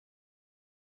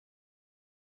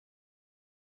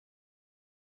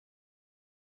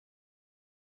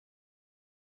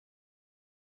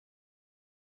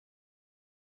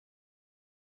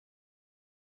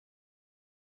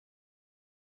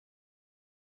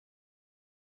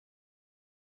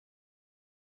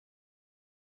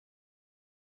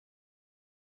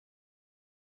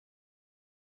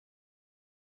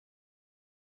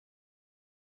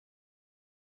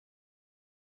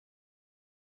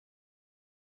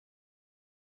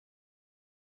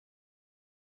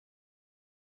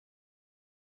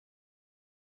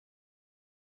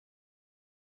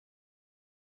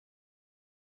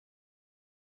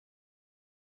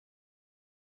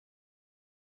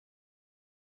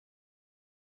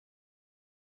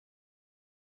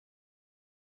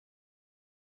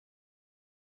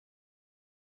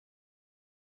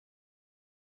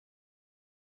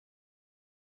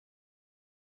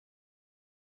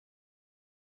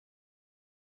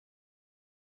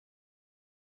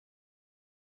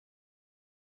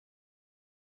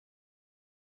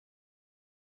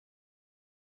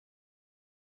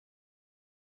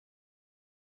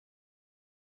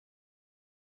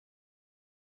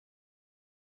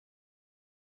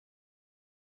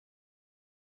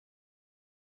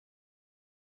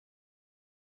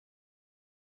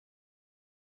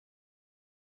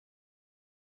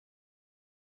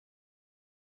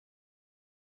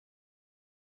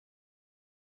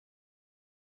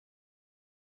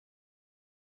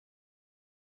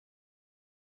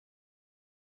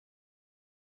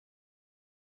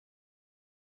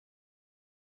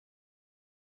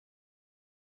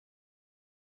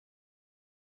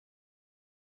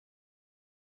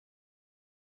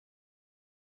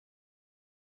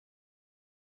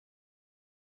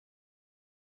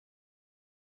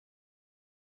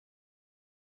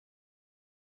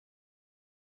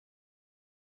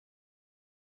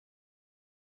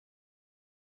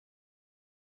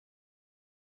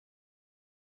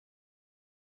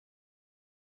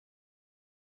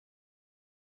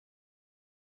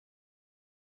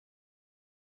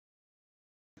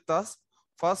with us.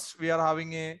 First, we are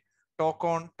having a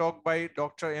talk by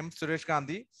Dr. M. Suresh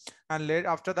Gandhi, and later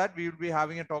after that, we will be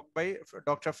having a talk by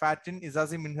Dr. Fatin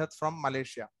Izazi Minhat from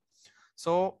Malaysia.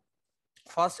 So,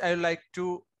 first, I would like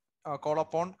to call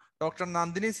upon Dr.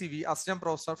 Nandini CV, Assistant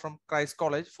Professor from Christ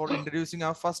College, for introducing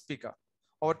our first speaker.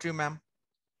 Over to you, ma'am.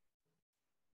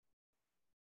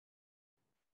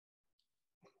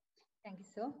 Thank you,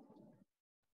 sir.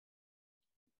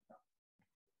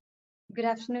 Good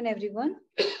afternoon, everyone.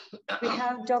 We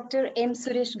have Dr. M.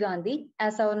 Suresh Gandhi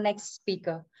as our next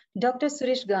speaker. Dr.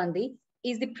 Suresh Gandhi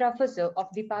is the professor of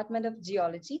Department of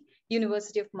Geology,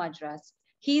 University of Madras.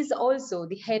 He is also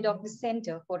the head of the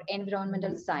Center for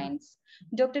Environmental Science.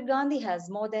 Dr. Gandhi has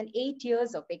more than 8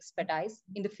 years of expertise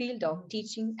in the field of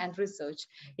teaching and research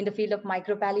in the field of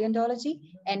micropaleontology,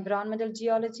 environmental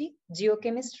geology,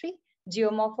 geochemistry,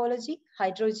 geomorphology,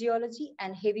 hydrogeology,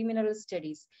 and heavy mineral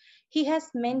studies. He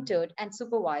has mentored and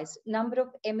supervised a number of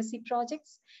MSc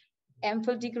projects,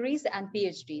 MPhil degrees, and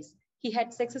PhDs. He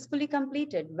had successfully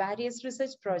completed various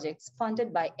research projects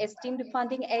funded by esteemed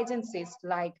funding agencies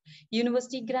like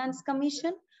University Grants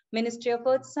Commission, Ministry of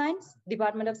Earth Science,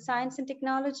 Department of Science and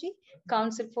Technology,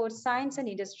 Council for Science and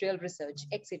Industrial Research,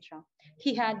 etc.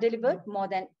 He had delivered more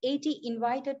than 80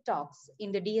 invited talks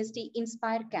in the DST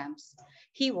Inspire camps.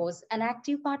 He was an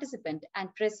active participant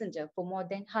and presenter for more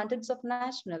than hundreds of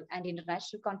national and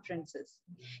international conferences.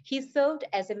 He served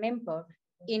as a member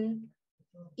in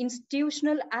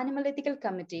Institutional Animal Ethical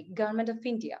Committee, Government of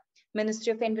India,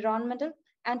 Ministry of Environmental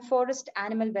and Forest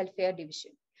Animal Welfare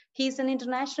Division. He is an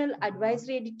International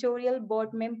Advisory Editorial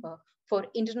Board member for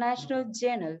International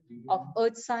Journal of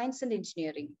Earth Science and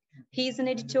Engineering. He is an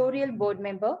editorial board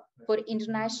member for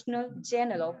International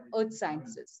Journal of Earth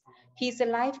Sciences. He is a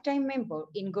lifetime member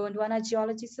in Gondwana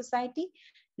Geology Society,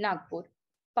 Nagpur,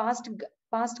 past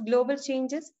Global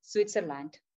Changes,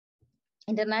 Switzerland.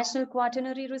 International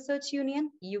Quaternary Research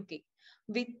Union, UK.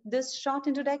 With this short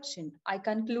introduction, I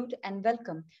conclude and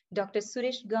welcome Dr.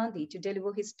 Suresh Gandhi to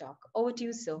deliver his talk. Over to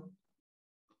you, sir.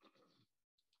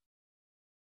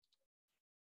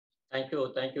 Thank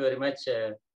you very much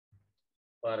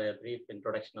for a brief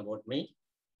introduction about me.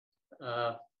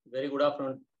 Very good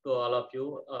afternoon to all of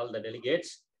you, all the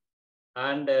delegates.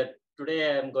 And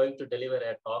today I am going to deliver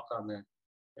a talk on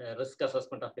risk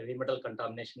assessment of heavy metal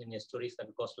contamination in estuaries and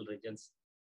coastal regions,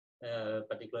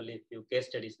 particularly a few case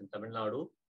studies in Tamil Nadu.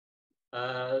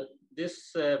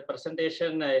 This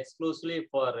presentation exclusively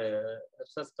for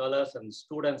research scholars and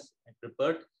students I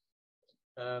prepared.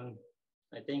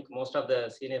 I think most of the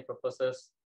senior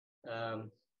professors,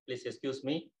 please excuse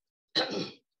me.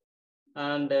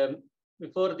 And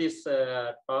before this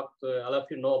talk, all of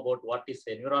you know about what is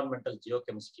environmental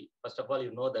geochemistry. First of all,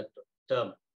 you know that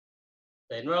term.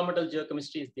 The environmental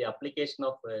geochemistry is the application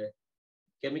of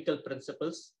chemical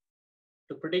principles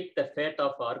to predict the fate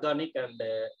of organic and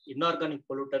inorganic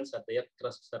pollutants at the Earth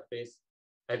crust surface,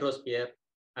 hydrosphere,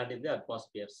 and in the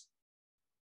atmospheres.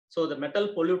 So the metal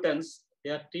pollutants,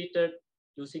 they are treated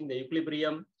using the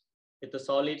equilibrium with the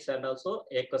solids and also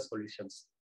aqueous solutions.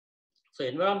 So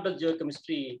environmental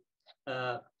geochemistry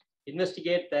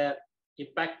investigate the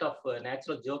impact of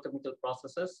natural geochemical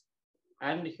processes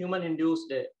and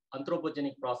human-induced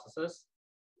anthropogenic processes,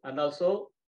 and also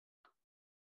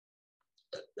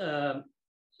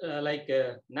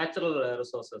natural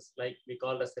resources, like we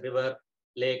call as river,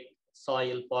 lake,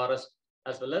 soil, forest,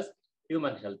 as well as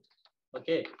human health.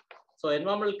 Okay, so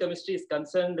environmental chemistry is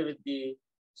concerned with the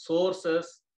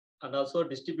sources and also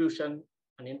distribution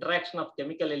and interaction of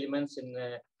chemical elements in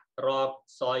rock,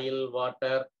 soil,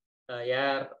 water,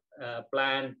 air,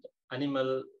 plant,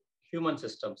 animal, human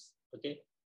systems. Okay.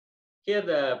 Here,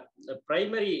 the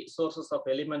primary sources of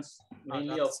elements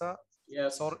mainly of. Sir,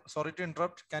 yes. Sorry to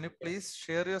interrupt. Can you please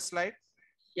share your slide?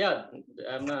 Yeah,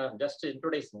 I'm just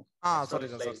introducing. Sorry.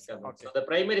 Okay. So the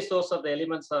primary source of the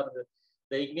elements are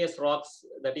the igneous rocks,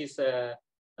 that is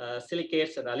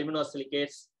silicates and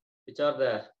aluminosilicates, which are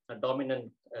the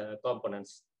dominant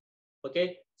components.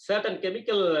 Okay, certain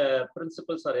chemical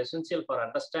principles are essential for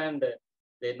understand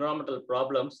the environmental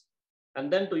problems,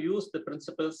 and then to use the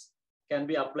principles can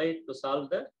be applied to solve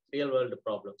the real world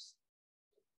problems.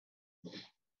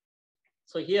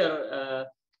 So here,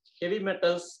 heavy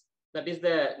metals, that is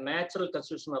the natural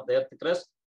constitution of the Earth crust,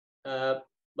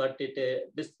 but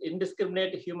this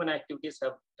indiscriminate human activities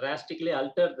have drastically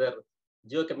altered their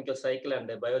geochemical cycle and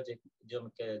the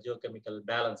geochemical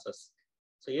balances.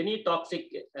 So any toxic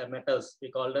metals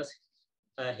we call as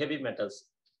heavy metals.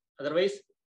 Otherwise,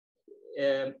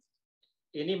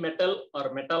 any metal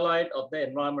or metalloid of the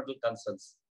environmental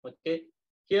concerns. Okay,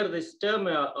 here this term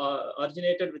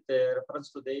originated with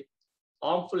reference to the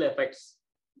harmful effects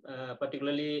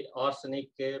particularly arsenic,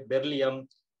 beryllium,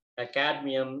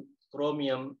 cadmium,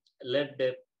 chromium,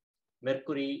 lead,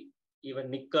 mercury, even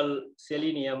nickel,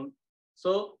 selenium.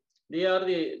 So these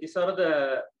are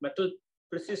the metal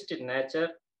persist in nature,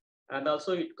 and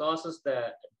also it causes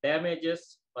the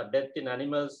damages or death in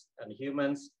animals and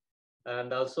humans,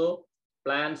 and also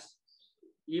plants,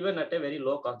 even at a very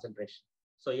low concentration.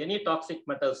 So any toxic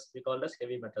metals we call as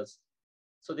heavy metals.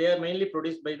 So they are mainly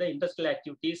produced by the industrial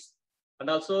activities and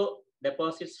also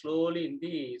deposit slowly in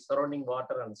the surrounding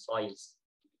water and soils.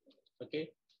 Okay.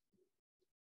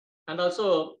 And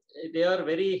also they are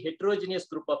very heterogeneous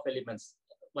group of elements,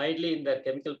 widely in their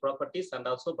chemical properties and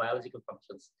also biological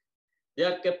functions. They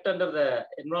are kept under the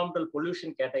environmental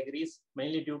pollution categories,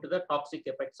 mainly due to the toxic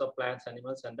effects of plants,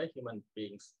 animals, and the human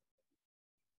beings.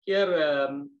 Here,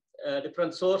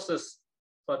 different sources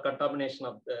for contamination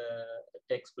of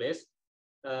takes place.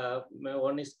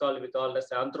 One is we call as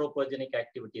anthropogenic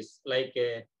activities like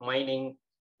mining,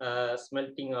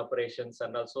 smelting operations,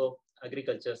 and also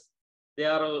agricultures. They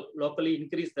are locally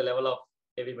increase the level of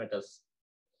heavy metals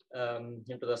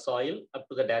into the soil up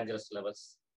to the dangerous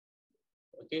levels.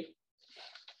 Okay.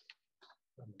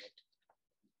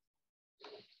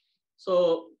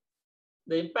 So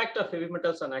the impact of heavy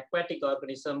metals on aquatic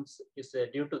organisms is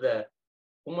due to the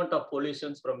movement of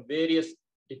pollutions from various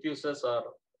diffusers or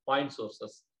point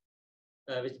sources,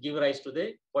 which give rise to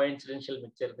the coincidental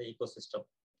mixture in the ecosystem.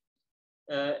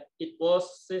 It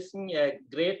poses a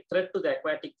great threat to the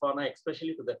aquatic fauna,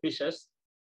 especially to the fishes,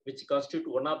 which constitute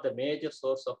one of the major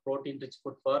source of protein-rich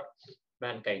food for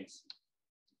mankind.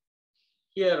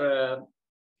 Here,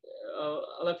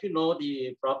 all of you know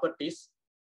the properties.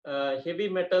 Heavy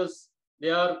metals, they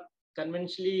are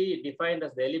conventionally defined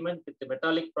as the element with the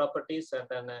metallic properties and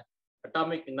an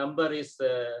atomic number is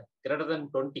greater than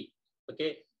 20.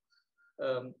 Okay,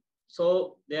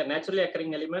 so they are naturally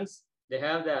occurring elements. They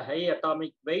have the high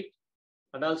atomic weight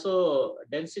and also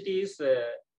density is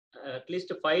at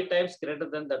least 5 times greater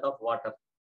than that of water.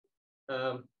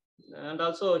 And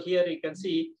also here you can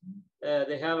see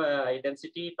they have a high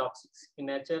density, toxic in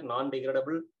nature,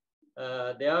 non-degradable.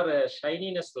 They are a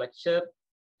shininess structure,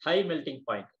 high melting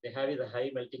point. They have a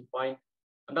high melting point,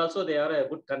 and also they are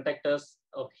good conductors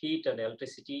of heat and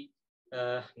electricity,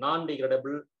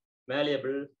 non-degradable,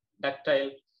 malleable,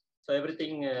 ductile. So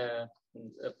everything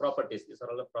properties. These are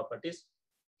all the properties.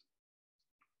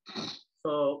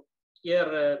 So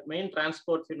here main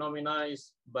transport phenomena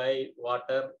is by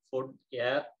water, food,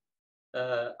 air,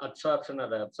 absorption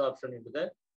into the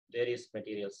various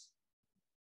materials.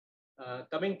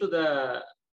 Coming to the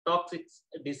toxic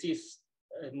disease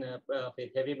in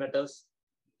heavy metals,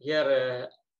 here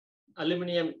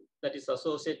aluminum that is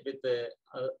associated with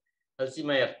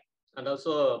Alzheimer and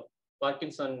also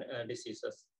Parkinson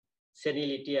diseases,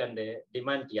 senility and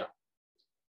dementia.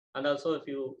 And also if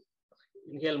you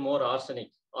inhale more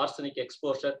arsenic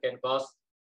exposure can cause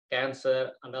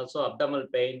cancer and also abdominal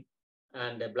pain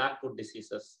and black foot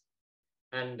diseases.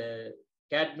 And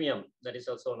cadmium, that is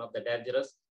also one of the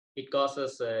dangerous. It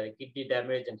causes kidney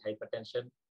damage and hypertension.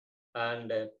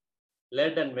 And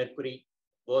lead and mercury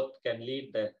both can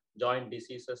lead the joint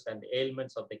diseases and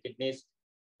ailments of the kidneys,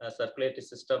 circulatory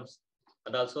systems,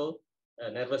 and also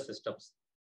nervous systems.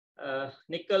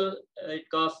 Nickel, it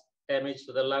causes damage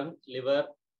to the lung, liver,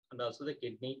 and also the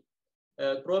kidney.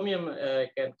 Chromium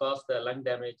can cause the lung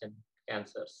damage and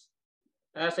cancers.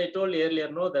 As I told you earlier,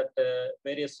 know that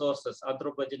various sources,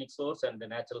 anthropogenic source and the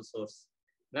natural source.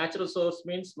 Natural source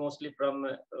means mostly from,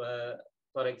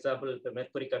 for example, the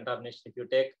mercury contamination. If you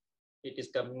take, it is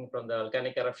coming from the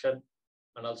volcanic eruption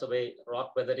and also by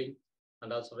rock weathering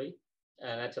and also by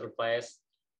natural fires.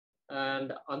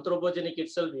 And anthropogenic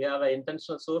itself, we have an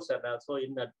intentional source and also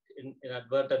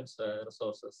inadvertent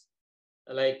resources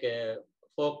like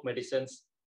folk medicines,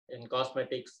 in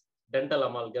cosmetics, dental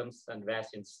amalgams, and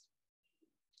vaccines.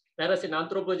 Whereas in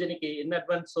anthropogenic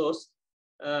inadvertent source,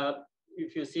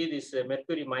 if you see this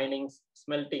mercury mining,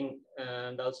 smelting,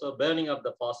 and also burning of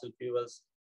the fossil fuels,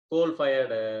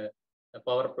 coal-fired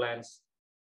power plants,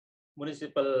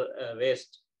 municipal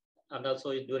waste, and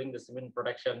also during the cement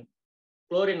production,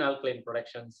 chlorine alkaline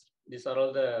productions. These are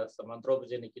all some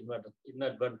anthropogenic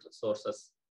inadvertent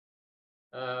sources.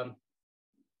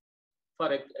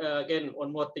 Again,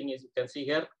 one more thing is you can see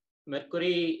here,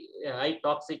 mercury high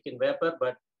toxic in vapor,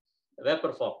 but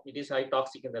vapor form. It is high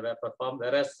toxic in the vapor form,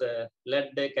 whereas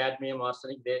lead, cadmium,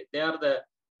 arsenic, they are the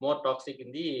more toxic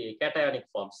in the cationic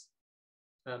forms.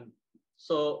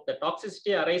 So the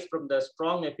toxicity arises from the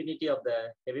strong affinity of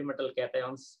the heavy metal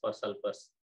cations for sulfurs.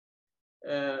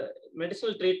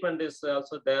 Medicinal treatment is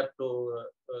also there to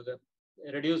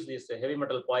reduce this heavy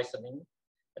metal poisoning.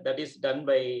 that is done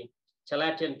by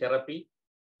chelation therapy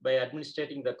by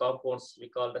administering the compounds we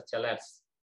call the chelates.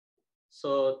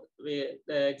 So the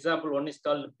example one is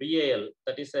called BAL,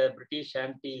 that is a British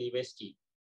anti-Levasti.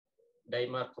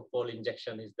 Dimarcopol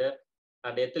injection is there,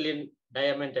 and ethylene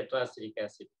diamine tetraaceric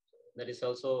acid. That is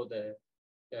also the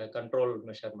control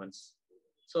measurements.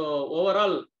 So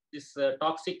overall, this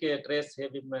toxic trace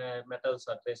heavy metals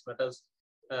or trace metals,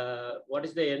 what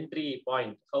is the entry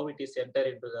point? How it is entered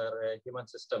into the human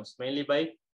systems? Mainly by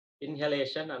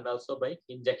inhalation and also by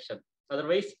injection.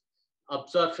 Otherwise,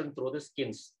 absorption through the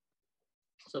skins.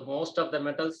 So most of the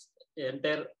metals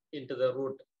enter into the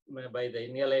root by the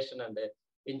inhalation and the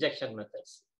injection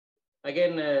methods.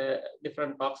 Again,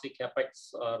 different toxic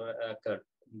effects are occurred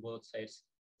on both sides.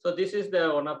 So this is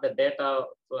the one of the data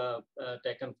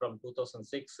taken from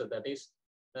 2006. That is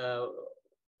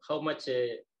how much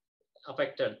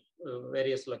affected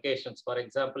various locations. For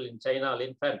example, in China,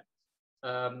 Linfen,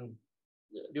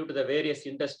 due to the various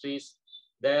industries,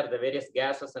 there the various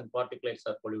gases and particulates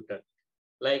are polluted.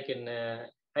 Like in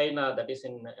China, that is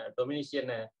in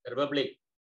Dominican Republic,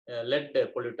 lead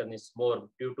pollutant is more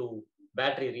due to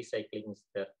battery recycling is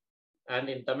there. And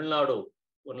in Tamil Nadu,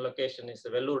 one location is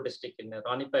Vellore district in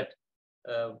Ranipet,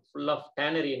 full of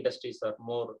tannery industries are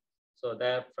more. So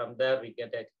there, from there we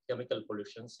get chemical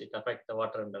pollutions. It affects the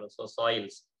water and also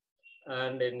soils.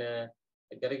 And in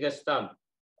Kyrgyzstan,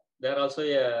 there also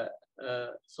a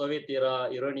Soviet era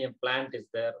uranium plant is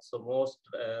there. So most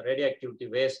radioactivity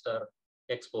waste are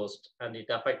exposed and it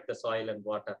affects the soil and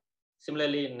water.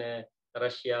 Similarly, in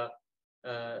Russia,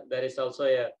 there is also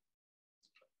a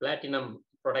platinum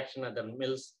production at the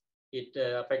mills. It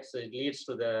affects, it leads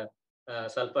to the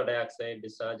sulfur dioxide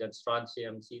discharge and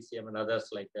strontium, cesium, and others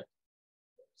like that.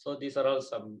 So these are all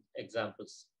some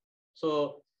examples.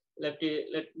 So let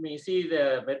me see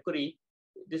the mercury.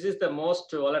 This is the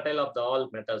most volatile of the all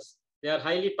metals. They are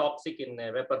highly toxic in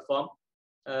vapor form.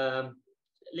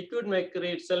 Liquid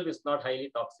mercury itself is not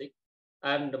highly toxic,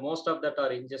 and most of that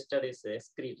are ingested is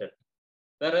excreted.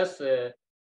 Whereas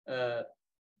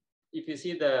if you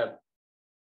see the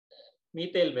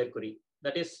methyl mercury,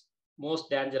 that is most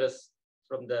dangerous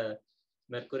from the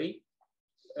mercury.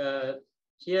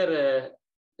 Here,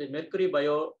 the mercury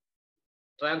bio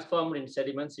transformed in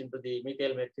sediments into the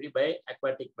methyl mercury by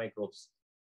aquatic microbes.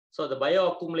 So the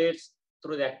bio accumulates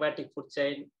through the aquatic food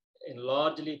chain in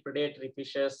largely predatory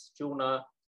fishes, tuna,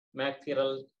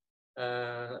 mackerel,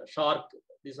 shark.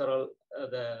 These are all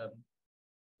the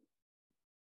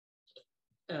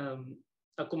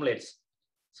accumulates.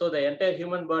 So the entire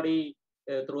human body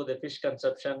through the fish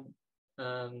consumption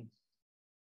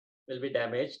will be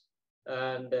damaged,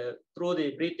 and through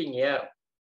the breathing air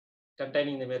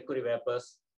containing the mercury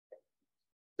vapors,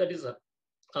 that is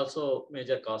also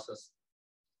major causes.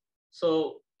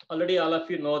 So already all of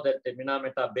you know that the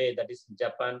Minamata Bay, that is in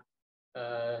Japan,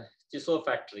 Chiso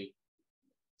factory.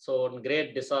 So a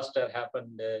great disaster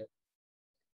happened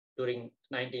during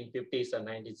 1950s and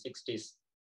 1960s.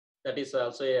 That is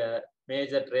also a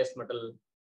major trace metal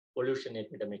pollution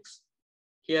epidemics.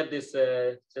 Here this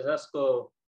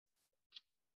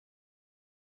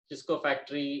Cisco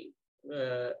factory,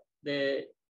 they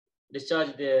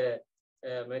discharge the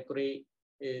mercury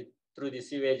through the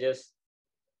sewages.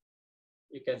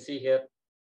 You can see here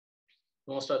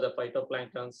most of the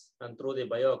phytoplanktons and through the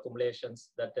bioaccumulations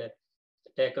that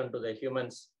taken to the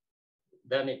humans.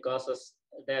 Then it causes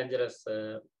dangerous,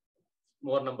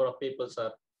 more number of people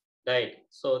are died.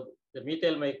 So the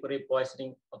methyl mercury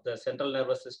poisoning of the central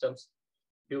nervous systems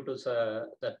due to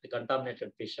that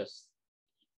contaminated fishes.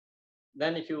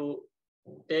 Then if you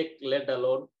take lead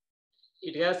alone,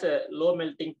 it has a low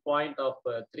melting point of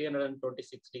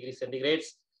 326 degrees centigrades.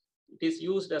 It is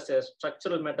used as a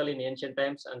structural metal in ancient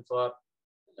times and for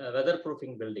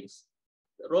weatherproofing buildings.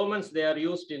 The Romans, they are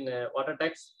used in water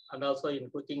tanks and also in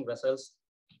cooking vessels.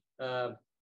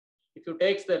 If you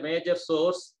take the major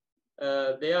source,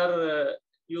 they are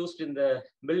used in the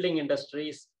building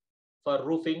industries for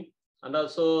roofing and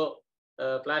also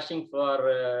flashing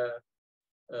for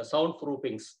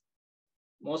soundproofings.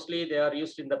 Mostly they are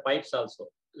used in the pipes also.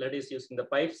 Lead is used in the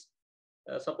pipes.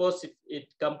 Suppose if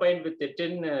it combined with the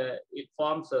tin, it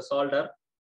forms a solder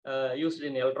used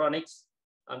in electronics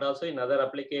and also in other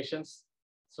applications.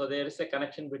 So there is a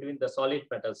connection between the solid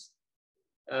metals.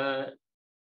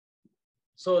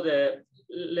 So the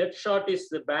lead shot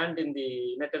is banned in the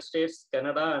United States,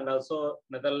 Canada, and also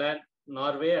Netherlands,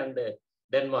 Norway, and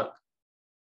Denmark.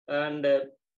 And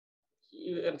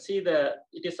you can see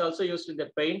it is also used in the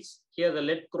paints. Here the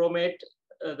lead chromate,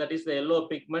 that is the yellow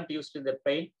pigment used in the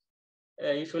paint,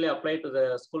 usually applied to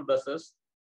the school buses.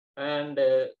 And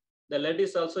The lead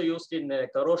is also used in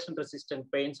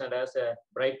corrosion-resistant paints and has a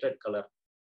bright red color.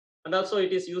 And also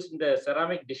it is used in the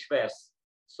ceramic dishwares.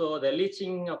 So the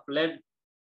leaching of lead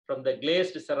from the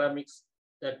glazed ceramics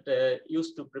that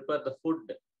used to prepare the food,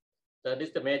 that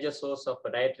is the major source of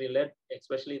dietary lead,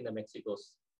 especially in the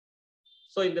Mexicos.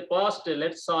 So in the past,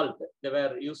 lead salt, they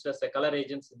were used as a color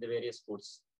agents in the various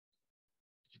foods.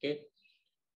 Okay.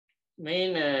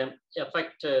 Main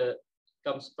effect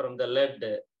comes from the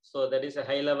lead. So that is a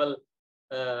high level,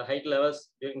 height levels.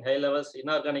 During high levels,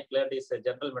 inorganic lead is a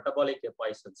general metabolic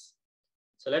poisons.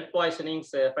 So lead poisoning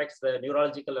affects the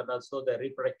neurological and also the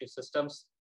reproductive systems.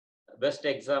 Best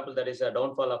example, that is a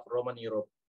downfall of Roman Europe.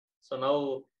 So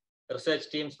now research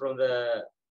teams from the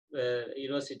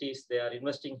universities, they are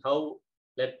investing how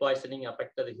lead poisoning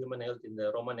affected the human health in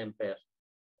the Roman Empire.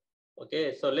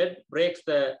 Okay, so lead breaks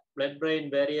the blood-brain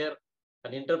barrier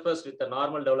and interferes with the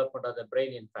normal development of the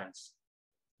brain in infants.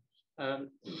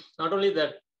 Not only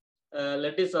that,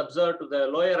 lead is observed to the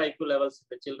lower IQ levels in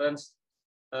the children's,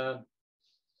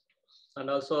 and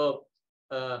also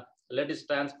lead is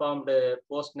transformed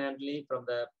postnatally from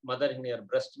the mother in her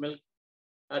breast milk.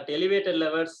 At elevated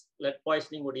levels, lead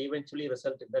poisoning would eventually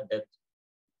result in the death.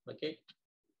 Okay.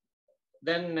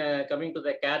 Then coming to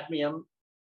the cadmium.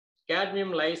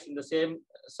 Cadmium lies in the same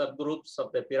subgroups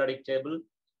of the periodic table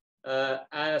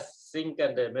as zinc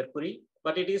and mercury,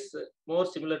 but it is more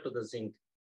similar to the zinc.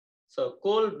 So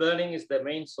coal burning is the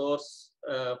main source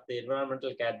of the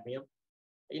environmental cadmium.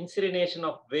 Incineration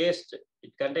of waste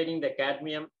containing the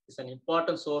cadmium is an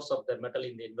important source of the metal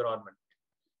in the environment.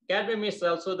 Cadmium is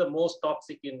also the most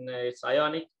toxic in its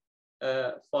ionic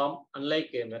form,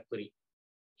 unlike mercury.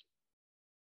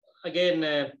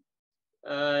 Again,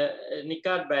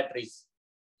 Nicard batteries.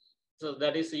 So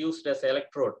that is used as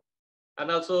electrode. And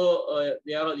also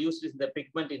they are used in the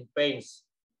pigment in paints,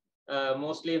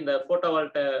 mostly in the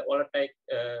photovoltaic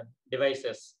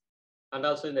devices, and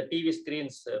also in the TV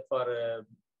screens for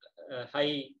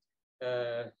high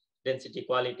density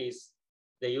qualities.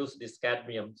 They use these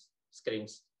cadmium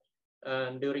screens.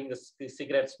 And during the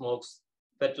cigarette smokes,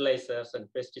 fertilizers and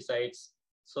pesticides.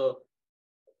 So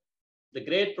the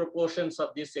great proportions of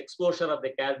this exposure of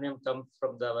the cadmium come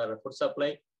from our food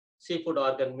supply, seafood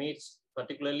organ meats,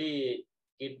 particularly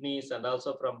kidneys, and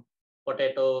also from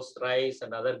potatoes, rice,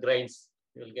 and other grains.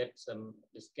 You will get some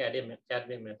this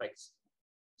cadmium effects.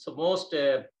 So most,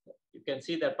 you can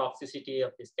see the toxicity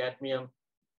of this cadmium,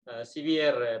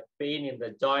 severe pain in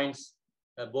the joints,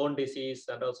 bone disease,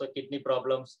 and also kidney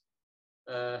problems.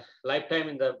 Lifetime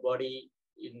in the body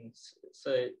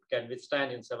so it can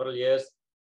withstand in several years.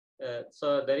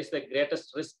 So there is the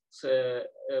greatest risks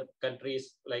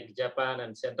countries like Japan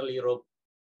and Central Europe.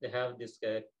 They have this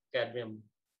cadmium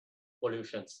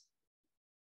pollutions.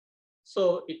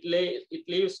 So it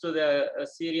leads to the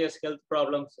serious health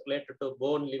problems related to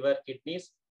bone, liver,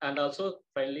 kidneys, and also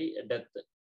finally death.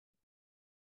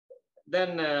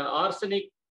 Then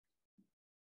arsenic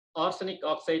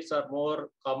oxides are more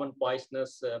common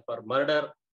poisonous for murder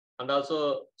and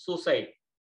also suicide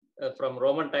from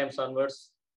Roman times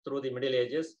onwards through the Middle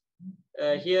Ages.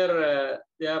 Here,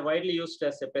 they are widely used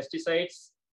as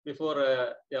pesticides before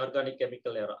the organic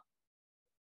chemical era.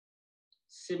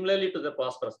 Similarly to the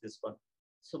phosphorus, this one.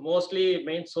 So mostly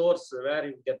main source where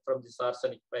you get from this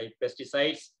arsenic by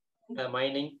pesticides,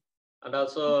 mining, and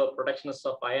also production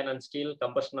of iron and steel,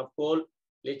 combustion of coal,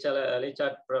 leach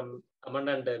out from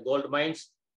abundant gold mines,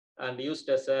 and used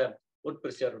as wood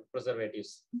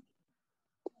preservatives.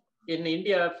 In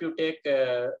India, if you take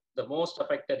the most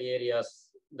affected areas,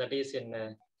 that is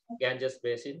in Ganges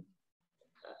Basin,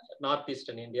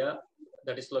 northeastern India,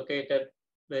 that is located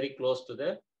very close to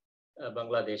the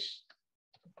Bangladesh.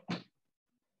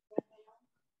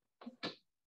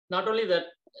 Not only that,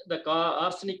 the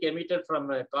arsenic emitted from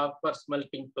a copper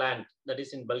smelting plant that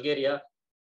is in Bulgaria,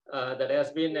 that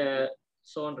has been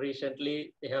shown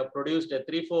recently, they have produced a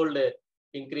threefold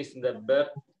increase in the birth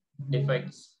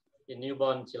defects in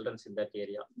newborn children in that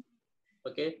area.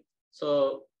 Okay,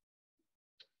 so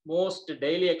most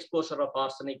daily exposure of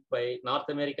arsenic by North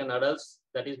American adults,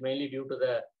 that is mainly due to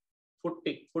the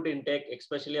food intake,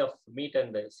 especially of meat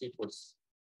and seafoods.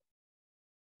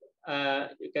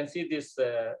 You can see this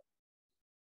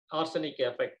arsenic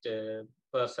affect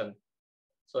person.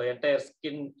 So entire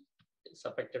skin is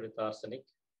affected with arsenic.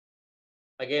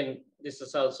 Again, this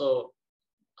is also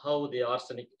how the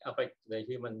arsenic affect the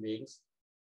human beings.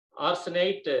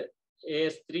 Arsenate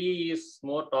AS3 is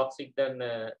more toxic than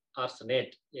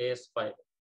arsenate AS5.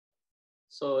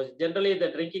 So generally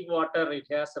the drinking water, it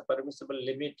has a permissible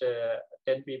limit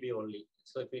 10 pp only.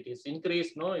 So if it is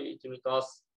increased, no, it will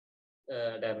cause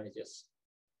damages.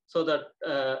 So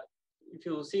that if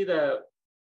you see the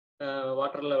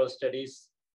water level studies,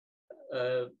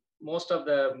 most of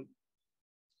the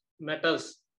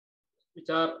metals which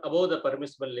are above the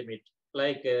permissible limit,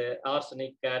 like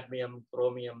arsenic, cadmium,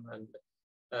 chromium, and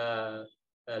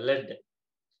lead.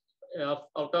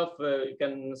 Out of, you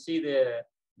can see the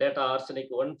data arsenic,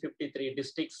 153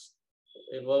 districts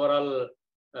in overall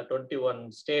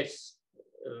 21 states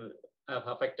have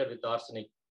affected with arsenic.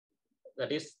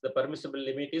 That is, the permissible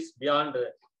limit is beyond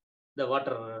the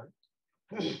water,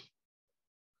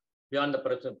 beyond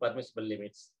the permissible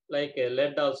limits. Like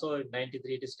lead also in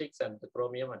 93 districts, and the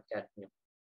chromium and cadmium.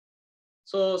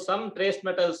 So some trace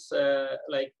metals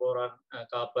like boron,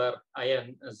 copper,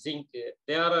 iron, zinc,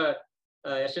 they are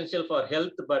essential for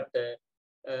health, but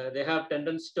they have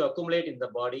tendency to accumulate in the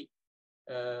body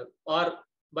or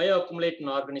bioaccumulate in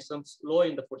organisms low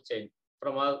in the food chain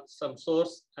from some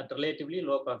source at relatively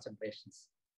low concentrations.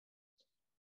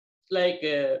 Like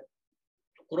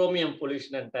chromium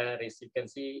pollution and tanneries. You can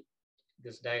see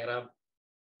this diagram,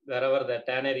 wherever the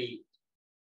tannery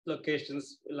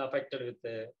locations will affected with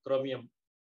the chromium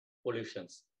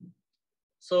pollutions.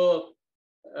 So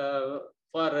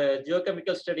for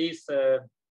geochemical studies, there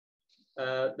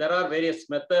are various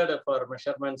methods for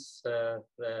measurements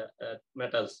the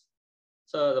metals.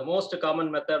 So the most common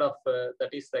method of that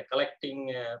is the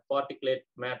collecting particulate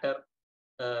matter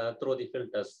through the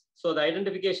filters. So the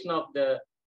identification of the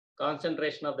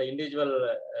concentration of the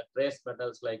individual trace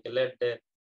metals like lead,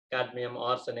 cadmium,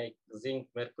 arsenic, zinc,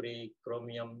 mercury,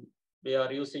 chromium, we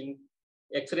are using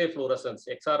X-ray fluorescence,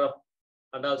 XRF,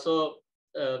 and also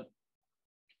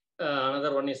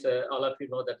another one is all of you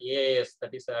know that AAS,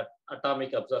 that is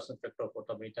atomic absorption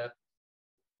spectrophotometer,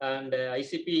 and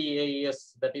ICP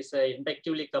AES, that is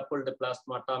inductively coupled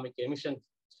plasma atomic emission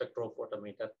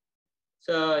spectrophotometer.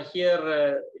 So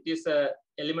here it is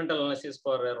elemental analysis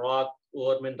for rock,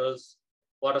 ore, minerals,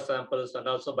 water samples, and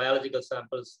also biological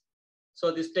samples. So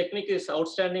this technique is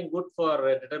outstanding good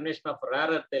for determination of rare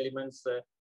earth elements,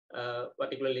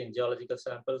 particularly in geological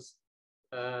samples,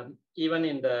 even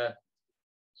in the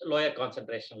lower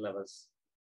concentration levels.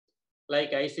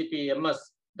 Like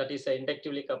ICP-MS, that is an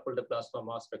inductively coupled plasma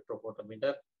mass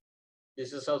spectrophotometer.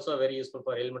 This is also very useful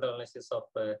for elemental analysis of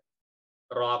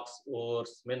rocks,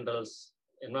 ores, minerals,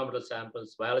 environmental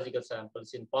samples, biological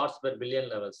samples in parts per billion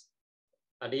levels,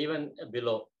 and even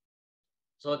below.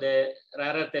 So the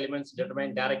rare earth elements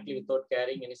determined directly without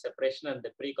carrying any separation and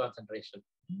the pre-concentration.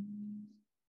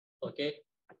 Okay.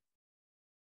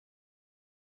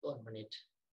 1 minute.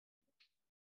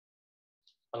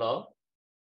 Hello.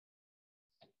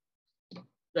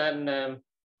 Then,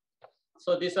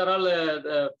 so these are all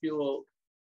the few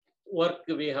work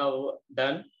we have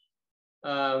done.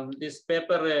 This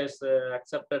paper is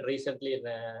accepted recently in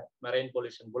the Marine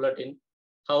Pollution Bulletin,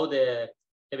 how the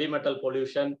heavy metal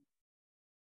pollution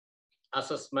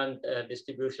assessment,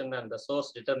 distribution, and the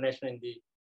source determination in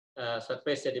the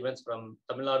surface sediments from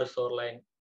Tamil Nadu shoreline,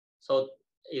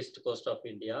 southeast coast of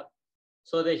India.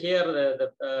 So here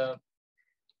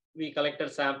we collected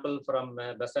sample from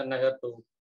Basan Nagar to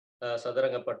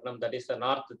Sadarangapatnam, that is the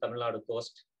north Tamil Nadu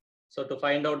coast. So to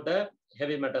find out the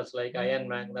heavy metals like iron,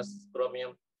 manganese,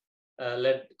 chromium,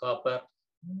 lead, copper,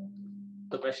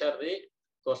 to measure the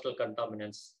coastal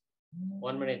contaminants.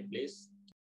 1 minute, please.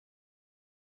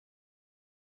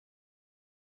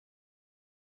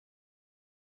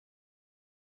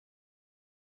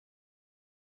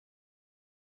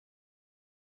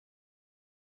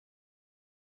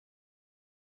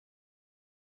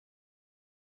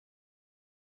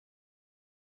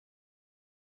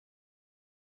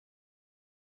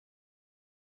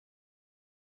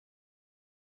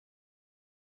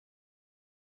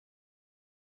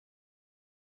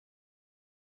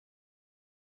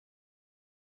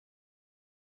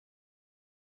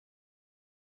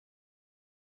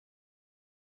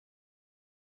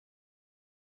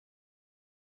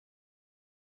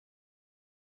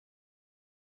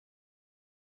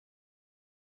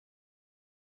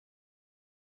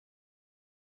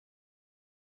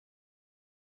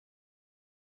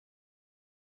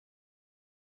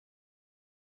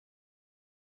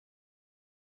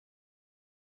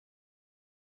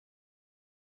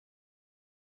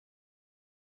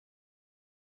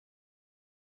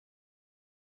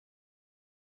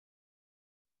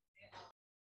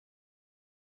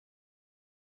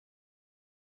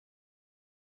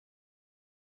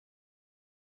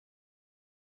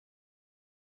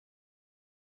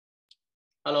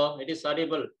 Hello, it is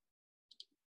audible.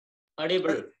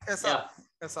 Audible. Yes, sir. Yeah.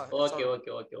 Yes, sir. Okay,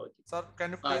 okay. Sir,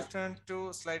 can you please turn to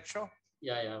slideshow?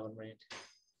 Yeah, 1 minute.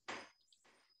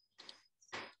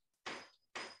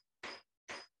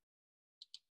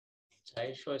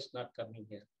 slideshow is not coming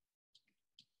here.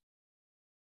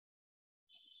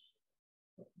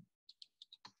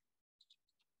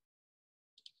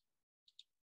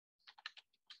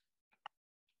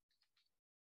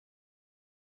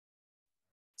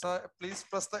 So please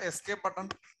press the escape button.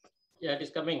 Yeah, it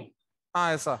is coming.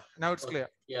 Yes, sir. Now it's clear.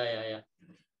 Yeah.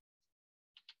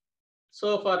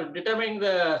 So for determining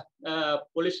the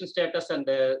pollution status and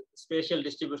the spatial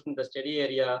distribution in the study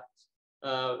area,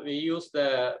 we use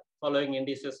the following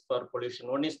indices for pollution.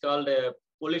 One is called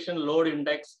pollution load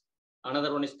index.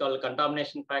 Another one is called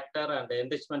contamination factor and the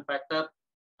enrichment factor,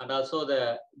 and also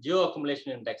the geoaccumulation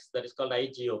index, that is called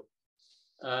IGO.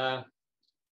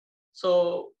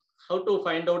 So how to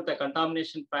find out the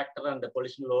contamination factor and the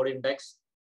pollution load index?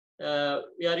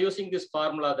 We are using this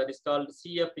formula that is called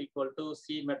CF equal to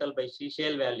C metal by C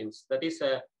shale values. That is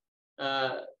a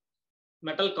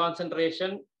metal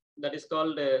concentration, that is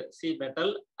called C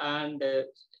metal, and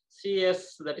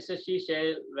CS, that is a C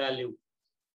shale value.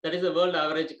 That is the world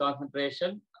average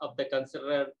concentration of the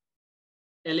considered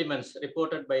elements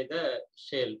reported by the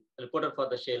shale, reported for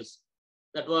the shales.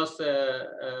 That was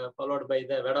followed by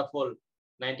the Wedderfall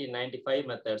 1995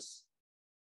 methods.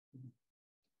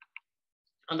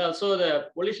 And also the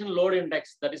pollution load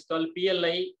index, that is called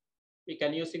PLI. We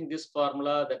can using this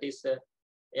formula, that is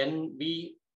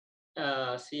NB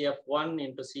CF1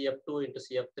 into CF2 into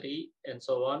CF3 and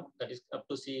so on, that is up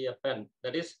to CFN.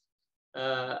 That is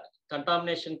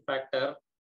contamination factor,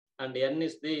 and N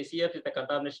is the CF is the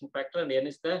contamination factor and N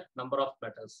is the number of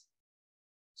metals.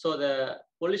 So the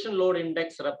pollution load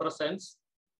index represents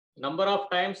number of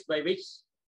times by which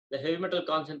the heavy metal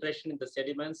concentration in the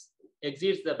sediments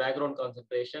exceeds the background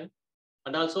concentration,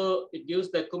 and also it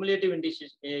gives the cumulative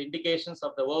indications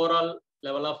of the overall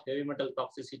level of heavy metal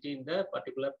toxicity in the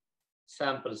particular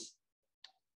samples.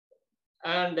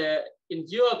 And in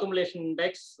geoaccumulation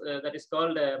index, that is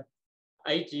called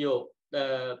IGO,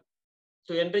 to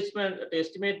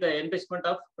estimate the enrichment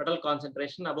of metal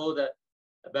concentration above the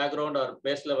background or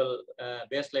base level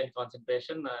baseline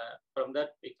concentration. From that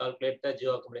we calculate the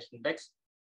geoaccumulation index.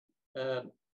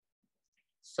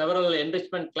 Several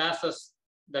enrichment classes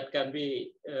that can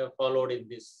be followed in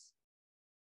this.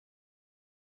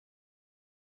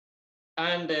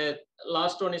 And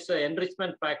last one is the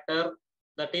enrichment factor,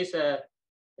 that is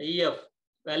EF,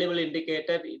 valuable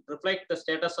indicator. It reflects the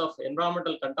status of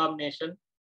environmental contamination.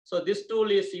 So this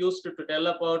tool is used to tell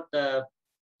about the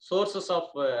sources of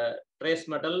trace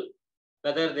metal,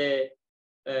 whether they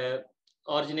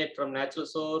originate from natural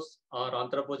source or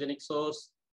anthropogenic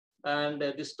source. And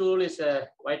this tool is a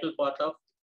vital part of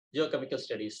geochemical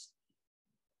studies.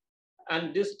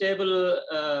 And this table,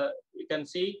 you can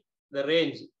see the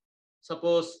range.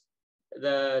 Suppose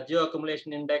the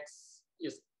geoaccumulation index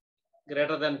is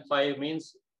greater than 5,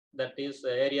 means that is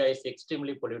area is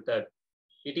extremely polluted.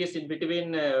 It is in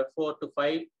between 4 to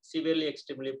 5, severely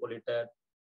extremely polluted,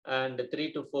 and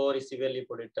 3 to 4 is severely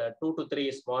polluted, 2 to 3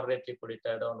 is moderately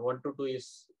polluted, and 1 to 2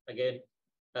 is again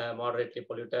moderately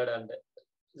polluted, and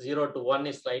 0 to 1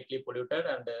 is slightly polluted,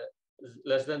 and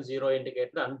less than 0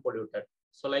 indicated unpolluted.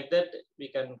 So like that, we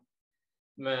can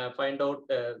find out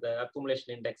the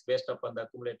accumulation index. Based upon the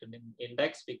accumulated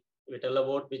index, we tell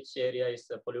about which area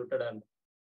is polluted and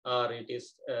or it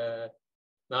is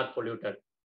not polluted.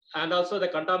 And also the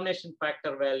contamination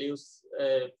factor values,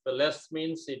 less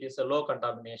means it is a low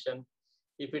contamination.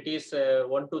 If it is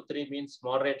 1 to 3 means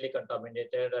moderately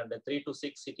contaminated, and 3 to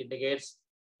 6 it indicates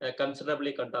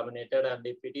considerably contaminated, and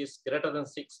if it is greater than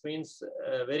 6 means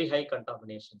very high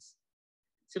contaminations.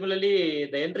 Similarly,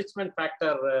 the enrichment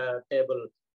factor table,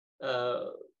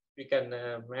 we can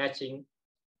matching.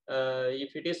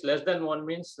 If it is less than 1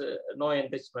 means no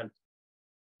enrichment,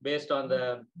 based on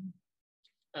the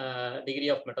degree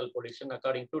of metal pollution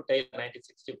according to Taylor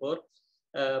 1964.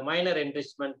 Minor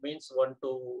enrichment means 1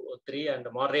 to 3, and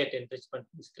moderate enrichment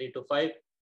is 3 to 5.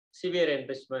 Severe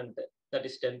enrichment, that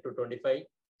is 10 to 25.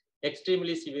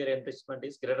 Extremely severe enrichment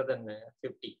is greater than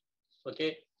 50.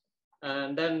 Okay,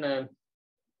 and then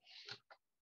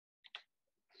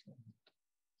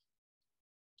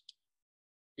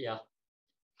yeah,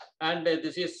 and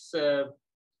this is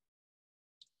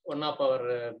one of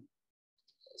our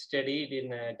studied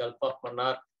in Gulf of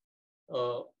Mannar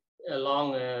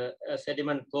along a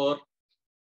sediment core.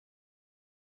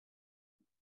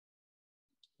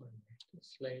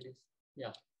 Slide is,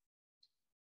 yeah.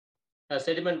 A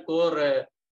sediment core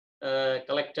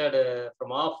collected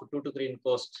from off 2 to Green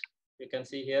Coast. You can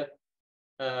see here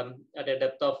at a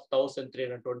depth of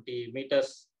 1,320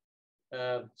 meters.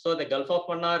 So the Gulf of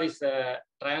Mannar is a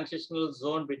transitional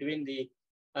zone between the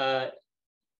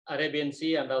Arabian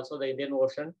Sea and also the Indian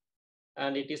Ocean.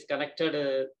 and it is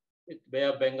connected with Bay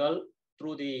of Bengal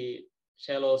through the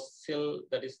shallow sill,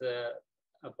 that is the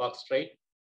Park Strait.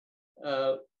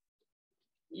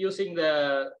 Using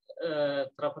the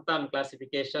Trapatan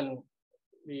classification,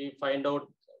 we find out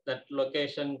that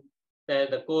location,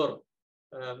 the core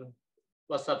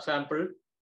was subsampled,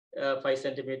 5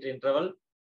 centimeter interval.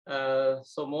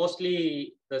 So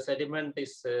mostly the sediment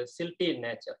is silty in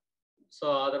nature.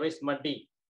 So otherwise muddy.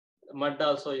 Mud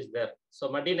also is there. So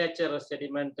muddy nature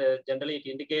sediment, generally it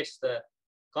indicates the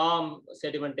calm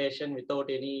sedimentation without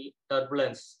any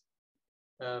turbulence.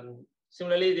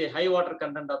 Similarly, the high water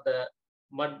content of the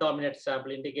mud dominant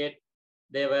sample indicate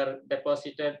they were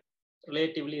deposited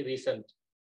relatively recent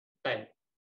time.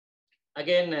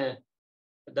 Again,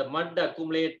 the mud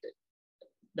accumulate,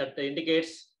 that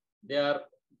indicates they are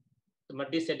the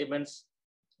muddy sediments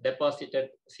deposited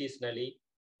seasonally.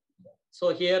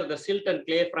 So here the silt and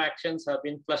clay fractions have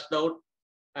been flushed out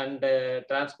and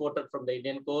transported from the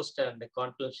Indian coast and the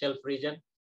continental shelf region,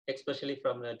 especially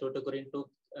from Tuticorin to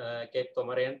Cape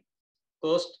Comorin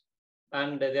coast,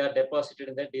 and they are deposited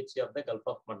in the deep sea of the Gulf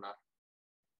of Mannar.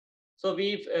 So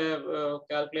we've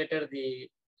calculated the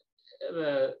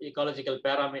ecological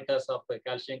parameters of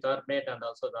calcium carbonate and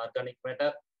also the organic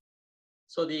matter.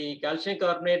 So the calcium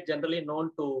carbonate generally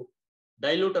known to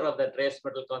diluter of the trace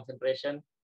metal concentration,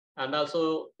 and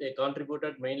also they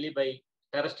contributed mainly by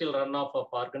terrestrial runoff of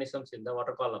organisms in the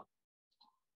water column.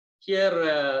 Here,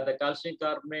 the calcium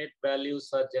carbonate values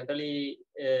are generally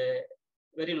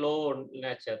very low in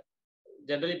nature,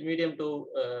 generally medium to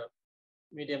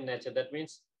medium nature. That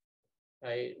means,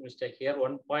 I mistake here,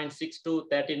 1.6 to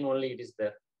 13 only it is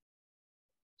there.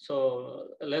 So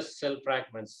less cell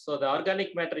fragments. So the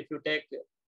organic matter, if you take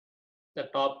the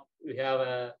top, we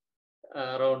have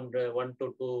around 1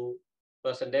 to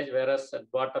 2%, whereas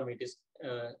at bottom it is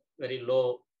very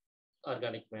low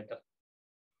organic matter.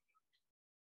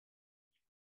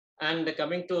 And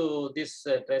coming to this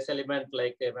trace element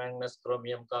like manganese,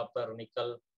 chromium, copper,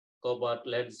 nickel, cobalt,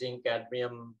 lead, zinc,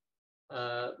 cadmium,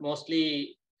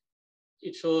 mostly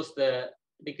it shows the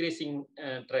decreasing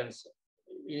trends.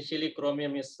 Initially,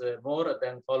 chromium is more,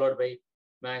 then followed by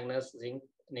manganese, zinc,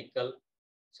 nickel.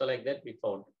 So like that we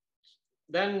found.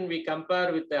 Then we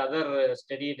compare with the other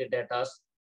studied data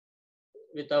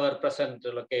with our present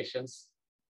locations.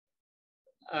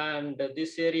 And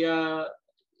this area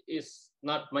is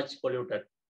not much polluted.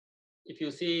 If you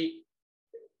see,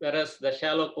 whereas the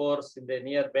shallow cores in the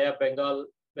near Bay of Bengal,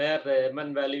 where the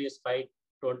Mn value is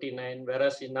 529,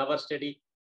 whereas in our study,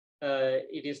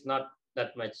 it is not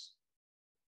that much.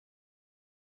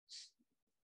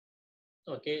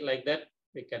 Okay, like that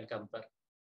we can compare.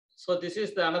 So this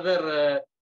is the another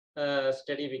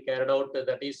study we carried out,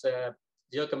 that is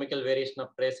geochemical variation of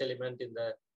trace element in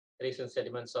the recent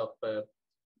sediments of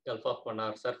Gulf of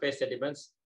Mannar, surface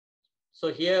sediments.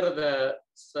 So here the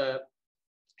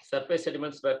surface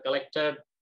sediments were collected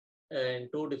in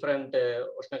 2 different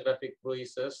oceanographic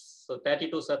cruises. So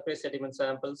 32 surface sediment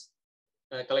samples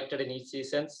collected in each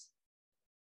seasons,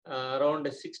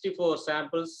 around 64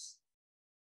 samples,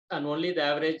 and only the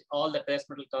average, all the trace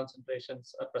metal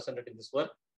concentrations are presented in this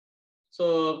work.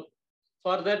 So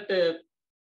for that,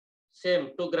 same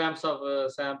 2 grams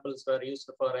of samples were used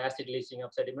for acid leaching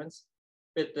of sediments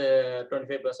with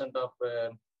 25% of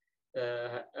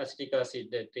acetic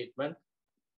acid treatment,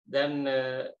 then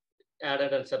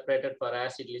added and separated for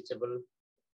acid leachable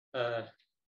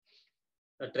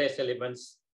trace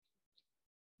elements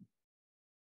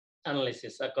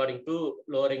analysis according to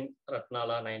Loring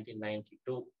Ratnala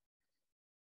 1992.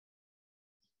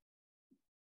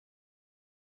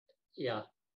 Yeah.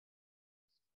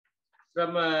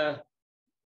 From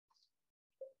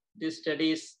these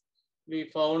studies, we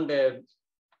found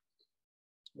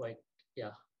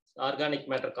organic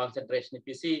matter concentration. If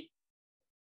you see,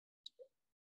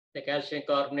 the calcium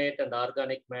carbonate and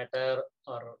organic matter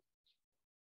are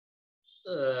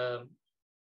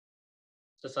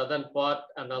the southern part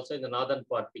and also in the northern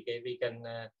part. We can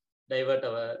divert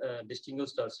our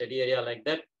distinguish our study area like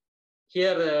that.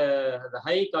 Here, the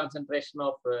high concentration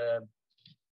of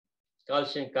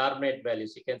calcium carbonate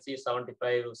values, you can see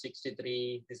 75,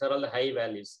 63, these are all the high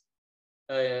values.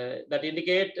 That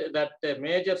indicate that the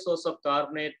major source of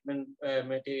carbonate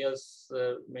materials,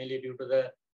 mainly due to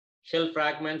the shell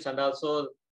fragments and also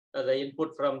the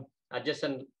input from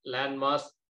adjacent landmass,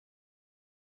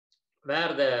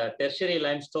 where the tertiary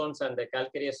limestones and the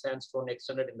calcareous sandstone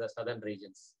extended in the southern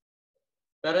regions.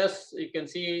 Whereas you can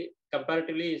see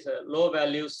comparatively low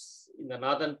values in the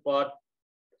northern part,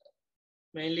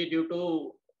 mainly due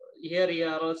to here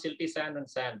are all silty sand and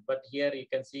sand, but here you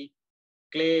can see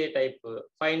clay type,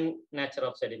 fine nature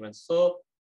of sediments. So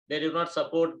they do not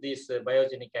support these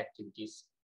biogenic activities.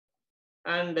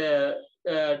 And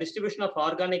distribution of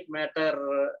organic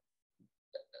matter,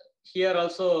 here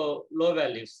also low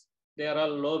values. They are all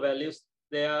low values.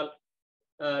 They are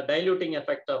diluting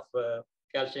effect of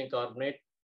calcium carbonate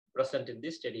present in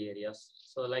the steady areas.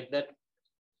 So like that,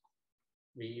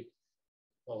 we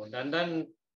found. And then,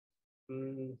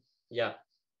 yeah.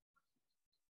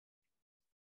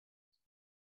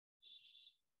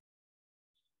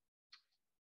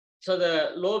 So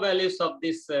the low values of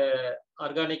this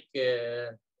organic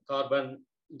carbon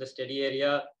in the steady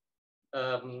area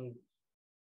are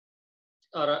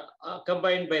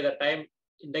combined by the time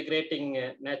integrating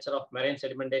nature of marine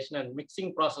sedimentation and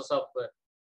mixing process of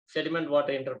sediment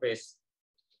water interface.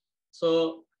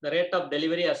 So the rate of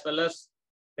delivery as well as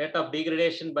rate of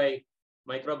degradation by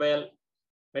microbial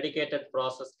medicated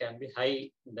process can be high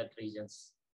in that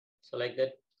regions. So like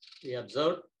that we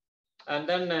observed. And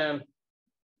then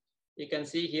you can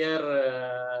see here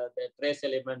the trace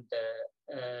element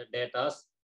data.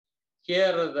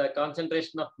 Here the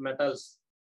concentration of metals,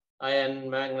 iron,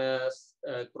 manganese,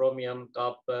 chromium,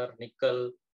 copper,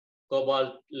 nickel,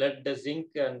 cobalt, lead, zinc,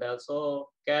 and also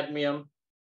cadmium.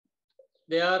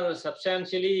 They are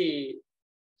substantially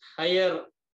higher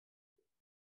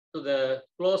to the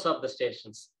close of the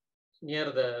stations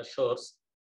near the shores.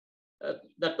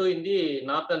 That too in the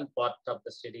northern part of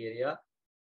the steady area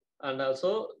and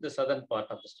also the southern part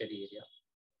of the steady area.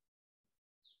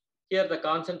 Here the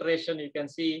concentration you can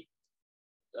see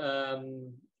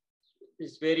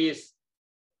this varies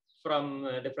from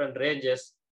different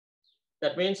ranges.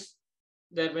 That means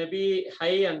there may be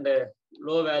high and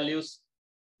low values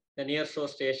in the near shore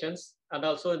stations and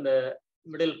also in the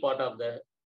middle part of the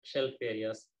shelf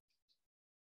areas.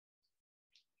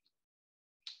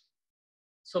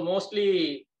 So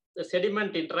mostly the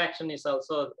sediment interaction is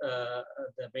also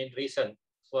the main reason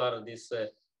for this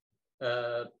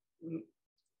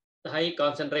high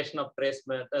concentration of trace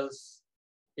metals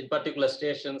in particular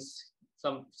stations,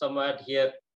 somewhat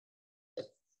here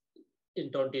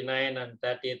in 29 and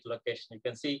 30th location. You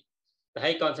can see the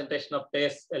high concentration of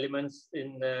trace elements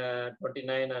in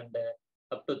 29 and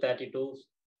up to 32.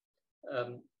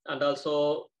 And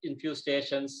also in few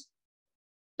stations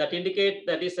that indicate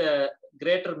that is a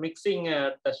greater mixing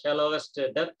at the shallowest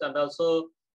depth, and also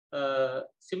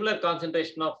similar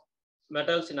concentration of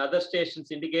metals in other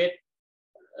stations indicate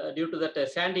due to that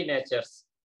sandy natures.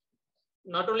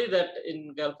 Not only that,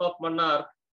 in Gulf of Mannar,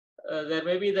 there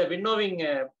may be the winnowing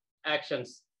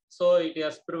actions. So it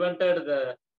has prevented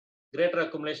the greater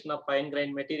accumulation of fine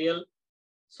grained material.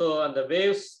 So on the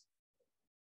waves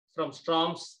from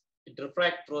storms, it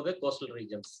refracts through the coastal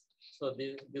regions. So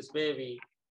this way we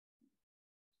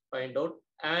find out.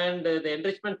 And the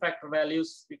enrichment factor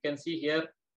values, you can see here,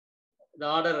 the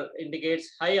order indicates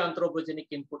high anthropogenic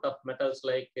input of metals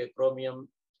like chromium,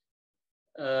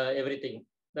 everything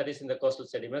that is in the coastal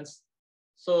sediments.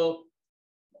 So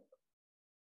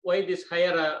why this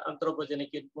higher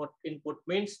anthropogenic input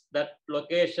means that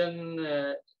location,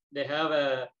 they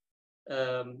have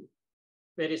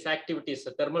various activities.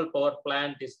 A thermal power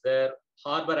plant is there,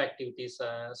 harbor activities.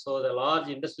 So the large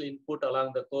industrial input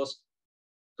along the coast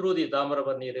through the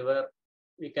Damaravani river,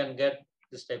 we can get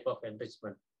this type of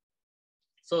enrichment.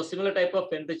 So similar type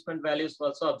of enrichment values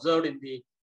also observed in the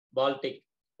Baltic,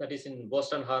 that is in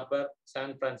Boston Harbor,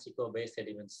 San Francisco Bay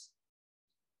sediments.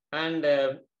 And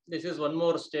this is one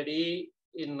more study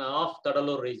in off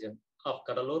Kadalur region, off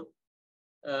Kadalur.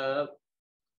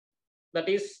 That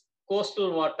is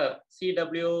coastal water,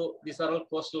 CW, these are all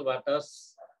coastal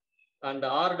waters, and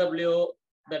RW,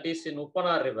 that is in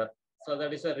Uppana river. So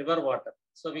that is a river water.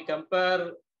 So we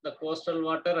compare the coastal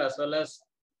water as well as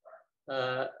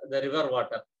the river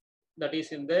water. That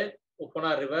is in the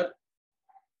Uppana river,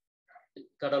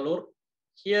 Kadalur.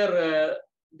 Here,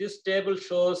 this table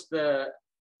shows the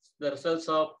results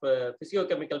of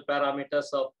physicochemical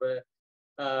parameters of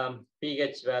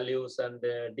pH values and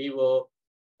DO,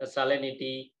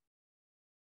 salinity.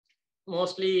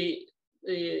 Mostly,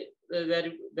 there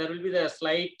will be the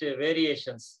slight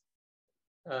variations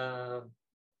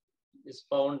is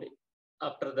found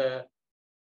after the.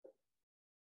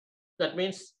 That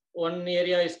means one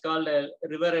area is called a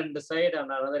river end side and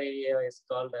another area is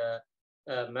called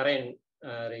marine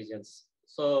regions.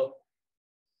 So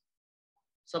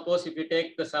suppose if you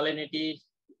take the salinity,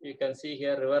 you can see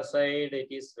here riverside, it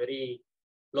is very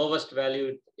lowest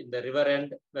value in the river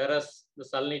end, whereas the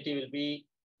salinity will be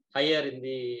higher in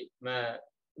the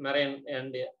marine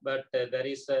end, but there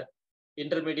is a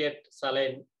intermediate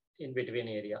saline in between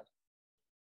area.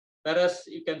 Whereas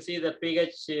you can see the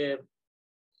pH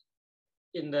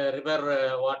in the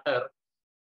river water,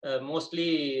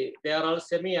 mostly they are all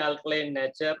semi-alkaline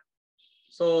nature.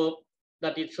 So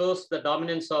that it shows the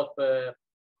dominance of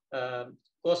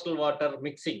coastal water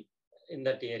mixing in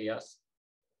that areas.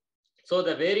 So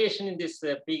the variation in this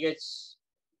pH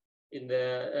in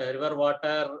the river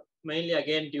water mainly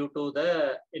again due to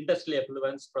the industrial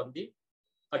effluents from the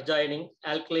adjoining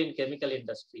alkaline chemical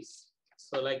industries.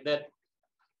 So like that,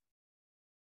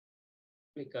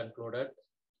 we concluded.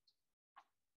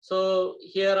 So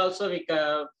here also we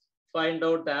can find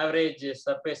out the average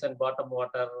surface and bottom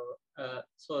water.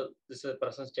 So this is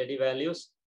present steady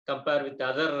values compared with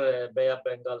other Bay of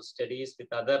Bengal studies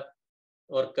with other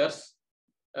workers.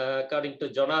 According to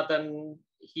Jonathan,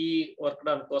 he worked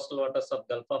on coastal waters of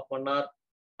Gulf of Mannar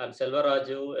and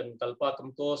Selvaraju and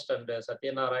Kalpakkam coast, and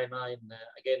Satyanarayana in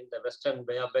again the western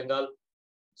Bay of Bengal,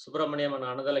 Subramaniam and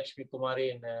Anandalakshmi Kumari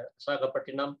in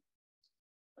Visakhapatnam,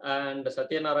 and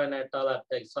Satyanarayana et al. At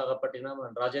Visakhapatnam,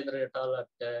 and Rajendra et al.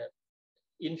 At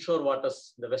inshore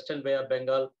waters, the western Bay of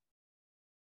Bengal.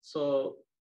 So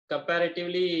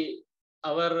comparatively,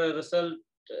 our result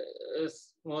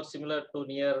is more similar to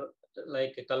near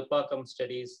like Kalpakkam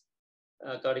studies,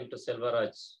 according to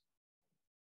Selvaraj.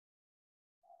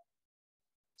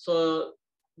 So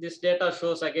this data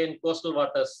shows again coastal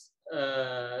waters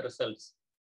results.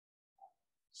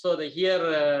 So here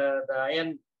the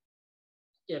iron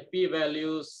FP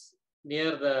values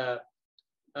near the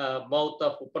mouth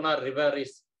of Uppanar river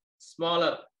is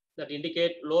smaller, that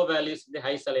indicate low values in the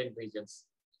high saline regions.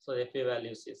 So the FP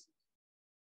values is.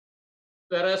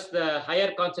 Whereas the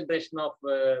higher concentration of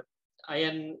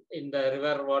iron in the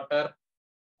river water,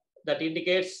 that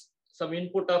indicates some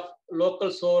input of local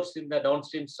source in the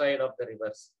downstream side of the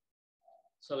rivers.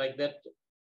 So like that,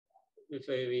 if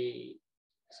we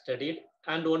studied.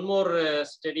 And one more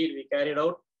study we carried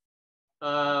out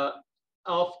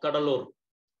of Kadalur.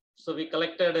 So we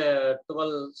collected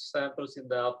 12 samples in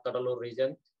the of Kadalur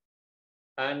region,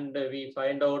 and we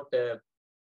find out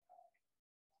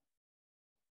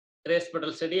trace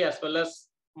metal study as well as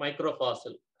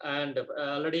microfossil. And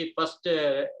already first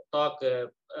talk,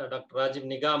 Dr. Rajiv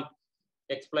Nigam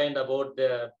explained about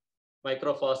the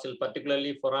microfossil,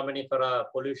 particularly foraminifera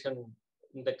pollution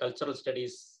in the cultural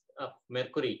studies of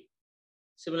mercury.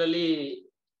 Similarly,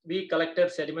 we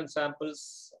collected sediment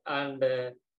samples and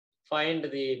find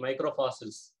the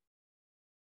microfossils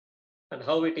and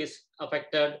how it is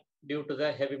affected due to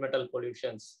the heavy metal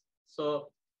pollutions. So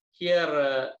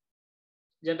here,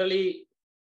 generally,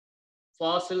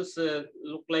 fossils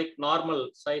look like normal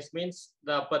size, means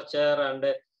the aperture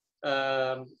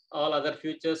and all other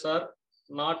features are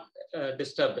not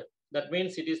disturbed. That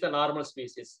means it is the normal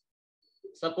species.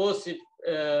 Suppose if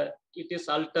it is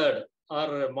altered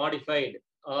or modified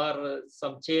or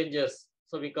some changes,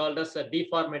 so we call this a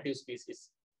deformative species.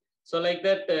 So like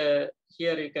that,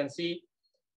 here you can see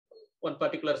one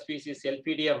particular species,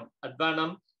 Elphidium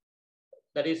advanum,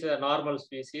 that is a normal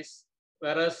species,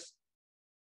 whereas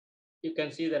you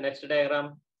can see the next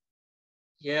diagram.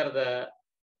 Here the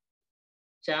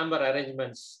chamber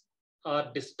arrangements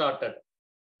are distorted.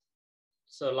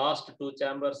 So last two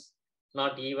chambers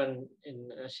not even in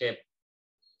shape.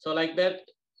 So like that,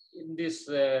 in this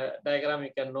diagram, you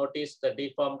can notice the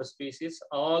deformed species.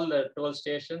 All the 12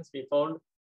 stations we found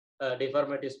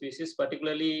deformative species,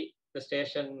 particularly the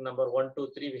station number 1, 2,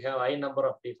 3, we have high number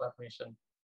of deformation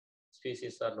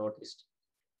species are noticed.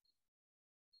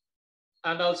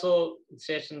 And also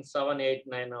station 7, 8,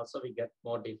 9 also we get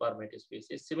more deformative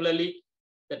species. Similarly,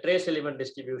 the trace element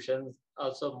distribution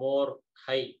also more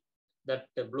high, that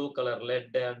the blue color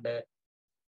lead and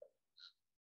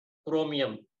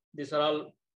chromium, these are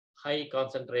all high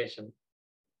concentration.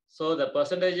 So the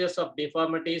percentages of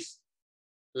deformities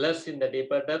less in the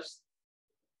deeper depths,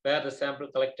 where the sample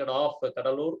collected off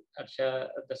Kadalur at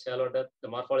the shallow depth, the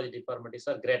morphology deformities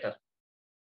are greater.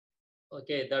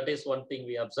 Okay, that is one thing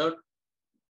we observed.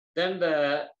 Then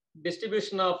the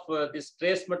distribution of this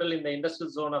trace metal in the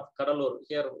industrial zone of Kadalur,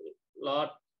 here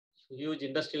huge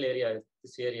industrial area,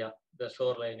 this area, the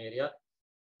shoreline area,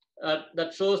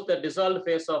 that shows the dissolved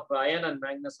phase of iron and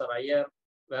manganese are higher,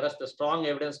 whereas the strong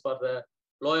evidence for the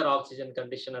lower oxygen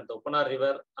condition at the Uppanar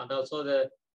River and also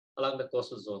along the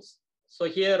coastal zones. So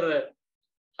here,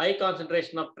 high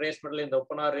concentration of trace metal in the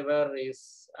Uppanar River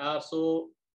is also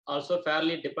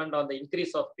fairly depend on the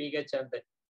increase of pH and the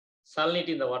salinity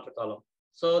in the water column.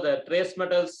 So the trace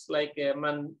metals like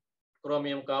Mn,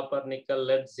 chromium, copper, nickel,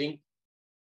 lead, zinc,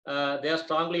 they are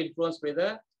strongly influenced by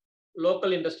the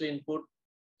local industrial input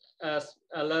as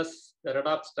well as the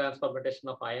redox transformation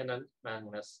of iron and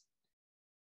manganese.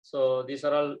 So these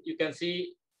are all, you can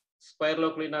see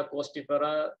Spiruloclina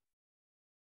coastifera,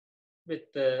 with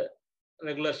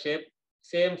regular shape.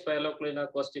 Same Phyloclina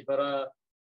costipera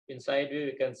in side view,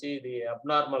 you can see the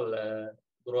abnormal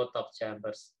growth of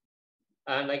chambers.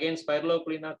 And again,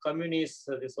 Spiruloclina communis,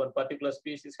 this one particular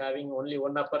species having only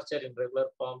one aperture in regular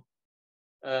form,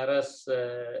 whereas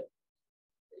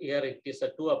here it is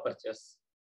a two apertures.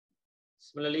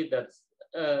 Similarly,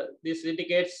 this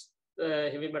indicates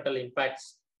heavy metal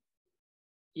impacts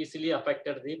easily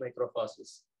affected the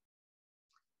microfossils.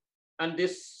 And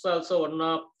this is also one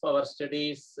of our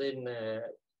studies in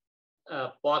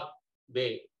Pak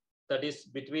Bay, that is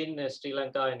between Sri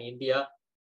Lanka and India.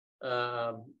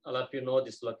 All of you know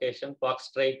this location, Pak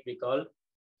Strait we call.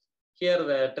 Here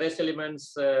the trace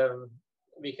elements,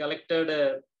 we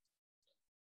collected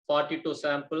 42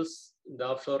 samples in the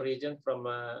offshore region from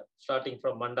starting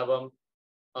from Mandapam,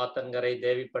 Athangarai,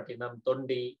 Devipattinam,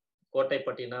 Tondi,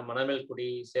 Kottaipattinam,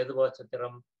 Manamelkudi,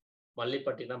 Seduvachathiram,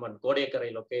 Mallipattinam and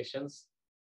Kodekarai locations.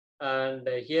 And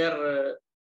here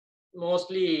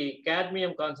mostly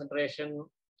cadmium concentration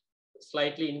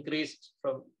slightly increased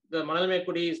from the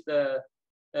Manamelkudi is the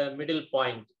middle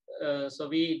point. So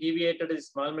we deviated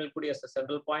this Manamelkudi as a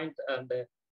central point and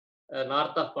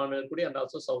north of Manamelkudi and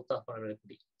also south of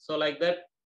Manamelkudi. So like that,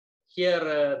 here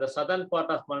the southern part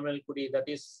of Manamelkudi, that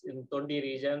is in Tondi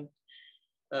region,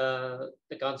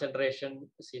 the concentration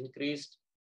is increased.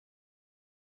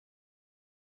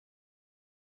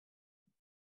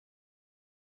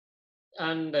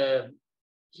 And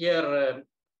here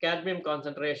cadmium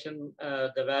concentration,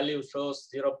 the value shows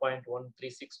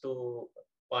 0.136 to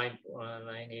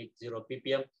 0.980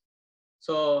 ppm.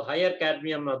 So higher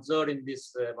cadmium observed in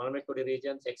this Manamelkudi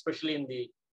regions, especially in the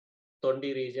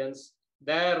Tondi regions.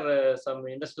 There some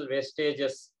industrial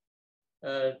wastages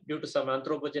due to some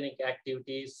anthropogenic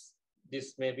activities,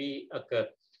 this may be occurred.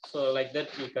 So like that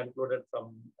we concluded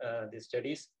from the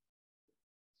studies.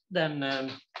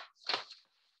 Then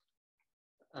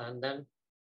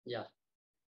yeah.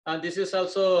 And this is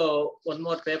also one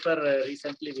more paper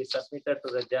recently we submitted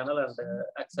to the journal and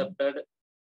accepted,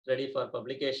 ready for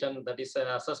publication. That is an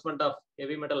assessment of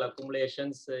heavy metal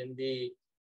accumulations in the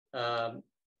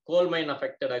coal mine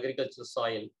affected agricultural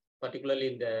soil,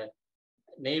 particularly in the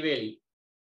Neyveli.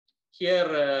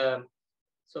 Here,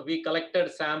 so we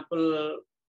collected sample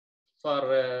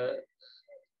for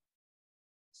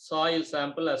soil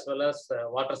sample as well as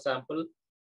water sample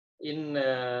in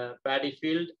paddy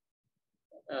field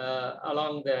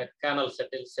along the canals,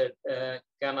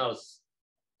 canals,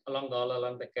 along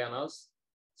the canals,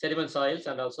 sediment soils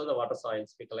and also the water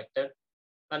soils we collected.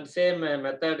 And same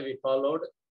method we followed,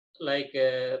 like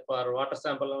for water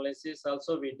sample analysis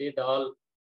also we did all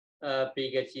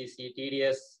pH, EC,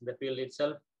 TDS in the field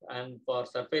itself. And for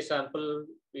surface sample,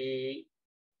 we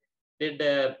did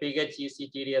pH,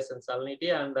 EC, TDS and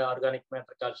salinity and organic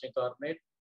matter calcium carbonate.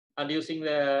 And using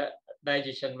the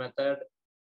digestion method,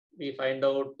 we find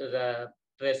out the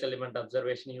trace element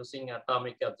observation using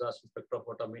atomic absorption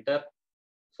spectrophotometer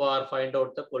for find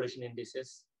out the pollution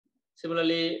indices.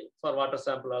 Similarly, for water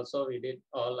sample also, we did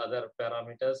all other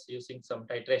parameters using some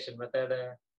titration method,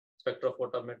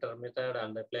 spectrophotometer method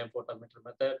and the flame photometer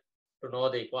method to know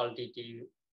the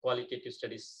qualitative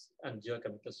studies and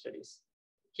geochemical studies.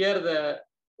 Here, the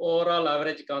overall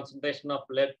average concentration of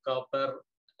lead, copper,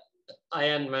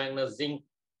 iron, manganese, zinc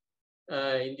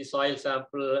in the soil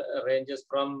sample ranges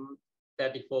from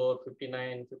 34,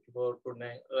 59, 54 to 9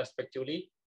 respectively.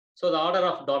 So the order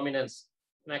of dominance,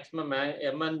 maximum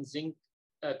Mn, zinc,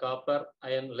 copper,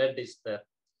 iron, lead is there.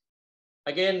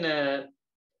 Again,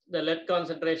 the lead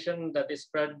concentration that is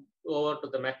spread over to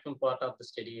the maximum part of the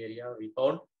study area we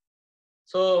found.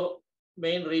 So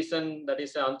main reason that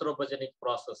is anthropogenic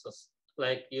processes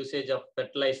like usage of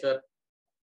fertilizer,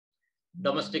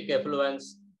 domestic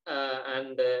effluents,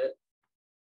 and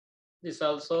this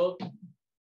also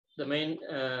the main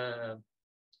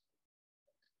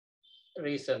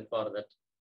reason for that.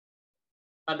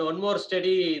 And one more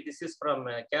study, this is from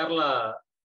Kerala.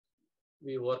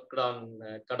 We worked on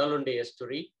Kadalundi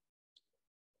estuary.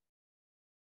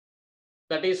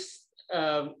 That is,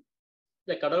 the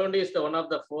Kadalundi is one of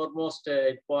the foremost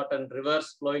important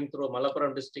rivers flowing through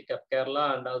Malappuram district of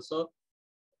Kerala, and also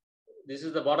this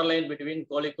is the borderline between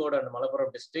Kozhikode and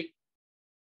Malappuram district.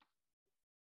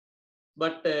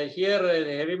 But here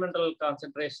the heavy metal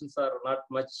concentrations are not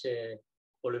much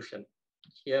pollution.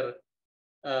 Here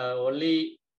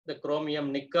only the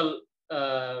chromium, nickel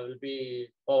will be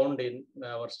found in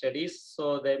our studies.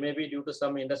 So they may be due to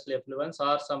some industrial effluents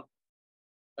or some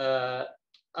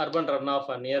urban runoff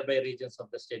or nearby regions of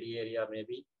the study area,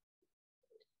 maybe.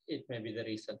 It may be the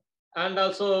reason. And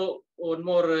also one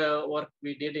more work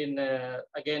we did in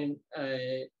again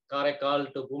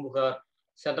Karaikal to Bhumugar,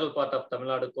 central part of Tamil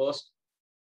Nadu coast,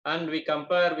 and we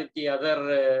compare with the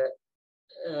other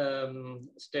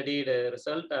studied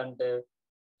result. And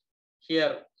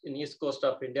here in east coast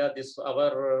of India, this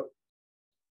our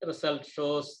result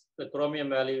shows the chromium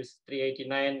value is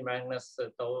 389, manganese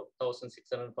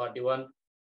 1641,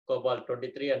 cobalt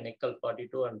 23, and nickel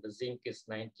 42, and the zinc is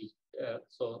 90.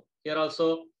 So here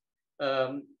also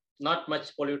not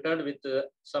much polluted with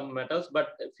some metals,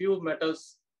 but a few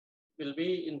metals will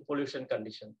be in pollution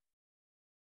condition.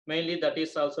 Mainly that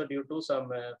is also due to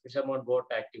some fishermen boat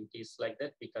activities like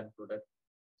that we concluded.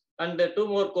 And two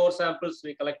more core samples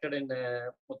we collected in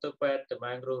Muthupet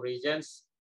mangrove regions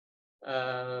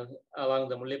along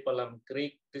the Mullipallam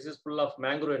Creek. This is full of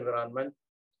mangrove environment,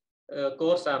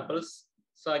 core samples.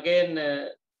 So again,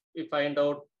 we find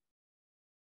out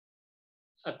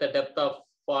at the depth of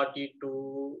 40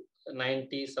 to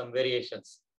 90 some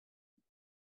variations.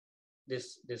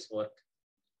 This work.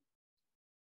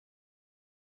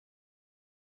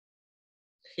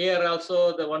 Here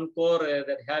also the one core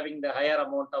that having the higher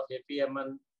amount of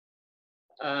FeMn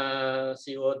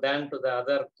CO than to the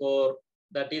other core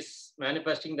that is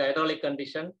manifesting the hydraulic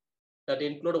condition that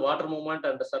include water movement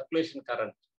and the circulation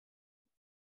current.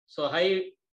 So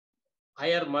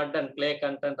higher mud and clay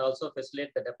content also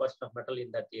facilitate the deposition of metal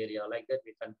in that area. Like that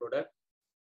we concluded.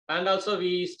 And also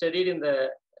we studied in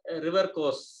the river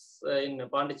course in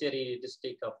Pondicherry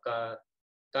district of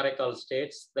Karaikal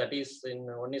states. That is in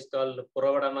one is called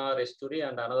Puravadana Estuary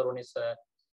and another one is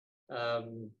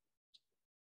Vettar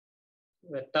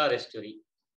Estuary.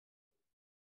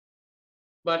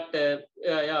 But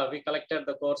yeah, we collected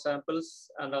the core samples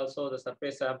and also the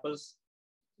surface samples.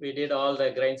 We did all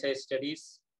the grain size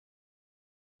studies,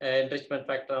 enrichment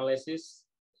factor analysis,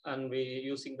 and we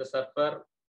using the surfer,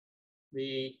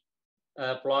 we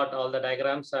plot all the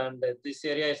diagrams, and this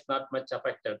area is not much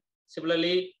affected.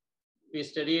 Similarly, we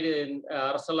studied in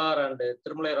Arsalar and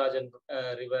Tirumala Rajan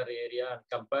river area and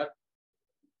compare.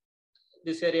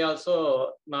 This area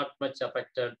also not much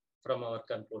affected from our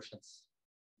conclusions.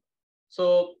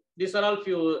 So these are all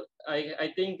few,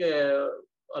 I think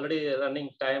already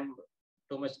running time,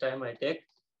 too much time I take.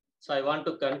 So I want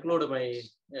to conclude my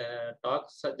talk.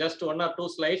 So just one or two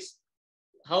slides.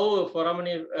 How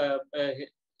foraminifera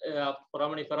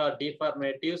are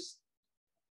deformatives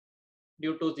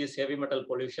due to this heavy metal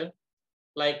pollution,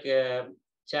 like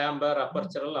chamber,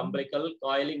 apertural, umbilical,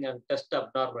 coiling, and test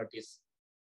abnormalities.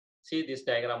 See this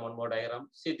diagram, one more diagram.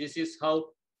 See, this is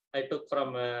how I took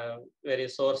from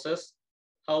various sources,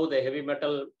 how the heavy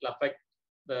metal will affect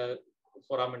the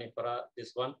foraminifera,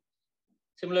 this one.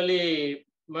 Similarly,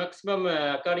 maximum,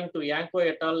 according to Yanko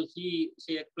et al., she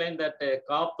explained that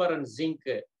copper and zinc,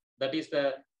 that is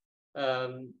the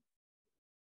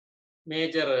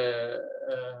major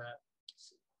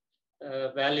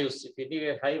values. If you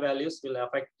need high values, will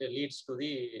affect, leads to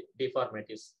the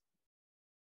deformities.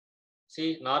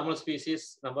 See, normal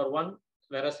species number 1,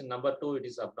 whereas in number 2 it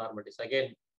is abnormalities.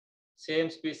 Again, same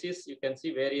species, you can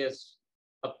see various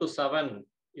up to 7.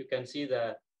 You can see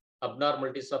the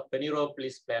abnormalities of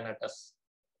Peniroplis planatus.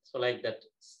 So like that.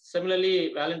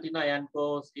 Similarly, Valentina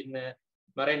Yankos in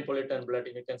marine pollutant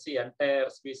bulletin, you can see entire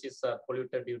species are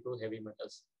polluted due to heavy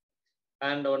metals.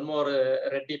 And one more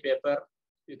Reddy paper,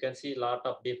 you can see a lot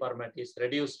of deformities,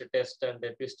 reduced test and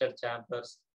twisted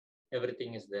chambers,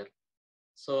 everything is there.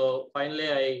 So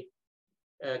finally,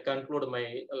 I conclude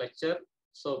my lecture.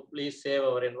 So please save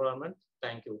our environment.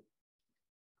 Thank you.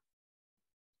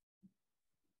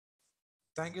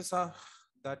 Thank you, sir.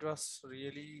 That was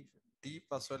really deep,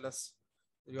 as well as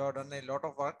you have done a lot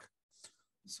of work.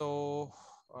 So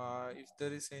if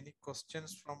there is any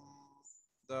questions from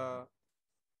the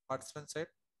participant side.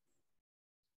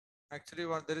 Actually,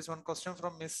 there is one question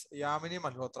from Miss Yamini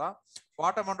Malhotra.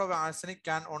 What amount of arsenic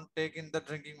can one take in the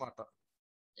drinking water?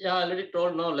 Yeah, I already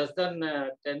told, no, less than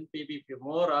 10 ppb.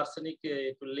 More arsenic,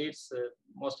 it will lead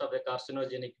most of the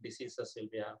carcinogenic diseases will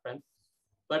be happen.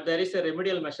 But there is a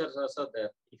remedial measure also there.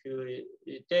 If you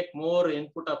take more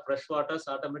input of fresh waters,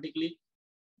 automatically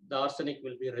the arsenic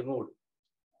will be removed.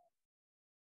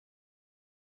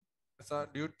 So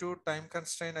due to time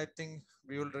constraint, I think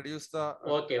we will reduce the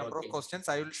number of Okay. questions.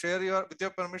 I will share with your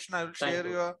permission, I will share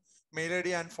your mail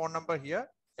ID and phone number here.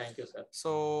 Thank you, sir.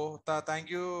 So thank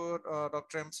you,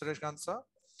 Dr. M. Sureshkant, sir.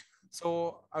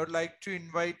 So I would like to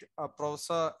invite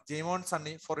Professor Jaimon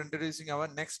Sunny for introducing our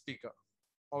next speaker.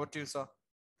 Over to you, sir.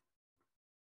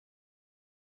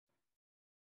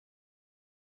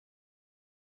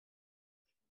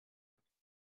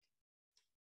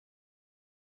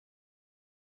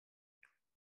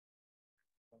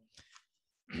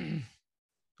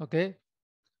 Okay.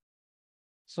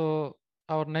 So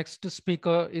our next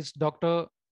speaker is Dr.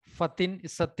 Fatin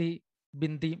Isati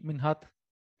Binti Minhat.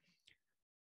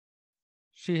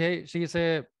 She is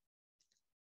a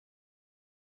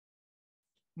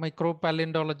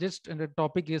micropaleontologist, and the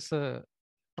topic is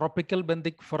tropical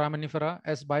benthic foraminifera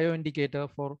as bioindicator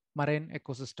for marine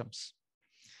ecosystems.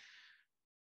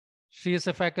 She is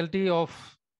a faculty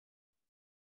of,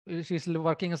 she is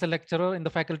working as a lecturer in the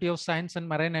Faculty of Science and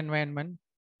Marine Environment,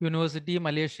 University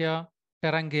Malaysia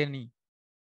Terengganu,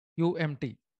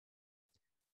 UMT.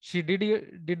 She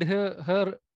did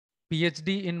her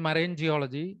PhD in marine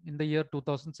geology in the year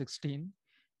 2016.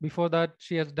 Before that,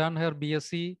 she has done her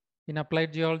BSc in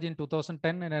applied geology in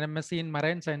 2010 and an MSc in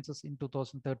marine sciences in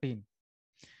 2013.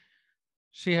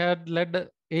 She had led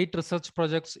 8 research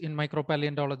projects in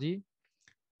micropaleontology.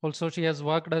 Also, she has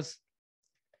worked as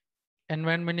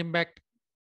environment impact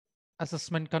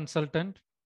assessment consultant,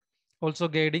 also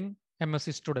guiding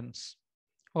MSc students.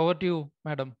 Over to you,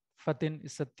 Madam Fatin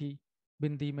Isati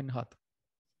Binti Minhat.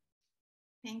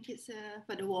 Thank you, sir,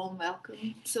 for the warm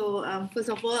welcome. So first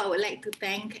of all, I would like to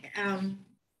thank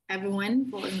everyone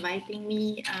for inviting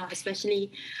me,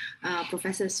 especially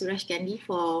Professor Suresh Gandhi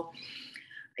for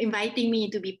inviting me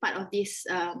to be part of this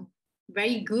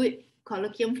very good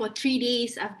colloquium. For 3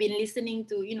 days, I've been listening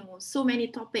to, so many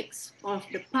topics of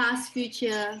the past,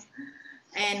 future,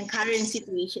 and current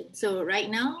situation. So right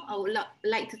now, I would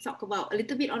like to talk about a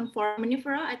little bit on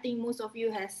foraminifera. I think most of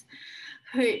you has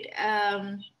heard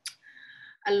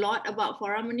a lot about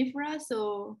foraminifera.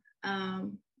 So I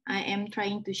am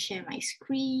trying to share my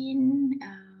screen.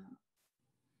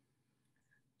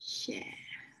 Share.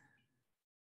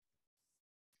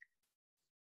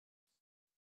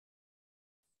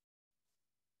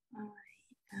 All right.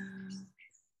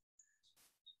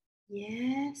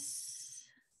 Yes.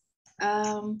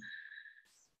 There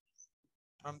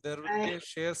will be a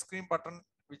share screen button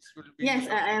which will be. Yes.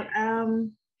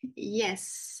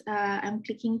 Yes. I'm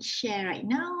clicking share right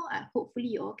now. Hopefully,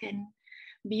 you all can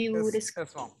view the screen.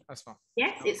 That's on.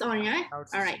 Yes, it's on, right? All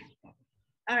right.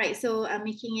 All right. So I'm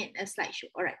making it a slideshow.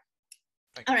 All right.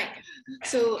 All right.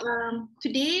 So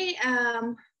today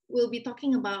we'll be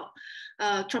talking about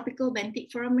tropical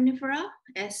benthic foraminifera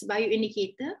as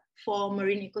bioindicator for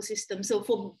marine ecosystems. So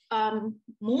for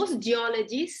most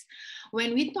geologists,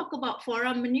 when we talk about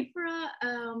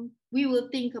foraminifera, we will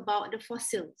think about the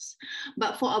fossils.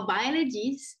 But for a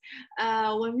biologist,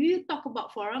 when we talk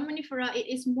about foraminifera, it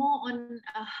is more on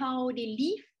how they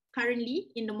live currently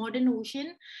in the modern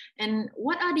ocean and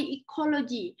what are the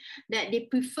ecology that they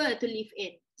prefer to live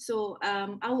in. So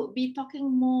I would be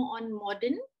talking more on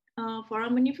modern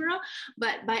foraminifera,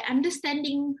 but by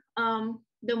understanding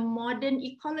the modern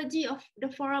ecology of the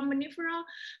foraminifera,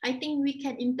 I think we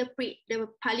can interpret the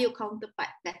paleo counterpart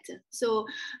better. So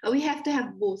we have to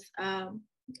have both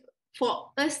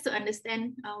for us to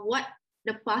understand what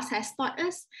the past has taught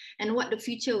us and what the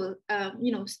future will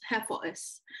have for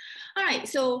us. All right,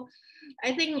 so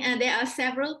I think there are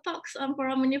several talks on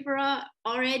foraminifera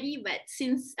already, but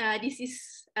since this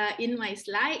is in my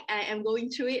slide, I am going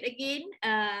through it again.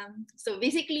 So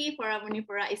basically,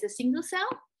 foraminifera is a single cell.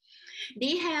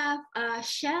 They have a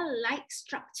shell-like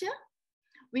structure.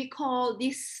 We call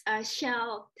this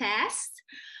shell test.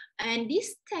 And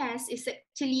this test is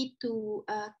actually to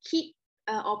keep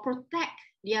or protect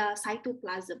their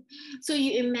cytoplasm. So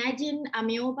you imagine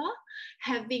amoeba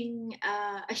having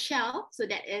a shell, so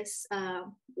that is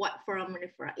what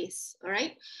foraminifera is, all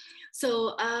right?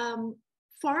 So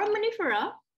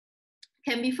foraminifera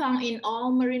can be found in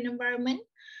all marine environment,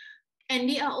 and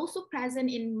they are also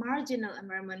present in marginal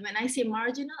environment. When I say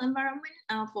marginal environment,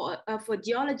 for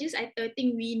geologists, I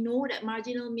think we know that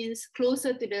marginal means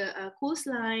closer to the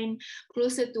coastline,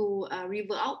 closer to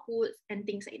river outputs and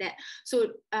things like that.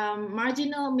 So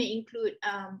marginal may include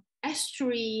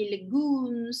estuary,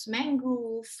 lagoons,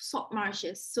 mangrove, salt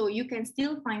marshes. So you can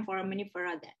still find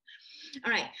foraminifera there.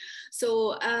 All right,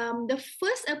 so the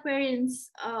first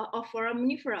appearance of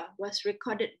foraminifera was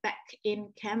recorded back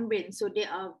in Cambrian. So they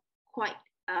are quite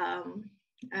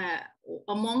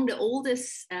among the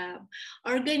oldest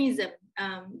organism.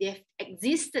 They have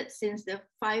existed since the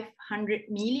 500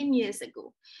 million years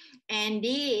ago, and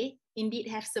they indeed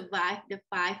have survived the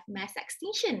 5 mass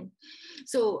extinction.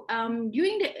 So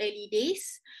during the early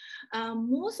days,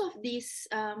 most of these,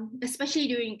 especially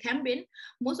during Cambrian,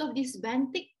 most of these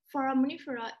benthic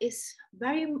foraminifera is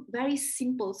very, very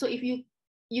simple. So if you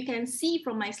can see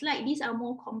from my slide, these are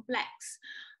more complex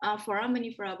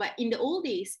foraminifera. But in the old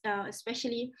days,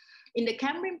 especially in the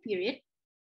Cambrian period,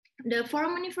 the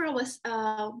foraminifera was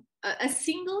a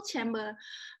single chamber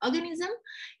organism.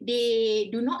 They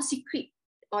do not secrete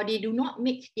or they do not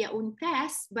make their own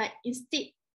tests, but instead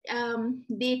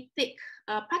they take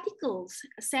particles,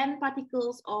 sand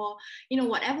particles, or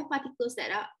whatever particles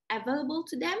that are available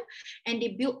to them, and they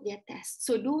build their tests.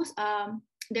 So those are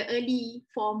the early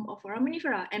form of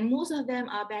foraminifera, and most of them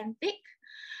are benthic.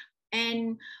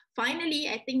 And finally,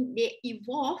 I think they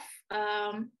evolve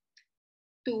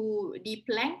to the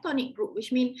planktonic group,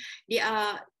 which means they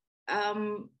are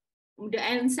the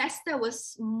ancestor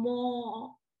was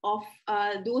more of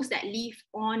those that live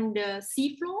on the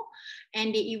seafloor,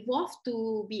 and they evolved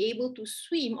to be able to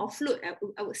swim or float,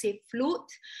 I would say float,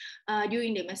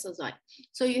 during the Mesozoic.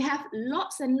 So you have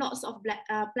lots and lots of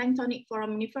planktonic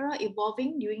foraminifera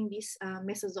evolving during this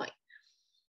Mesozoic.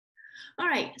 All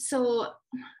right, so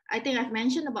I think I've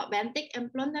mentioned about benthic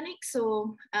and planktonic.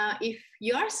 So if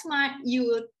you're smart, you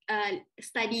will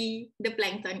study the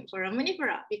planktonic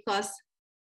foraminifera, because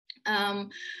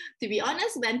to be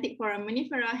honest, benthic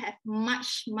foraminifera have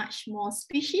much more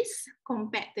species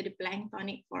compared to the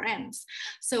planktonic forams.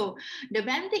 So the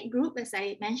benthic group, as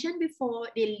I mentioned before,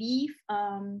 they live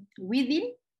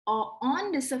within or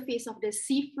on the surface of the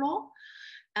seafloor.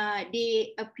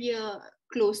 They appear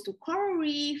close to coral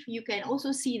reef. You can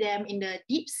also see them in the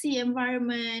deep sea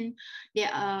environment. They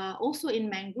are also in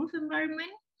mangrove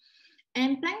environment.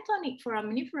 And planktonic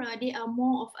foraminifera, they are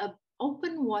more of a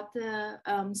open water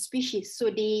species.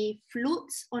 So they float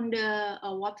on the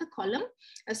water column,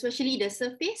 especially the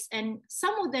surface, and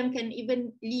some of them can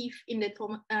even live in the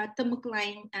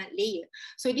thermocline layer.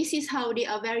 So this is how they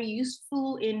are very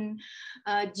useful in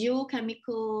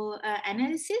geochemical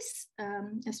analysis,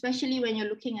 especially when you're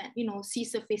looking at sea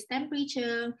surface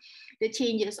temperature, the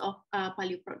changes of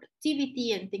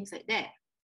paleoproductivity and things like that.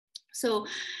 So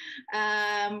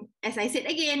as I said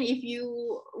again, if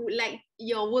you would like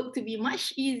your work to be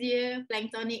much easier,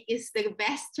 planktonic is the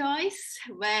best choice.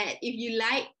 But if you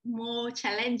like more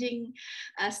challenging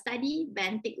study,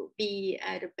 benthic would be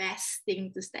the best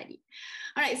thing to study.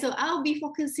 All right, so I'll be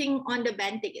focusing on the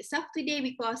benthic itself today,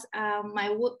 because my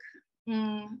work,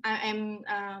 I am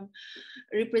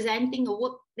representing a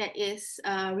work that is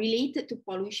related to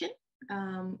pollution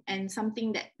and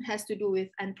something that has to do with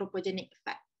anthropogenic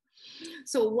effect.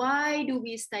 So why do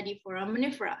we study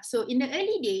foraminifera? So in the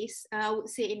early days, I would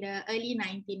say in the early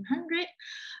 1900s,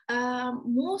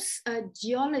 most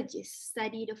geologists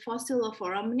study the fossil of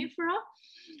foraminifera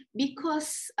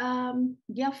because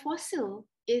their fossil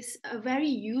is a very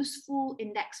useful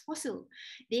index fossil.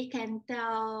 They can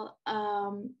tell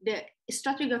the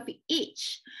stratigraphic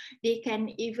age. They can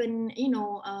even,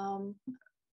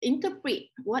 interpret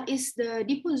what is the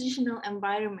depositional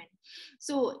environment.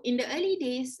 So in the early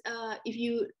days, if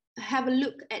you have a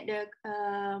look at the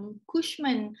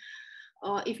Cushman,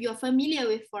 or if you're familiar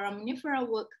with foraminifera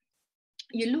work,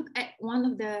 you look at one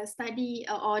of the study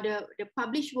or the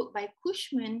published work by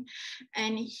Cushman,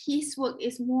 and his work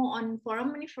is more on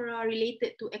foraminifera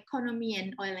related to economy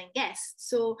and oil and gas.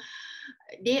 So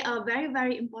they are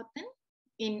very important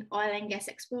in oil and gas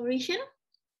exploration.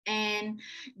 And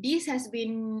this has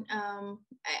been,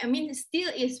 still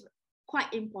is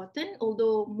quite important,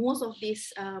 although most of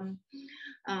this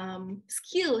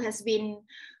skill has been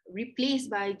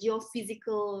replaced by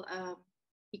geophysical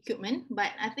equipment.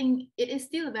 But I think it is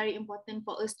still very important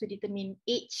for us to determine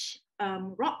age,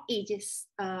 rock ages,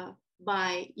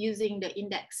 by using the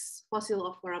index fossil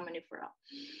of foraminifera.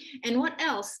 And what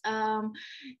else?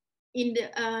 In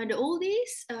the old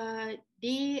days,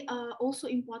 they are also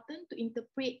important to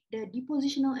interpret the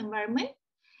depositional environment.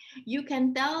 You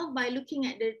can tell by looking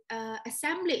at the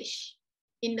assemblage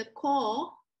in the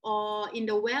core or in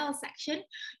the well section.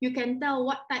 You can tell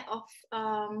what type of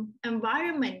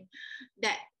environment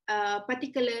that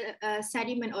particular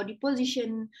sediment or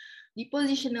depositional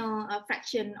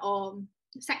fraction or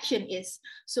section is.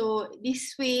 So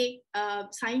this way,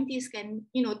 scientists can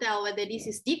tell whether this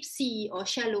is deep sea or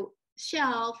shallow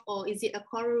shelf, or is it a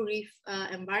coral reef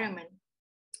environment.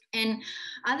 And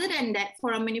other than that,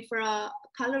 foraminifera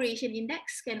coloration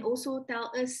index can also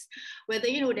tell us whether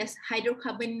there's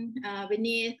hydrocarbon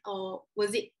beneath, or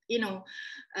was it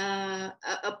a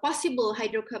possible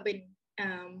hydrocarbon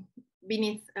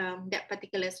beneath that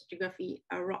particular stratigraphy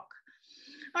rock.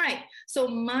 All right, so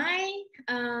my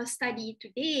study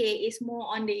today is more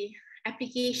on the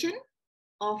application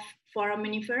of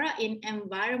foraminifera in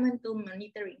environmental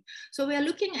monitoring. So we are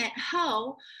looking at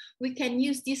how we can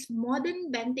use this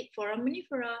modern benthic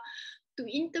foraminifera to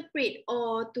interpret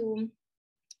or to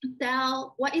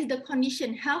tell what is the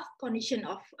health condition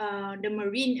of the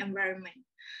marine environment.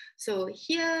 So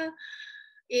here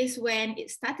is when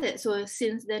it started. So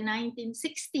since the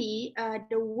 1960s,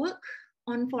 the work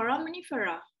on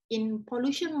foraminifera in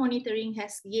pollution monitoring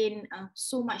has gained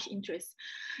so much interest.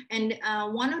 And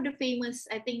one of the famous,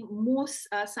 I think most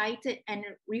cited and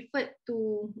referred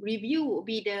to review would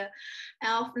be the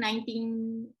of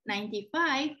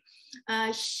 1995.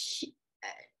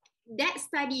 That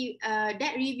study,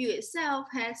 that review itself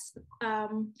has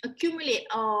accumulated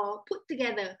or put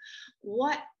together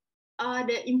what are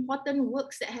the important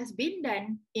works that has been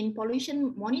done in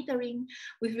pollution monitoring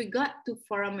with regard to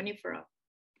foraminifera.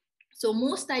 So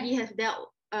most studies have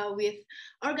dealt with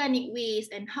organic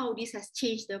waste and how this has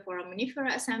changed the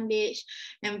foraminifera assemblage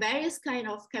and various kind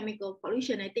of chemical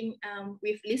pollution. I think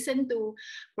we've listened to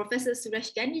Professor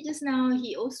Suresh Gandhi just now.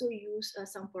 He also used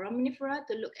some foraminifera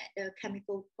to look at the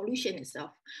chemical pollution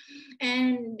itself.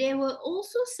 And there were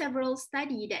also several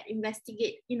studies that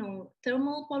investigate,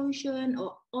 thermal pollution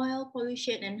or oil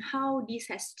pollution and how this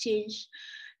has changed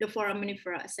the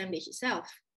foraminifera assemblage itself.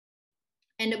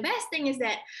 And the best thing is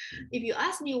that if you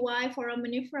ask me why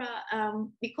foraminifera,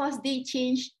 because they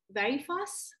change very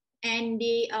fast and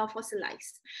they are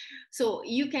fossilized. So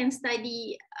you can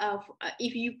study,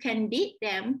 if you can date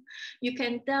them, you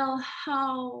can tell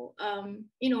how,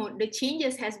 the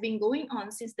changes has been going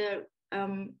on since the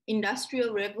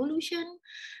Industrial Revolution,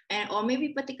 or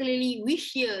maybe particularly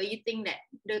which year you think that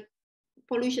the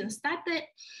pollution started.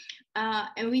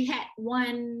 And we had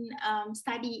one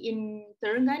study in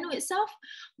Terengganu itself,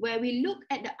 where we looked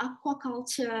at the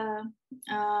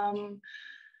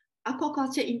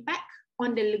aquaculture impact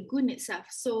on the lagoon itself.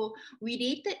 So we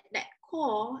dated that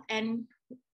core, and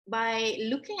by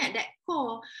looking at that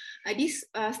core, this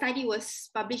study was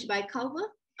published by Culver.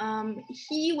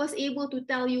 He was able to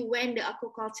tell you when the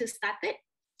aquaculture started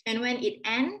and when it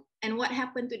ended, and what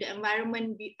happened to the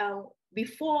environment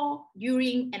before,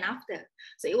 during, and after.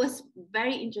 So it was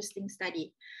very interesting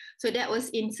study. So that was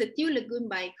in Setiu Lagoon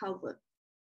by Culver.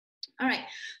 All right.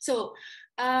 So,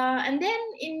 and then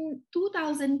in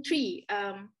 2003,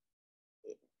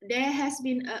 there has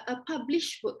been a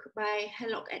published book by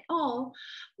Hellock et al.,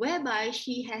 whereby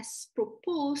she has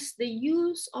proposed the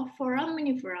use of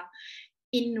foraminifera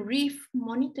in reef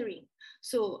monitoring.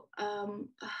 So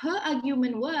her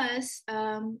argument was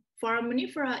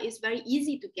foraminifera is very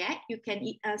easy to get. You can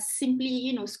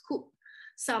simply, scoop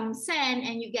some sand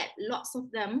and you get lots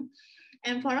of them.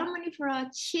 And foraminifera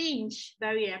change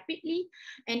very rapidly,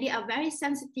 and they are very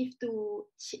sensitive to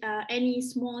any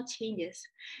small changes.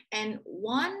 And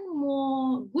one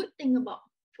more good thing about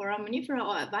foraminifera,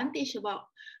 or advantage about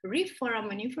reef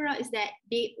foraminifera, is that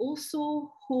they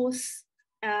also host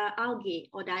algae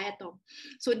or diatom.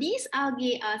 So these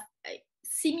algae are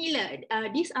similar.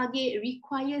 These algae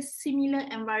require similar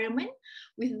environment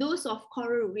with those of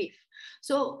coral reef.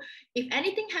 So if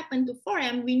anything happened to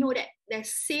foram, we know that the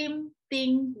same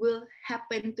thing will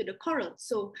happen to the coral.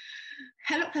 So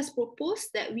Hellock has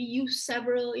proposed that we use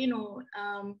several,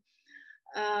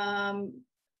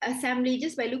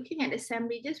 assemblages. By looking at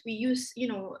assemblages, we use,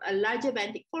 a larger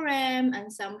benthic foram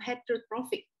and some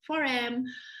heterotrophic foram.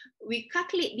 We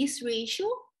calculate this ratio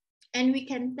and we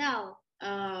can tell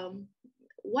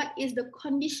what is the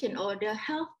condition or the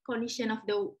health condition of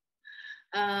the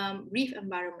reef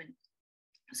environment.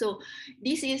 So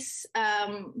this is,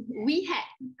 we had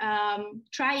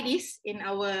tried this in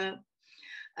our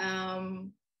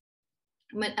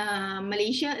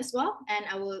Malaysia as well, and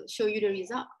I will show you the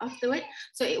result afterward.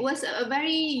 So it was a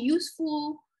very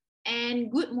useful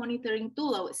and good monitoring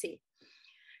tool, I would say.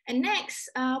 And next,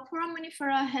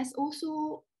 foraminifera has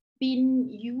also been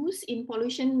used in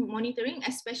pollution monitoring,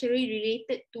 especially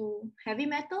related to heavy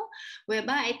metal,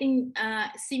 whereby I think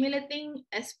similar thing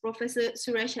as Professor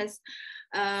Suresh has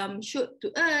showed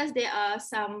to us, there are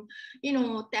some,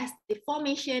 test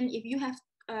deformation. If you have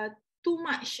too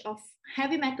much of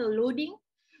heavy metal loading,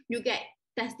 you get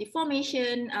test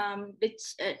deformation.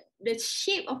 The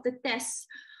shape of the test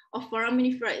of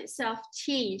foraminifera itself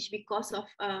change because of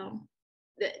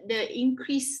the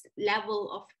increased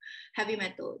level of heavy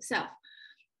metal itself.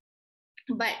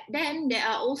 But then there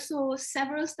are also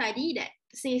several studies that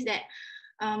says that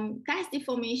test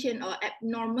deformation or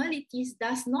abnormalities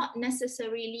does not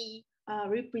necessarily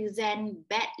represent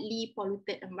badly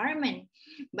polluted environment,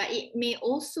 but it may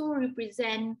also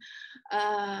represent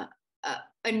a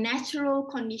natural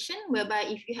condition whereby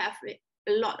if you have a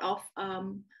lot of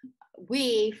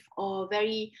wave or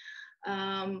very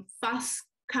fast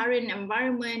current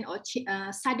environment or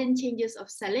sudden changes of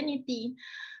salinity,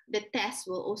 the test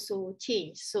will also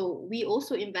change. So we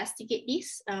also investigate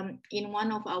this in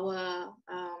one of our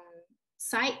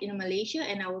site in Malaysia,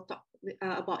 and I will talk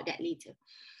about that later.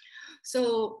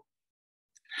 So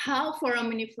how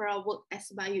foraminifera work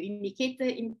as bioindicator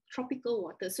in tropical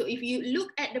water. So if you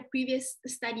look at the previous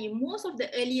study, most of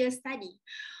the earlier study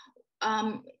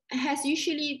has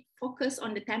usually focused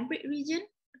on the temperate region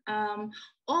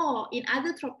or in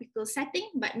other tropical setting,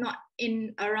 but not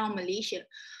in around Malaysia.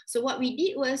 So what we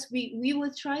did was we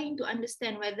were trying to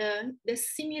understand whether the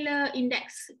similar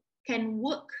index can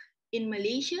work in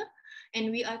Malaysia,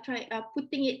 and we are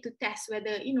putting it to test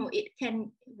whether it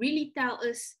can really tell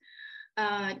us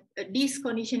this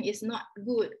condition is not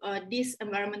good or this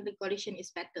environmental condition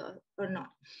is better or not.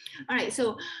 All right,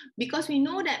 so because we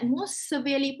know that most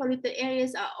severely polluted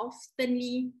areas are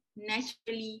oftenly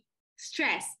naturally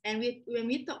stressed, and when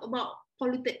we talk about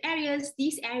polluted areas,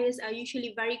 these areas are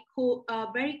usually very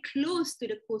close to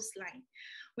the coastline.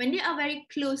 When they are very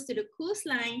close to the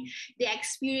coastline, they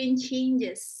experience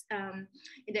changes.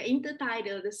 The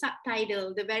intertidal, the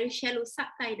subtidal, the very shallow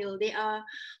subtidal, they are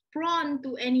prone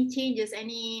to any changes,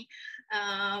 any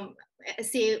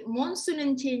say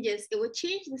monsoon changes. It will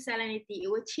change the salinity, it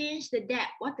will change the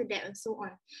depth, water depth, and so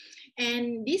on.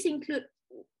 And this include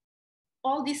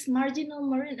all this marginal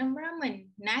marine environment.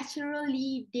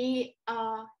 Naturally, they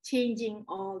are changing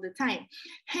all the time.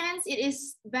 Hence, it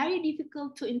is very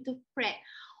difficult to interpret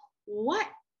what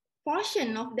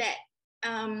portion of that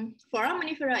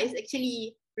foraminifera is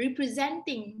actually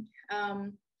representing,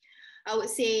 I would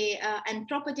say,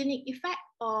 anthropogenic effect,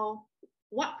 or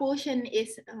what portion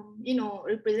is,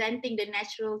 representing the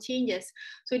natural changes.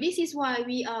 So this is why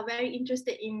we are very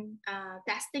interested in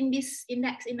testing this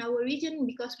index in our region,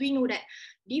 because we know that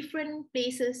different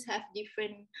places have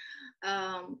different,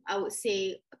 I would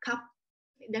say,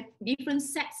 the different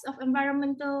sets of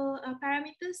environmental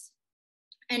parameters.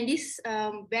 And this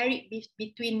vary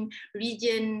between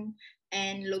region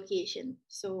and location.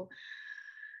 So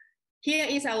here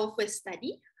is our first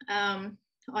study on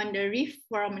the reef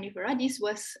foraminifera. This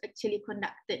was actually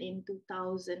conducted in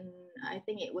 2000, I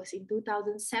think it was in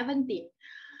 2017.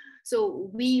 So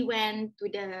we went to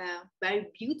the very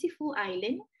beautiful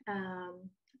island,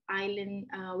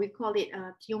 we call it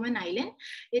Tioman Island.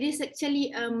 It is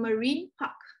actually a marine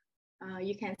park.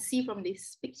 You can see from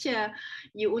this picture,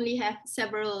 you only have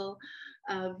several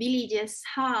villages,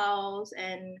 house,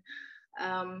 and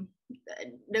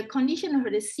the condition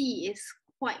of the sea is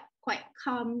quite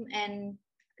calm, and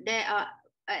there are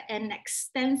an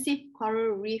extensive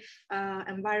coral reef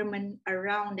environment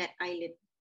around that island.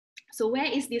 So where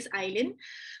is this island?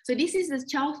 So this is the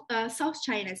South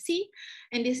China Sea,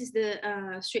 and this is the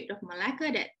Strait of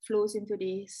Malacca that flows into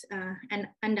this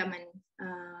Andaman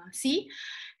Sea.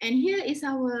 And here is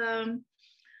our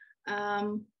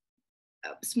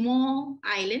small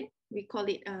island. We call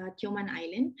it Tioman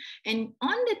Island. And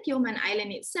on the Tioman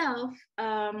Island itself,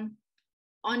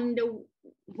 on the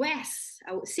west,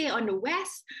 I would say on the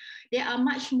west, there are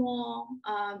much more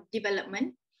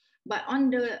development, but on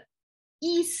the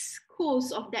east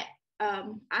coast of that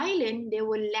island, there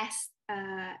were less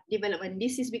development.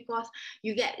 This is because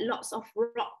you get lots of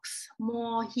rocks,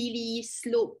 more hilly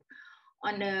slope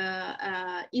on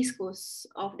the east coast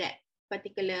of that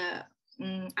particular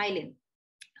island.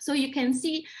 So you can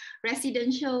see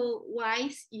residential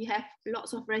wise, you have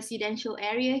lots of residential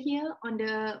area here on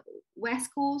the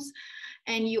west coast,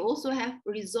 and you also have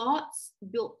resorts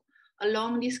built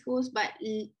along this coast, but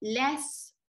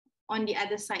less on the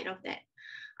other side of that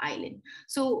island.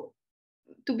 So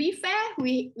to be fair,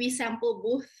 we sample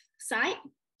both sides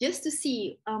just to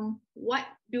see what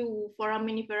do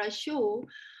foraminifera show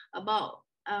about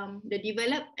the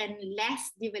developed and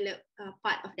less developed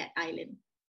part of that island.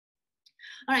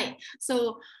 All right,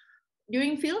 so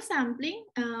during field sampling,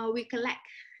 we collect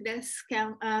the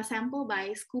sample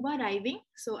by scuba diving.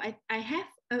 So I have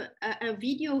a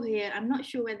video here. I'm not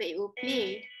sure whether it will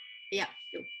play. Yeah,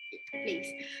 it plays.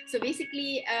 So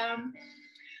basically,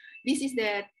 this is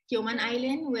the Tioman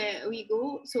Island where we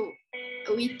go. So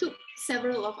we took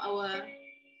several of our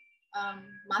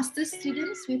master's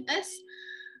students with us,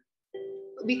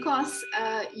 because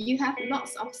you have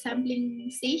lots of sampling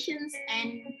stations,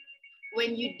 and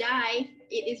when you dive,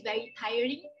 it is very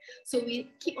tiring. So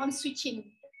we keep on switching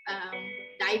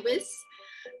divers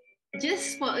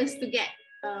just for us to get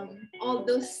all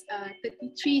those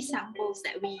 33 samples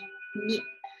that we need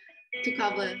to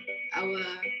cover our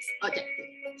objective.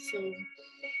 So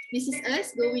this is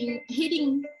us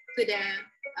heading to the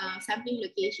sampling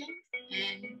location,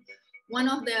 and one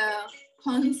of the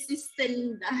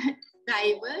consistent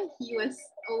diver, he was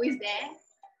always there.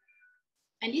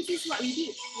 And this is what we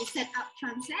did. We set up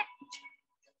Transat,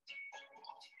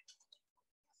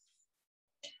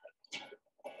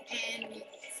 and we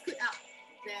scoot up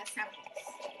the samples.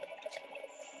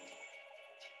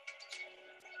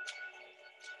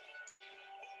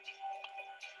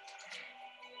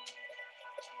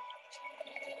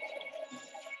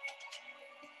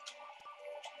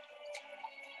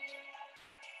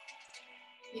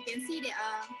 you can see there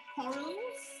are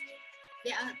corals.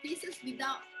 There are places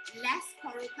without less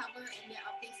coral cover, and there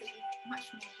are places with much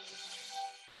more coral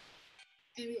cover.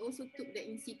 And we also took the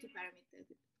in situ parameter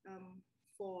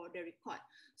for the record.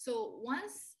 So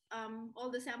once all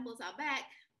the samples are back,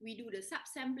 we do the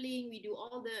subsampling, we do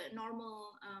all the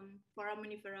normal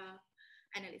foraminifera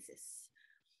analysis.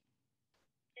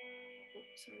 Oh,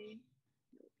 sorry.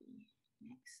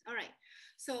 Next. All right.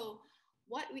 So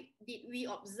what did we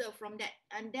observe from that?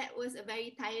 And that was a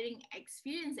very tiring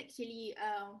experience. Actually,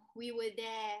 we were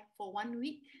there for 1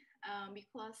 week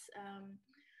because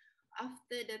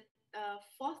after the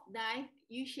fourth dive,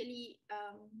 usually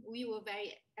we were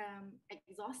very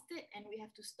exhausted and we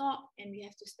have to stop and we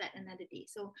have to start another day.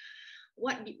 So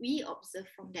what did we observe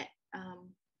from that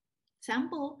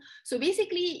sample? So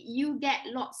basically you get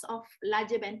lots of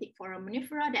larger benthic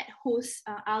foraminifera that host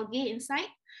algae inside.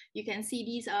 You can see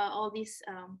these are all these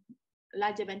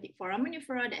larger benthic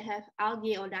foraminifera that have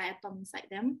algae or diatom inside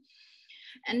them.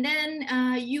 And then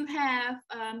you have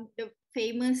the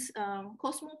famous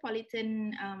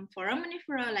cosmopolitan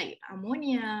foraminifera like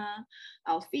ammonia,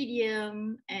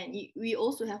 alphidium, and we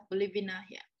also have bolivina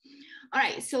here. All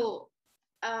right, so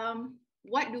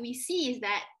what do we see is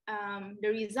that the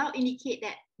result indicate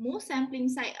that most sampling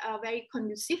sites are very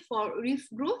conducive for reef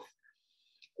growth.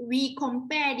 We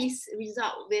compare this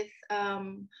result with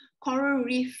coral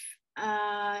reef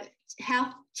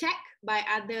health check by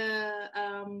other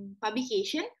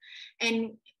publication,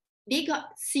 and they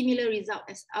got similar result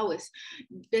as ours.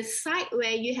 The site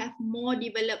where you have more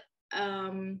developed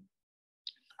or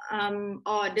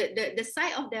the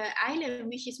site of the island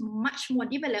which is much more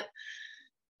developed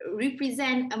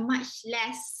represent a much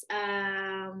less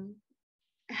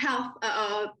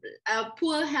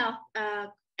poor health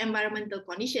environmental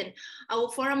condition. Our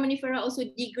foraminifera also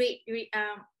degrade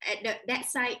at that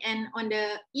site, and on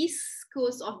the east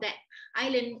coast of that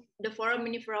island, the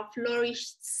foraminifera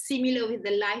flourish similar with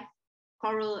the live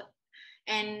coral,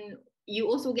 and you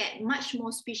also get much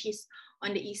more species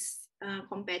on the east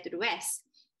compared to the west.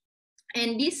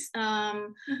 And this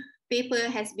paper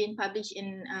has been published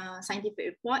in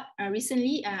scientific report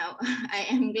recently. I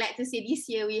am glad to say this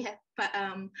year we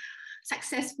have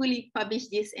successfully published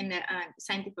this in the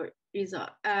scientific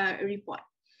report.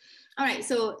 All right,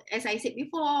 so as I said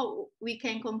before, we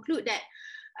can conclude that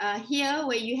here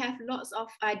where you have lots of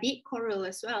dead coral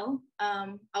as well,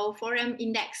 our foram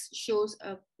index shows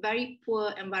a very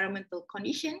poor environmental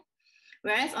condition.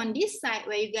 Whereas on this side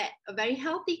where you get a very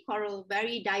healthy coral,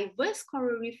 very diverse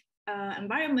coral reef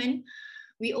environment,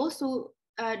 we also,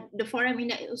 the foram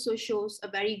index also shows a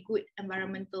very good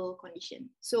environmental condition.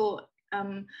 So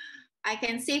I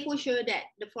can say for sure that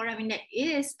the foram index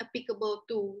is applicable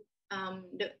to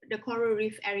the coral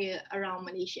reef area around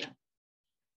Malaysia.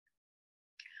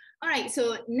 All right,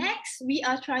 so next we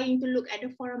are trying to look at the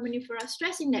foraminifera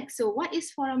stress index. So what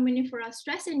is foraminifera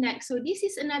stress index? So this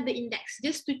is another index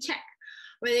just to check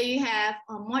whether you have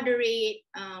a moderate,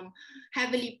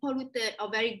 heavily polluted, or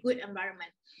very good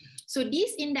environment. So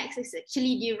this index is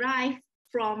actually derived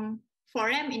from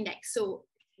foram index. So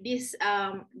this,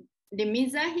 the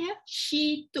Miza here,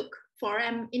 she took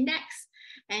foram index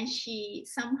and she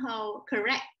somehow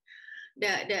correct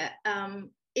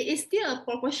it is still a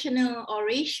proportional or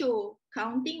ratio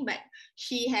counting, but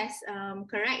she has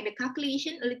correct the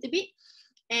calculation a little bit,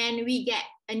 and we get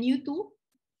a new tool,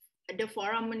 the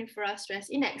foraminifera stress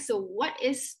index. So what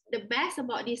is the best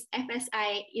about this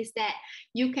FSI is that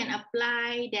you can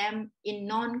apply them in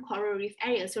non-coral reef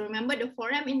areas. So remember, the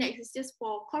foram index is just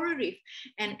for coral reef,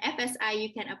 and FSI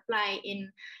you can apply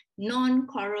in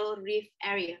non-coral reef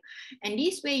area. And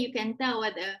this way you can tell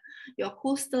whether your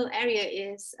coastal area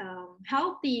is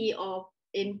healthy or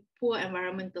in poor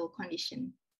environmental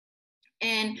condition.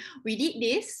 And we did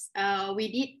this, we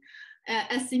did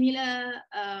a similar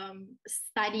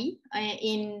study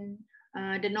in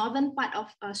the northern part of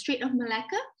Strait of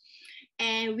Malacca,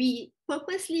 and we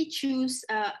purposely choose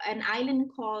an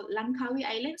island called Langkawi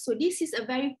Island. So this is a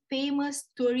very famous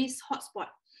tourist hotspot,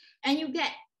 and you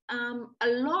get a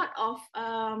lot of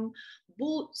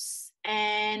boats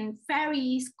and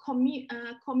ferries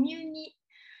communicating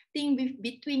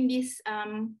between this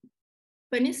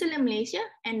Peninsular Malaysia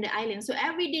and the island. So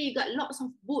every day you got lots of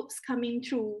boats coming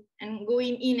through and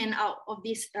going in and out of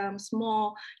this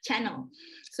small channel.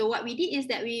 So what we did is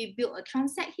that we built a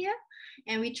transect here,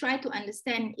 and we try to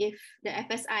understand if the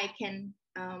FSI can,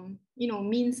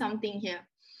 mean something here.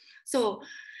 So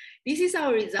this is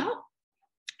our result.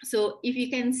 So if you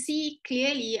can see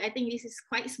clearly, I think this is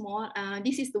quite small.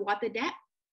 This is the water depth,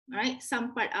 right?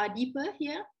 Some part are deeper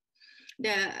here.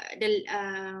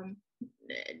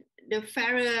 The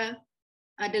fairer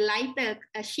the lighter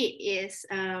shade is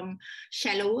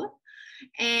shallower.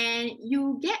 And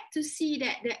you get to see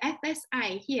that the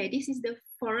FSI here, this is the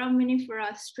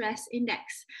foraminifera stress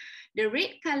index. The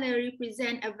red color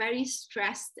represents a very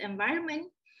stressed environment,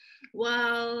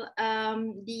 while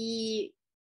the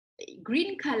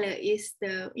green color is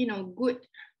the good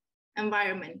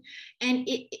environment, and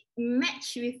it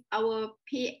match with our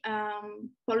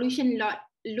pollution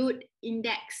load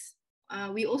index.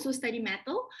 We also study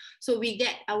metal, so we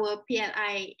get our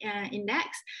PLI index,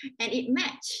 and it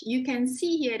match. You can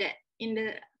see here that in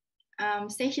the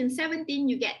station 17,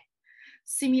 you get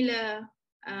similar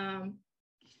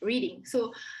reading.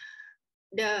 So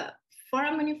the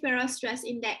foraminifera stress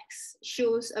index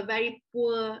shows a very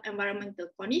poor environmental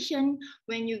condition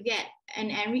when you get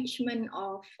an enrichment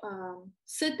of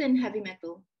certain heavy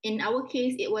metal. In our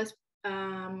case, it was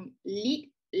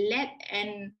lead, lead,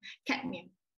 and cadmium.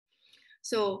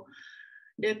 So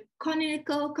the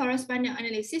canonical correspondence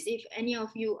analysis, if any of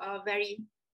you are very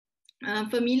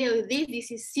familiar with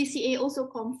this is CCA also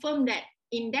confirmed that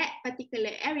in that particular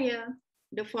area,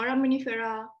 the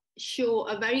foraminifera show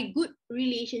a very good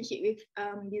relationship with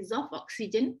dissolved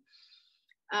oxygen,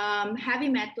 heavy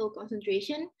metal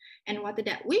concentration, and water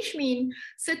depth, which means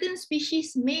certain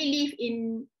species may live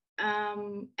in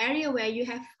area where you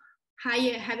have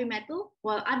higher heavy metal,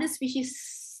 while other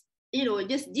species,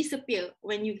 just disappear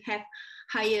when you have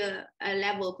higher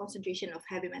level concentration of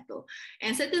heavy metal.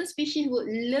 And certain species would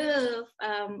love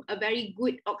a very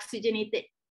good oxygenated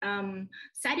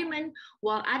sediment,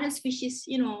 while other species,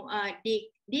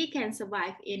 they can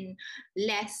survive in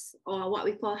less, or what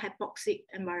we call hypoxic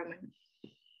environment.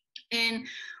 And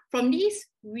from this,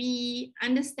 we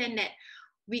understand that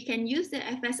we can use the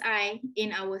FSI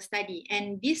in our study.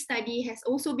 And this study has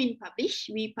also been published.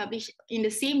 We published in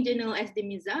the same journal as the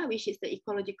MISA, which is the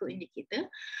ecological indicator.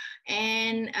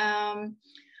 And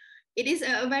it is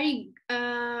a very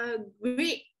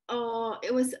great, or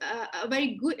it was a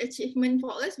very good achievement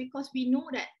for us, because we know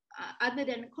that other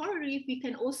than coral reef, we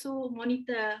can also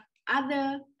monitor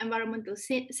other environmental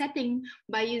setting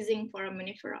by using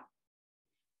foraminifera.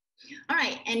 All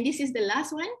right, and this is the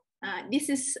last one. This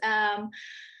is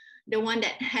the one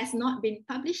that has not been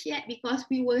published yet, because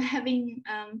we were having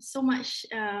so much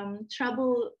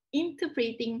trouble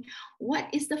interpreting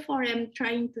what is the forum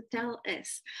trying to tell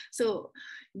us. So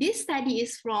this study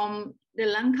is from the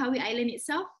Langkawi Island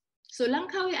itself. So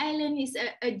Langkawi Island is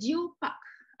a geopark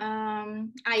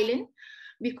island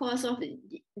because of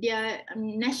their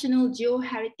national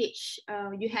geoheritage.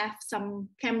 You have some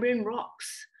Cambrian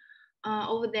rocks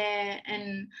over there,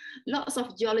 and lots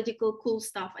of geological cool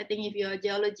stuff. I think if you're a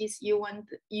geologist, you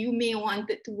may want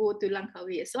to go to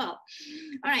Langkawi as well.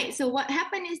 All right, so what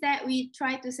happened is that we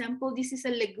tried to sample. This is a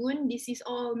lagoon. This is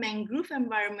all mangrove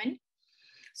environment.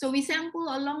 So we sample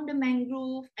along the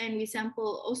mangrove, and we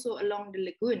sample also along the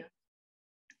lagoon.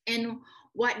 And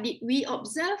what did we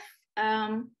observe?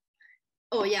 I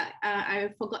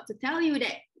forgot to tell you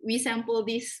that we sample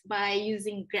this by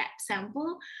using grab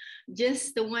sample,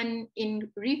 just the one in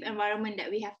reef environment that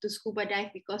we have to scuba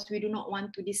dive, because we do not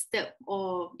want to disturb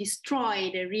or destroy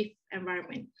the reef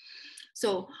environment.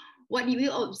 So what did we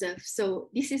observe? So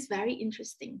this is very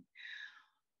interesting.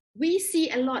 We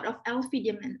see a lot of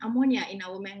alphidium and ammonia in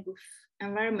our mangrove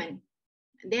environment.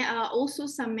 There are also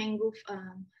some mangrove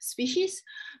species,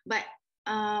 but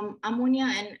ammonia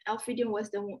and alphidium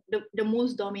was the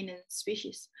most dominant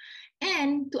species.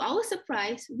 And to our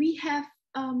surprise, we have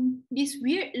this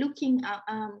weird looking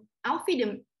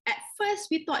alphidium. At first,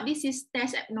 we thought this is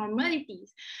test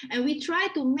abnormalities, and we try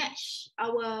to match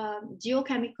our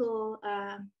geochemical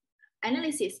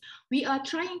analysis. We are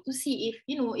trying to see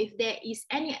if there is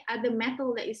any other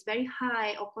metal that is very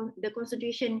high, or the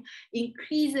concentration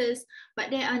increases, but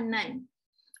there are none.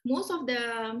 Most of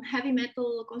the heavy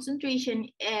metal concentration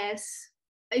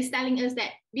is telling us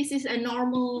that this is a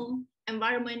normal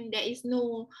environment. There is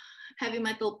no heavy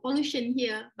metal pollution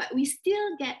here, but we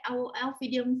still get our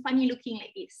alphidium funny looking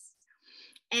like this.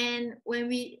 And when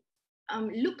we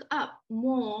look up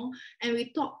more and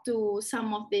we talk to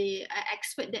some of the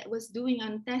expert that was doing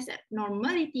on test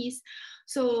abnormalities,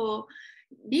 so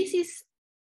this is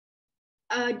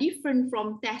different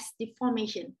from test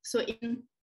deformation. So in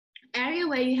area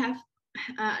where you have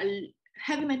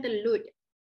heavy metal load,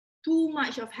 too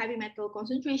much of heavy metal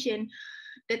concentration,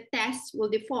 the test will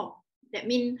deform. That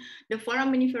means the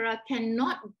foraminifera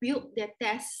cannot build their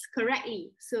tests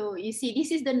correctly. So you see,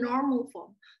 this is the normal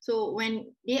form. So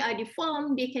when they are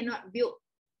deformed, they cannot build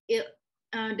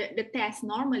the test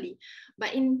normally.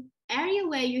 But in area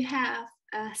where you have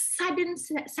sudden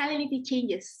salinity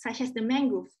changes, such as the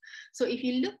mangrove. So if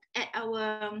you look at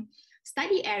our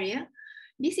study area,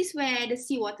 this is where the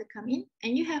seawater come in,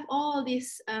 and you have all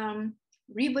these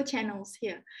river channels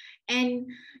here. And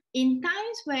in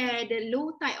times where the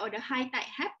low tide or the high tide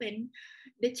happen,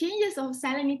 the changes of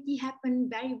salinity happen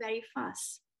very, very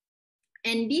fast.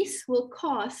 And this will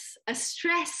cause a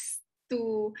stress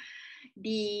to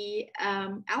the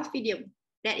alphidium.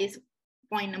 That is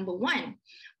point number one.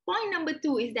 Point number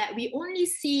two is that we only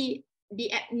see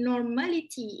the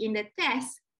abnormality in the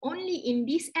test only in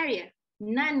this area.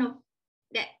 None of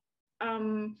that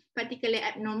particular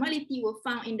abnormality were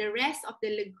found in the rest of the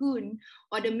lagoon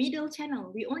or the middle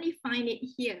channel. We only find it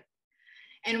here.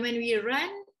 And when we run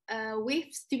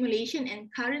wave stimulation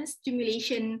and current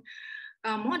stimulation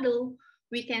model,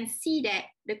 we can see that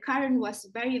the current was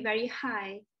very, very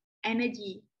high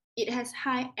energy. It has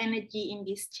high energy in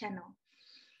this channel.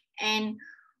 And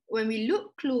when we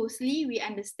look closely, we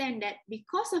understand that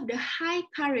because of the high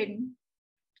current,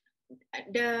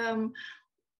 the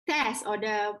test or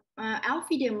the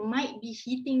alphidium might be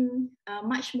hitting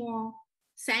much more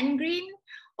sand grain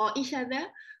or each other.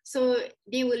 So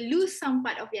they will lose some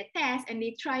part of their test and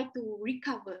they try to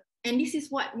recover. And this is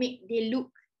what make they look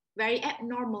very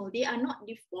abnormal. They are not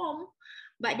deformed,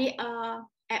 but they are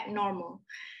abnormal.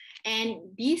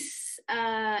 And this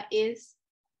is,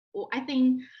 I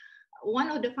think,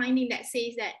 one of the findings that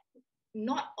says that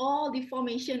not all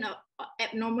deformation of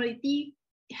abnormality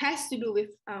has to do with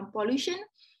pollution.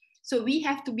 So we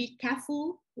have to be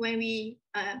careful when we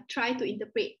try to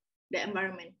interpret the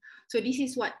environment. So this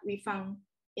is what we found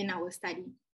in our study.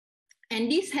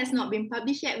 And this has not been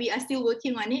published yet. We are still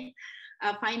working on it.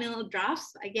 Final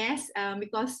drafts, I guess,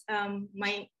 because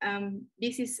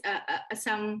this is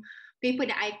some paper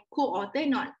that I co-author,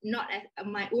 not as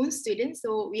my own student.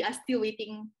 So we are still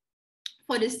waiting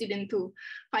for the student to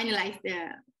finalize the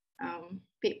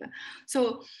paper.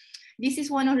 So this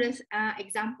is one of the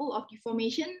example of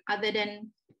deformation other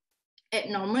than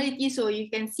abnormality. So you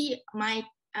can see my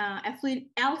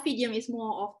alphidium is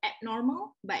more of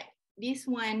abnormal, but this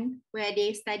one where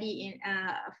they study in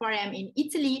 4M in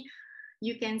Italy,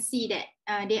 you can see that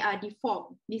they are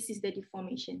deformed. This is the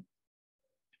deformation.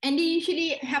 And they usually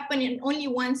happen in only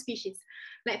one species.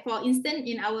 Like for instance,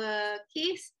 in our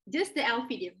case, just the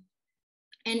alphidium.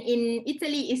 And in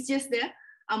Italy, it's just the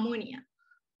ammonia.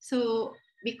 So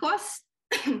because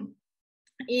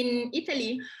in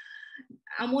Italy,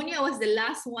 ammonia was the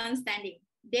last one standing.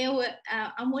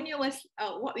 Ammonia was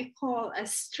what we call a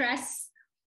stress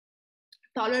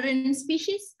tolerant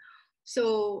species.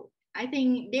 So I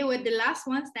think they were the last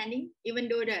one standing, even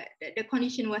though the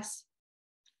condition was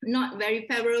not very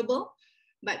favorable,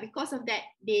 but because of that,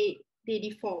 they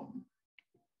deform.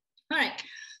 All right,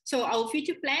 so our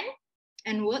future plan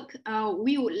and work,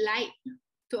 we would like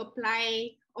to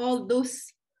apply all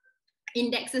those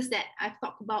indexes that I've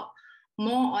talked about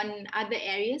more on other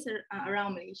areas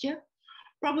around Malaysia.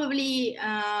 Probably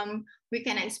we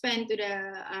can expand to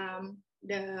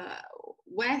the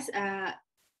west,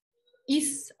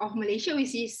 east of Malaysia,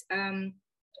 which is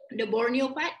the Borneo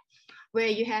part, where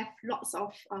you have lots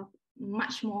of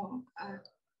much more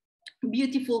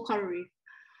beautiful coral reef.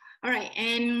 All right,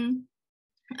 and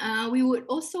we would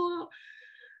also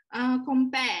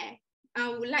compare. I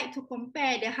would like to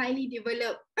compare the highly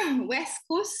developed west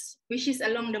coast, which is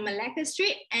along the Malacca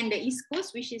Strait, and the east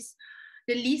coast, which is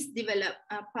the least developed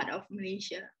part of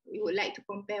Malaysia. We would like to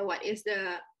compare what is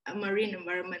the marine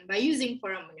environment by using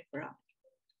foraminifera.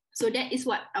 So that is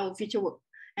what our future work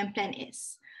and plan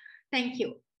is. Thank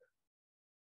you.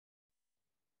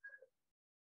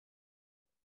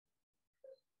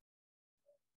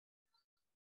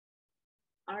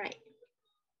 All right.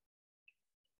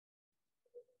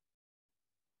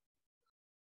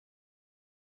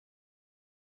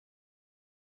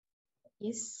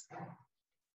 Yes.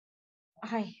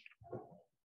 Hi.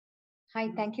 Hi,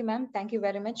 thank you, ma'am. Thank you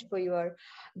very much for your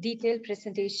detailed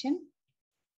presentation.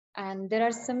 And there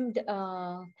are some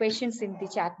questions in the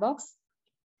chat box.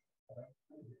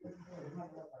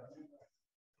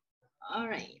 All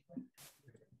right.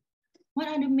 What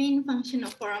are the main function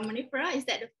of foraminifera? Is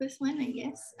that the first one, I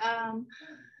guess?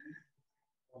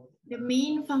 The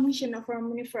main function of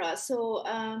foraminifera. So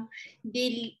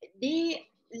they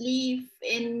live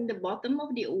in the bottom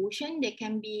of the ocean. They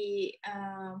can be,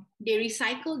 they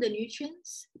recycle the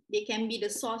nutrients. They can be the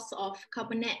source of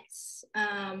carbonates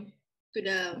to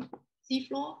the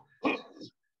seafloor.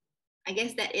 I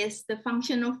guess that is the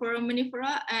function of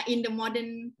foraminifera in the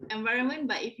modern environment.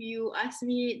 But if you ask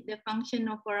me the function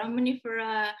of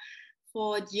foraminifera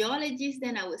for geologists,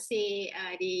 then I would say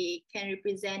they can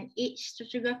represent age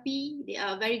stratigraphy. They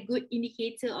are a very good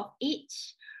indicator of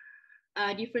age,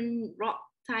 different rock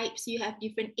types, you have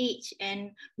different age,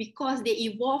 and because they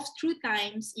evolve through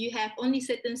times, you have only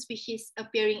certain species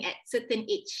appearing at certain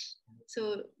age.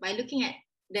 So by looking at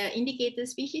the indicator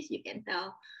species, you can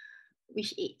tell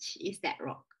which age is that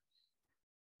rock.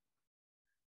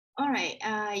 All right,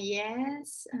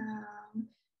 yes.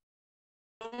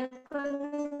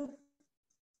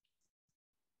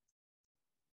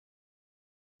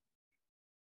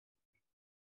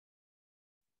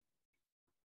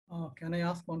 Can I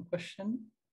ask one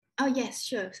question? Oh, yes,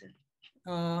 sure, sir.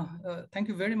 Thank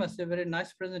you very much. A very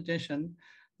nice presentation.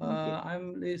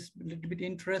 I'm a little bit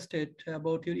interested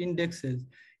about your indexes.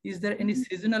 Is there any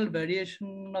seasonal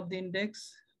variation of the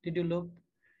index? Did you look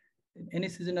any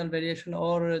seasonal variation,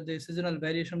 or the seasonal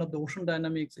variation of the ocean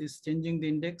dynamics is changing the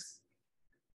index?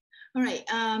 All right,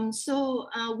 so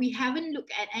we haven't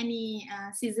looked at any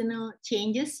seasonal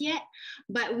changes yet,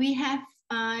 but we have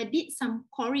did some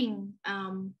coring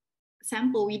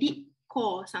sample. We did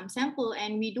core some sample,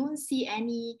 and we don't see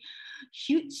any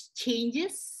huge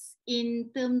changes in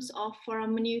terms of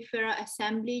foraminifera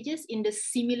assemblages in the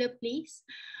similar place.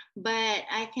 But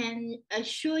I can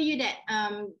assure you that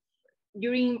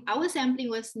during our sampling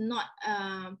was not,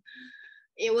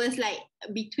 it was like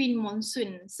between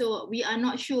monsoon. So we are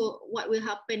not sure what will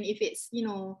happen if it's, you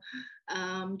know,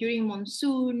 during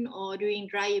monsoon or during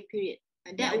drier period.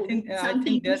 That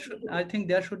I think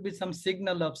there should be some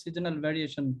signal of seasonal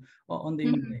variation on the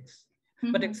index.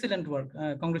 But excellent work.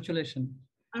 Congratulations.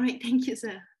 All right. Thank you,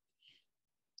 sir.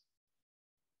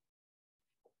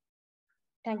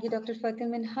 Thank you, Dr. Fatil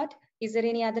Minhat. Is there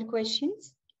any other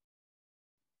questions?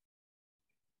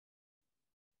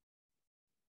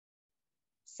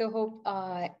 So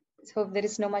hope there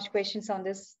is no much questions on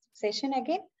this session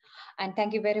again. And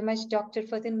thank you very much, Dr.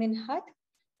 Fatil Minhat.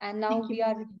 And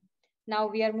now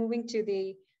we are moving to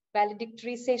the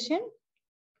valedictory session.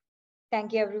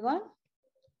 Thank you, everyone.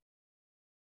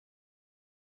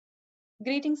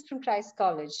 Greetings from Christ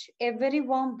College. A very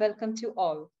warm welcome to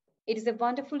all. It is a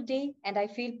wonderful day, and I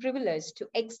feel privileged to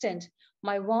extend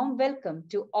my warm welcome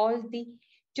to all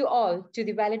to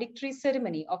the valedictory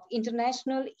ceremony of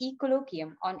International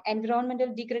Colloquium on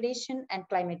Environmental Degradation and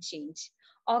Climate Change,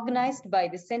 organized by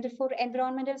the Center for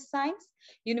Environmental Science,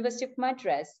 University of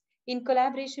Madras, in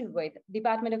collaboration with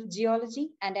Department of Geology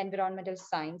and Environmental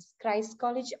Science, Christ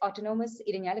College Autonomous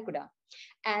Irinjalakuda,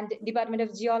 and Department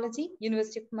of Geology,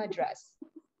 University of Madras.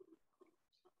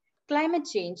 Climate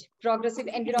change, progressive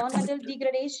environmental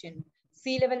degradation,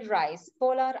 sea level rise,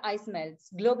 polar ice melts,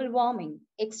 global warming,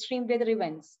 extreme weather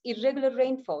events, irregular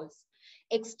rainfalls,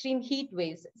 extreme heat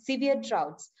waves, severe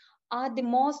droughts are the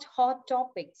most hot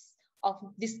topics of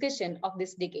discussion of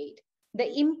this decade.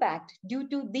 The impact due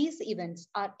to these events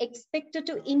are expected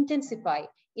to intensify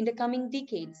in the coming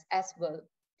decades as well.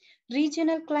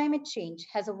 Regional climate change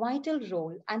has a vital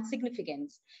role and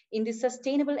significance in the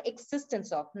sustainable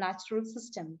existence of natural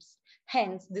systems.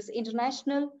 Hence, this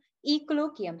international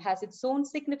colloquium has its own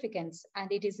significance, and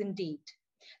it is indeed.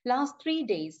 Last 3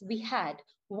 days, we had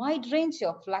a wide range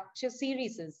of lecture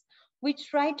series which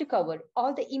tried to cover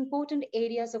all the important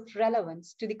areas of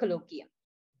relevance to the colloquium.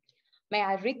 May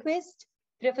I request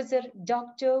Professor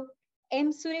Dr.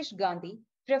 M. Suresh Gandhi,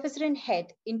 Professor and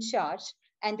Head in charge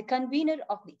and the convener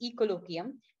of the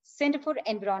Colloquium, Center for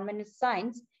Environmental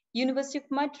Science, University of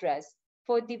Madras,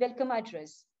 for the welcome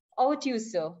address. Over to you,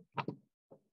 sir.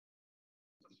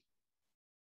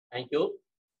 Thank you.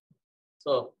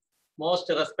 So, most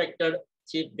respected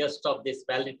chief guest of this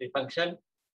valedictory function,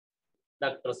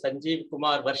 Dr. Sanjeev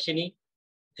Kumar Varshini,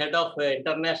 Head of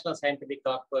International Scientific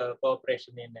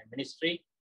Cooperation in Ministry,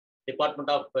 Department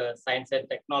of Science and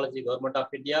Technology, Government of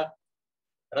India.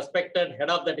 Respected Head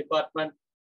of the Department,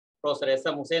 Professor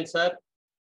S.M. Hussain, sir.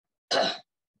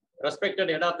 Respected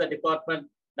Head of the Department,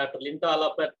 Dr. Linda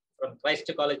Alapat from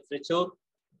Christ College, Trichur.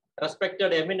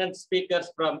 Respected eminent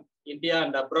speakers from India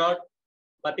and abroad,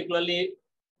 particularly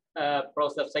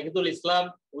Professor Sagidul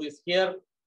Islam, who is here,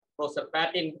 Professor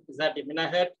Fatin Izzati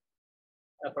Minahat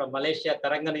from Malaysia,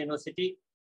 Terengganu University,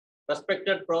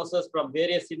 respected professors from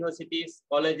various universities,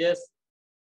 colleges,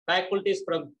 faculties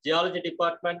from Geology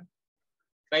Department,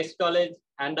 Christ College,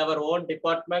 and our own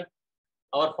department,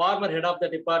 our former head of the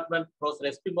department, Professor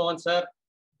S.P. Mohan, sir,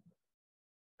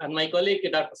 and my colleague,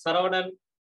 Dr. Saravanan,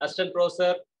 assistant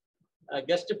professor,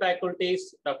 guest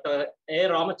faculties, Dr. A.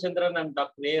 Ramachandran and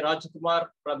Dr. A. Rajkumar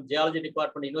from Geology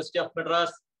Department, University of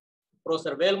Madras,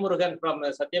 Professor Vel Murugan from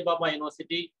Satyabama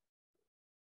University,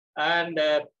 and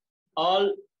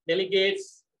all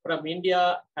delegates from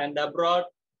India and abroad,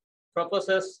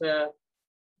 professors,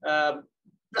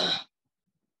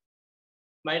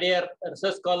 my dear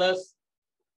research scholars,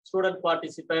 student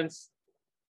participants,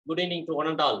 Good evening to one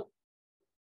and all.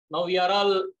 Now we are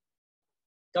all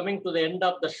coming to the end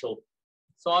of the show.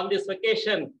 So on this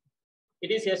occasion, it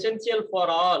is essential for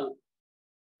all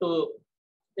to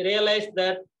realize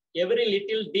that every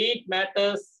little deed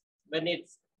matters when it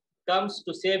comes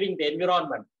to saving the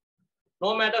environment.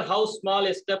 No matter how small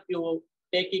a step you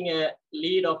taking a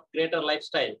lead of greater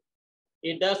lifestyle,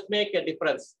 it does make a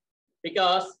difference,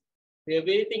 because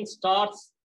everything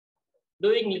starts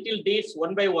doing little deeds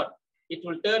one by one. It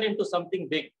will turn into something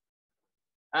big.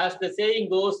 As the saying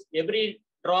goes, every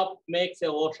drop makes an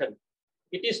ocean.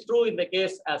 It is true in the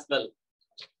case as well.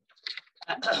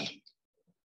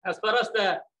 As far as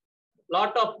the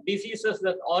lot of diseases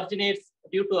that originates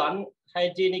due to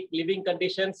unhygienic living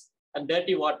conditions and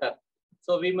dirty water.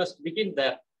 So we must begin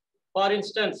there. For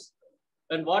instance,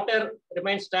 when water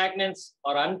remains stagnant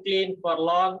or unclean for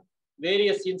long,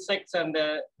 various insects and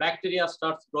bacteria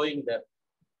starts growing there.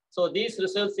 So these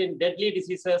results in deadly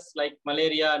diseases like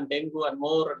malaria and dengue and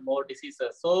more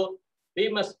diseases. So we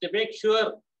must make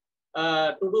sure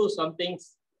to do some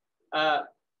things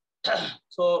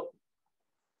so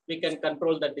we can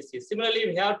control the disease. Similarly,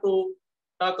 we have to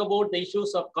talk about the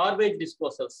issues of garbage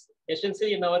disposals.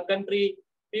 Essentially, in our country,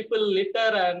 people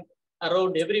litter and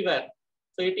around everywhere.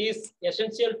 So it is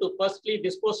essential to firstly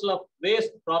dispose of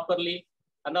waste properly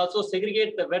and also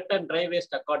segregate the wet and dry waste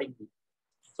accordingly.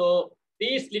 So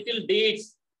these little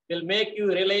deeds will make you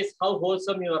realize how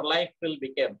wholesome your life will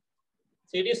become.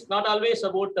 So it is not always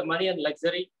about the money and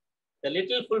luxury. The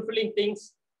little fulfilling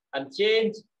things and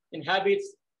change in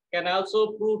habits can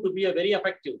also prove to be a very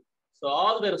effective. So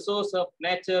all the resources of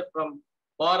nature, from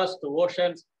forests to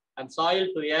oceans and soil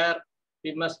to air,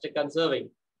 we must conserve.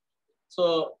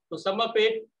 So to sum up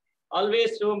it,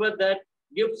 always remember that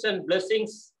gifts and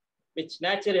blessings which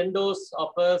nature endows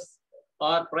of us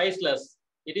are priceless.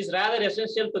 It is rather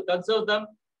essential to conserve them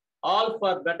all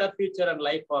for better future and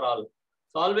life for all.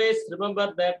 So always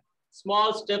remember that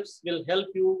small steps will help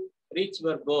you reach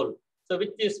your goal. So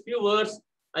with these few words,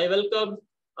 I welcome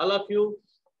all of you.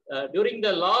 During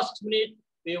the last minute,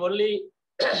 we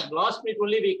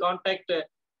contact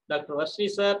Dr. Varshini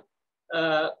sir.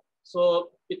 So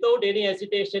without any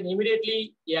hesitation,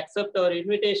 immediately he accept our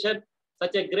invitation.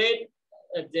 Such a great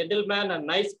gentleman and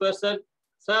nice person.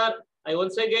 Sir, I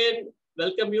once again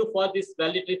welcome you for this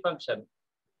valedictory function.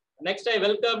 Next, I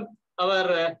welcome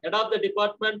our head of the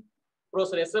department,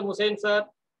 Professor S.M. Hussain sir.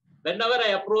 Whenever I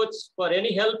approach for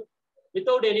any help,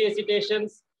 without any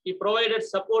hesitations, he provided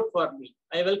support for me.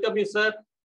 I welcome you, sir.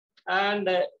 And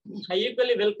I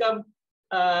equally welcome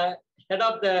head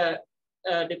of the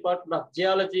Department of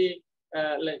Geology,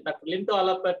 Dr. Linto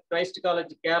Alapat, Christ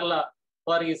College, Kerala,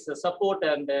 for his support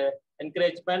and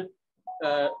encouragement.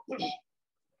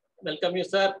 Welcome you,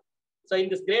 sir. So in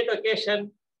this great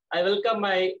occasion, I welcome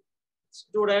my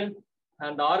student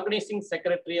and organizing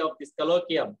secretary of this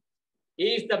colloquium.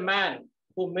 He is the man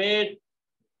who made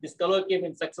this colloquium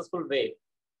in successful way.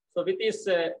 So with this,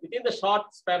 within the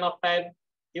short span of time,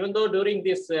 even though during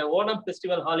this Onam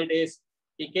festival holidays,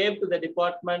 he came to the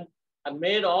department and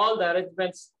made all the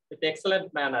arrangements with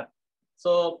excellent manner.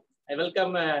 So I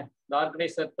welcome the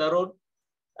organizer Tarun,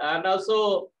 and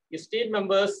also his team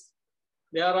members.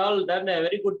 They are all done a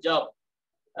very good job.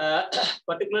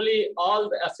 Particularly all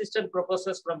the assistant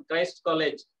professors from Christ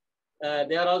College.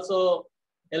 They are also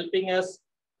helping us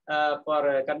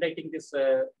for conducting this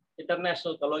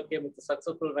international colloquium with a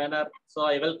successful manner. So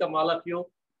I welcome all of you.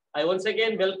 I once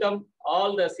again welcome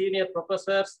all the senior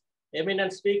professors,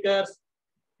 eminent speakers,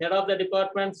 head of the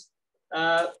departments,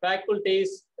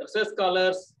 faculties, research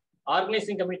scholars,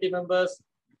 organizing committee members,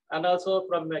 and also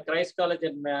from Christ College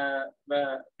in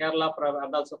Kerala,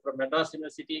 and also from Madras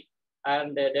University,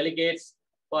 and delegates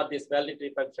for this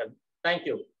valedictory function. Thank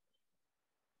you.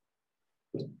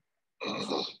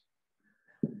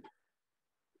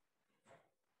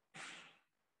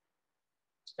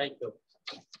 Thank you.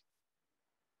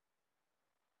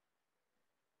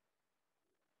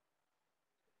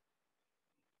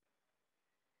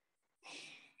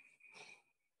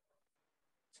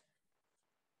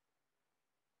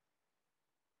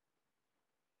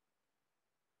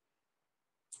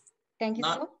 Thank you,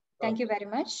 sir. Thank you very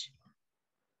much.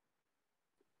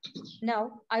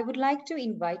 Now, I would like to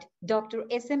invite Dr.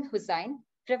 S.M. Hussain,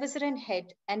 Professor and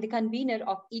Head and the Convener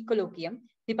of Colloquium,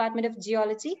 Department of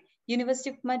Geology,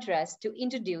 University of Madras, to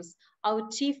introduce our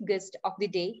Chief Guest of the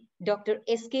day, Dr.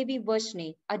 S.K.B.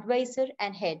 Varshini, Advisor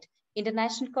and Head,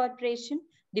 International Corporation,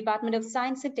 Department of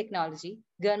Science and Technology,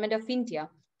 Government of India,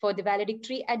 for the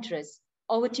valedictory address.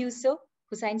 Over to you, sir.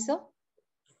 Hussain, sir.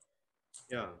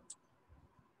 Yeah.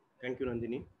 Thank you,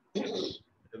 Nandini.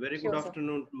 A very good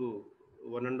afternoon to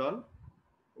one and all.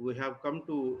 we have come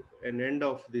to an end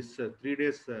of this 3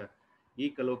 days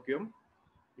e-colloquium.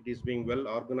 It is being well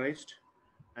organized,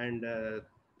 and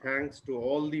thanks to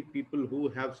all the people who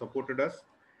have supported us.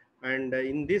 And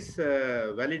in this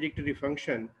valedictory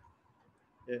function,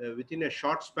 within a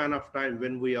short span of time,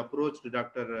 when we approached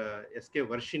Dr. S.K.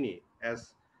 Varshini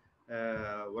as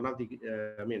one of the,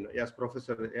 as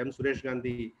Professor M. Suresh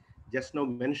Gandhi just now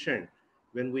mentioned,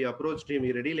 when we approached him,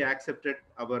 he readily accepted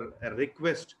our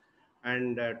request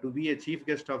and to be a chief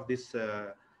guest of this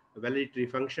valedictory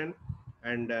function,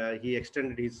 and he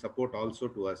extended his support also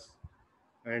to us.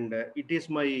 And it is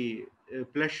my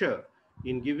pleasure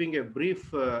in giving a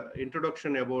brief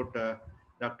introduction about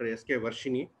Dr. S.K.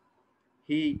 Varshini.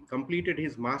 He completed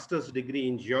his master's degree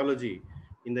in geology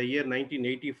in the year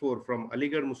 1984 from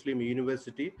Aligarh Muslim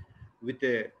University with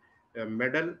a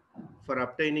medal for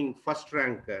obtaining first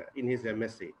rank in his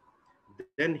MSc.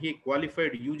 Then he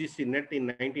qualified UGC NET in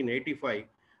 1985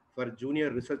 for junior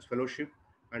research fellowship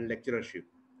and lecturership.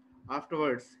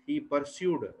 Afterwards, he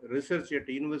pursued research at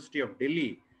the University of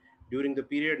Delhi during the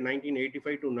period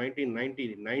 1985 to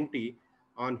 1990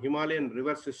 on Himalayan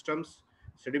river systems,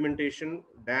 sedimentation,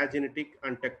 diagenetic,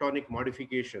 and tectonic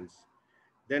modifications.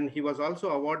 Then he was also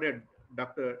awarded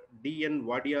Dr. D.N.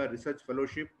 Wadia Research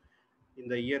Fellowship in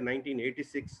the year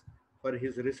 1986 for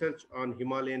his research on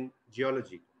Himalayan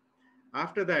geology.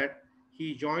 After that,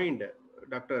 he joined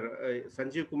Dr.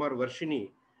 Sanjeev Kumar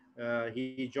Varshini.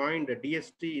 He joined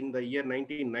DST in the year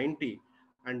 1990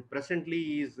 and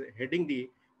presently is heading the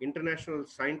International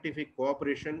Scientific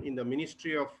Cooperation in the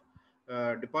Ministry of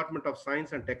Department of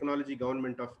Science and Technology,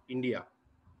 Government of India.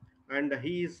 And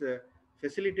he is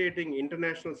facilitating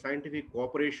international scientific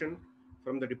cooperation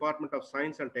from the Department of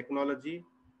Science and Technology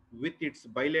with its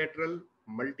bilateral,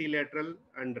 multilateral,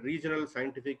 and regional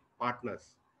scientific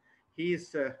partners. He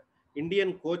is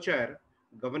Indian co-chair,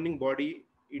 governing body,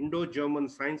 Indo-German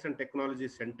Science and Technology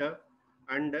Center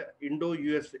and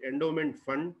Indo-US Endowment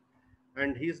Fund,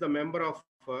 and he is the member of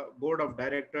Board of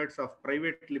Directors of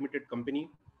Private Limited Company,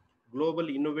 Global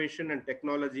Innovation and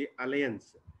Technology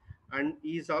Alliance, and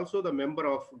he is also the member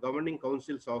of governing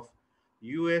councils of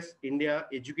US-India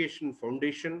Education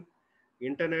Foundation,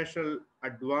 International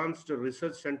Advanced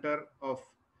Research Center of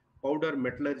Powder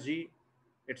Metallurgy,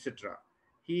 etc.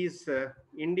 He is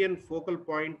Indian focal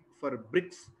point for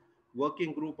BRICS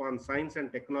Working Group on Science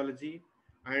and Technology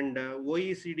and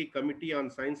OECD Committee on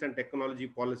Science and Technology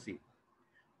Policy.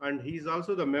 And he is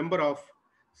also the member of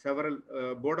several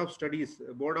Board of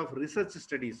Research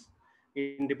Studies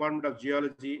in Department of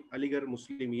Geology, Aligarh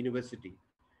Muslim University.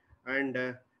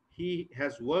 And he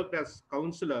has worked as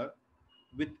counselor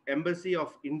with Embassy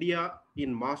of India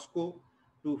in Moscow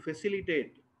to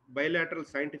facilitate bilateral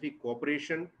scientific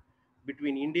cooperation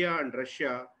between India and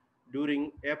Russia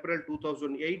during April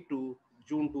 2008 to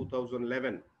June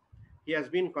 2011. He has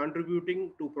been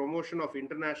contributing to promotion of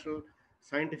international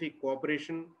scientific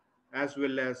cooperation as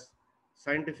well as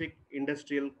scientific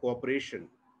industrial cooperation.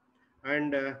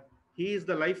 And he is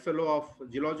the Life Fellow of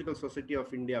Geological Society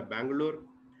of India, Bangalore,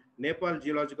 Nepal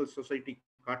Geological Society,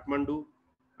 Kathmandu,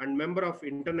 and member of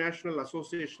International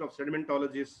Association of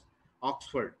Sedimentologists,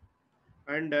 Oxford.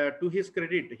 And to his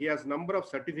credit, he has number of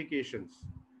certifications,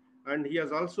 and he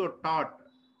has also taught.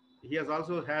 He has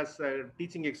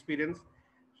teaching experience.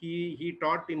 He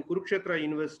taught in Kurukshetra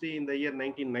University in the year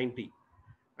 1990,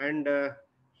 and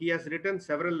he has written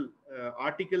several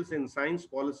articles in science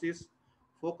policies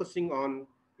focusing on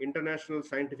international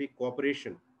scientific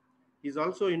cooperation. He is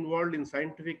also involved in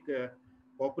scientific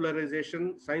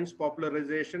science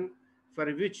popularization, for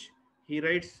which he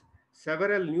writes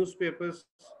several newspapers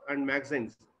and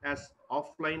magazines as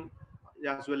offline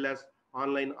as well as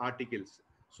online articles.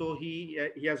 So he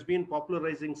has been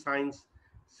popularizing science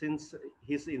since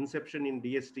his inception in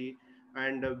DST.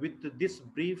 And with this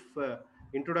brief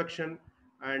introduction,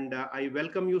 and I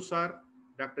welcome you, sir,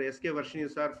 Dr. S.K. Varshini,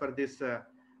 sir, for this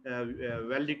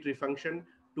valedictory function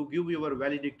to give your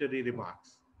valedictory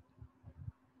remarks.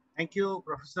 Thank you,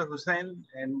 Professor Hussain,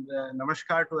 and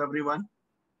namaskar to everyone.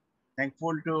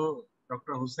 Thankful to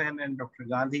Dr. Hussain and Dr.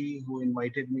 Gandhi who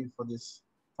invited me for this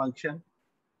function,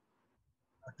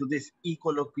 to this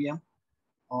e-colloquium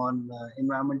on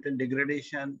environmental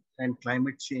degradation and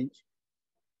climate change.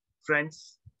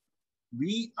 Friends,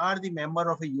 we are the member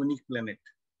of a unique planet,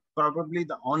 probably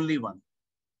the only one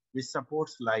which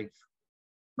supports life,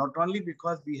 not only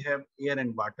because we have air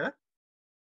and water,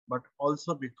 but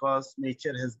also because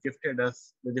nature has gifted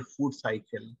us with a food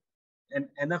cycle and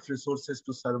enough resources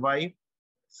to survive,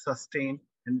 sustain,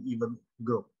 and even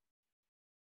grow.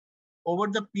 Over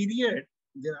the period,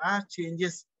 there are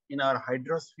changes in our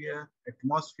hydrosphere,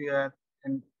 atmosphere,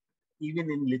 and even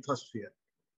in lithosphere.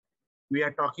 We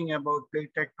are talking about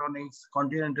plate tectonics,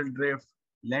 continental drift,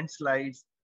 landslides,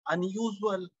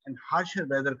 unusual and harsher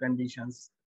weather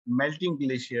conditions, melting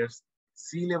glaciers,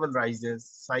 sea level rises,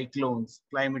 cyclones,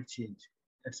 climate change,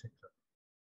 etc.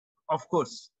 Of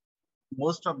course,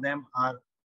 most of them are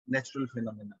natural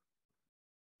phenomena,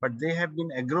 but they have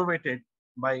been aggravated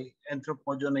by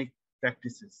anthropogenic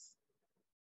practices.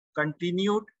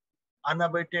 Continued,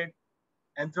 unabated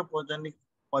anthropogenic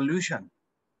pollution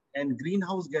and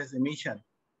greenhouse gas emission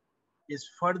is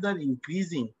further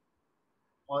increasing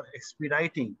or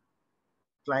expediting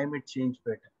climate change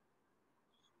pattern.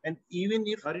 And even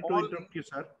if sorry to interrupt you,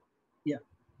 sir. Yeah.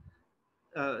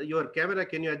 Your camera,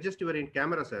 can you adjust your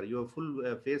camera, sir? Your full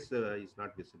face is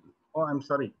not visible. Oh, I'm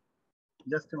sorry.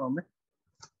 Just a moment.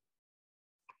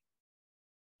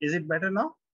 Is it better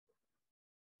now?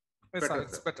 Yes, Better, sir,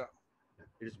 it's sir. better.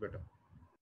 It is better.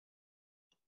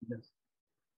 Yes.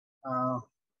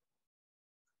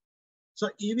 So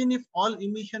even if all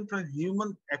emission from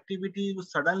human activity would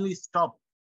suddenly stop,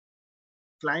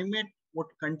 climate would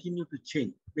continue to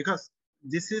change because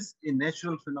this is a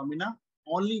natural phenomena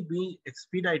only being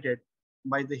expedited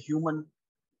by the human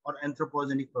or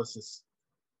anthropogenic process.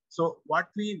 So what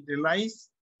we realize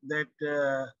that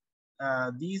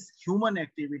these human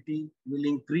activity will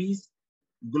increase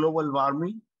global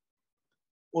warming,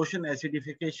 ocean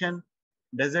acidification,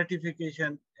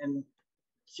 desertification, and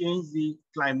change the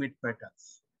climate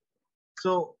patterns.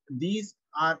 So these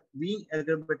are being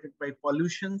aggravated by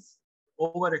pollutions,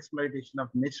 over-exploitation of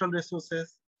natural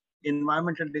resources,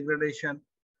 environmental degradation,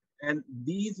 and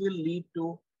these will lead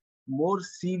to more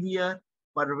severe,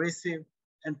 pervasive,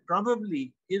 and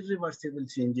probably irreversible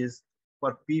changes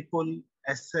for people,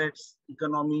 assets,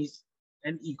 economies,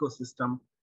 and ecosystem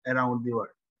around the world.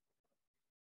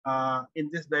 In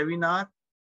this webinar,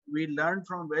 we learned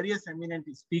from various eminent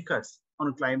speakers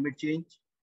on climate change,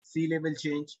 sea level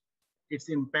change, its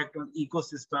impact on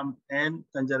ecosystem and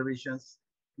conservations,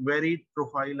 varied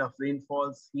profile of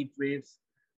rainfalls, heat waves,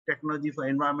 technology for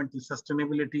environmental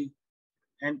sustainability.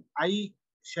 And I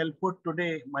shall put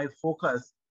today my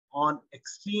focus on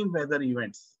extreme weather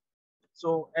events.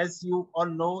 So as you all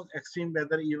know, extreme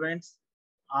weather events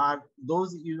are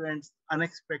those events,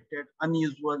 unexpected,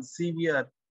 unusual, severe,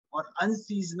 or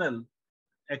unseasonal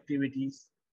activities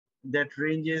that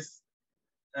ranges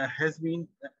has been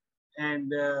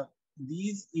and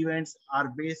these events are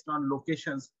based on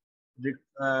locations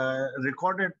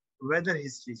recorded weather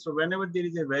history. So whenever there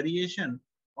is a variation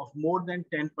of more than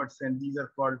 10%, these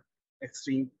are called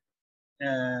extreme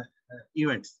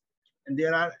events. And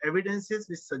there are evidences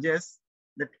which suggest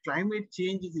that climate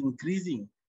change is increasing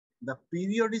the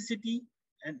periodicity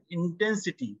and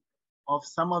intensity of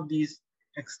some of these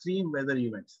extreme weather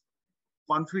events.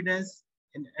 Confidence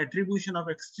in attribution of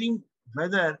extreme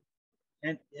weather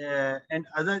and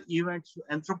other events to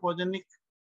anthropogenic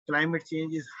climate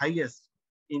change is highest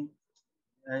in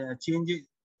changing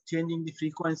the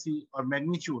frequency or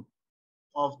magnitude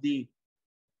of the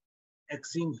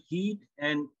extreme heat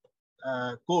and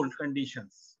cold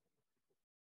conditions.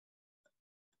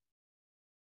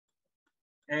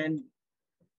 And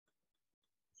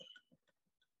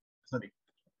sorry,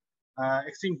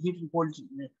 extreme heat and cold.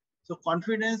 So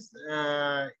confidence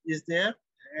is there.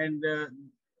 And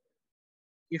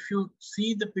if you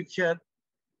see the picture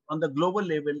on the global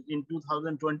level in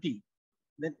 2020,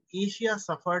 then Asia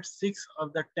suffered 6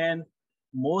 of the 10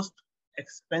 most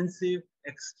expensive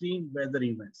extreme weather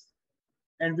events.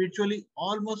 And virtually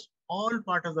almost all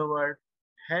parts of the world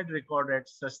had recorded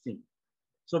such things.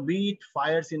 So be it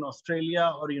fires in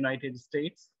Australia or United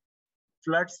States,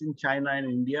 floods in China and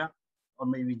India, or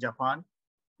maybe Japan,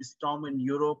 storm in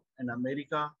Europe and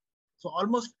America. So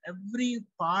almost every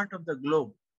part of the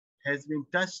globe has been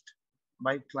touched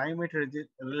by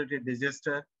climate-related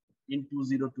disaster in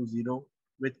 2020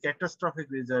 with catastrophic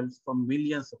results for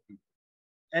millions of people.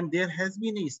 And there has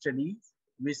been a study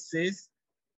which says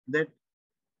that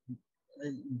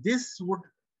this would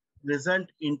result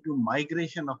into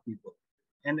migration of people.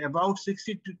 And about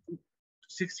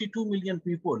 62 million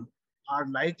people are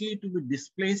likely to be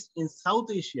displaced in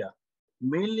South Asia,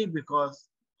 mainly because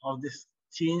of this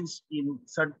change in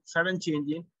sudden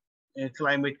change in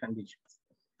climate conditions.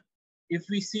 If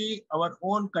we see our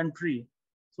own country,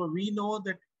 so we know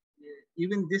that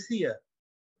even this year,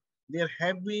 there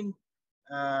have been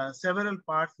several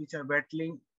parts which are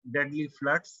battling deadly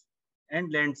floods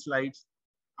and landslides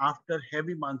after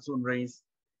heavy monsoon rains,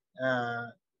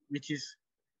 which is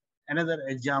another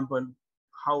example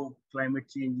how climate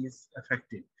change is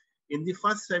affected. In the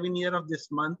first 7 years of this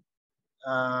month,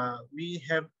 we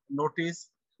have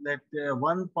noticed that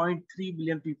 1.3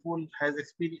 billion people has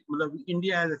experienced,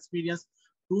 India has experienced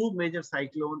 2 major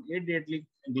cyclones, a deadly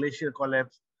glacier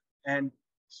collapse, and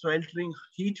sweltering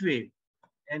heat wave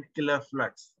and killer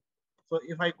floods. So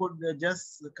if I could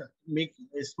just make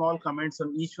small comments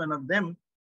on each one of them.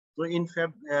 So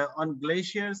on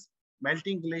glaciers,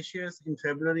 melting glaciers in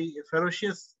February, a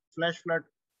ferocious flash flood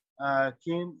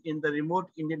came in the remote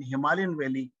Indian Himalayan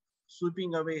valley,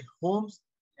 sweeping away homes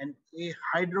and a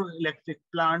hydroelectric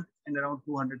plant and around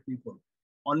 200 people.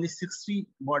 Only 60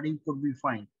 bodies could be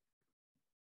found.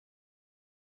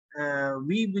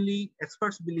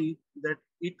 Experts believe that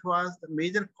it was, the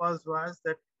major cause was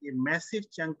that a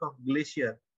massive chunk of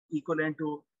glacier equivalent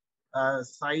to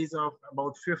size of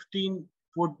about 15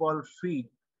 football field,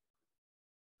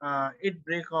 it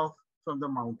break off from the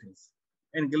mountains.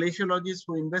 And glaciologists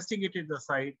who investigated the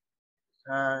site,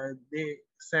 they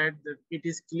said that it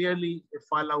is clearly a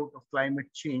fallout of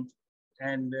climate change,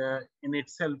 and in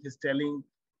itself is telling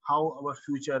how our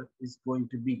future is going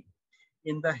to be.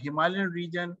 In the Himalayan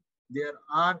region, there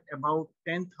are about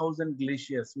 10,000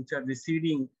 glaciers which are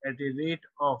receding at a rate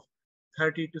of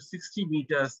 30 to 60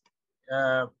 meters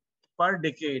per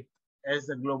decade as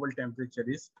the global temperature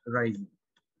is rising.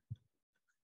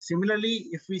 Similarly,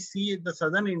 if we see the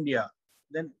southern India,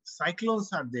 then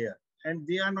cyclones are there, and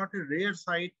they are not a rare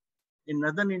sight in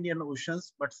northern Indian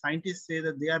oceans, but scientists say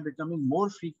that they are becoming more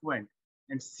frequent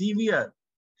and severe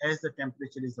as the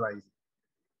temperature is rising.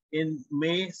 In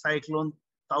May, cyclone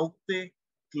Taukte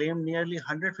claimed nearly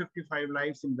 155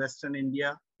 lives in Western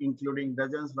India, including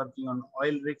dozens working on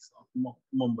oil rigs of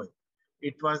Mumbai.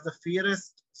 It was the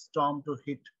fiercest storm to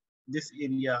hit this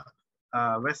area,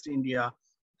 West India,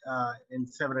 in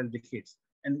several decades.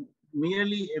 And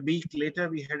merely a week later,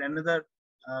 we had another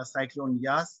cyclone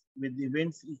Yas with the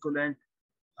winds equivalent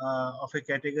of a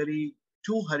category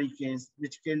 2 hurricanes,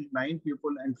 which killed 9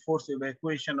 people and forced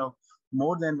evacuation of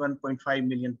more than 1.5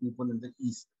 million people in the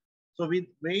east. So with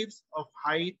waves of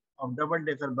height of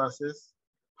double-decker buses,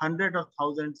 hundreds of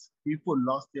thousands of people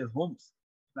lost their homes.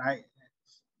 Right?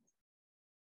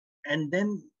 And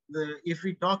then if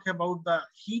we talk about the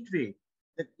heat wave,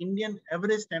 the Indian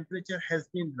average temperature has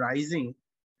been rising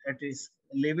at a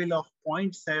level of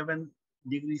 0.7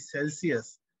 degrees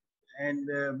Celsius and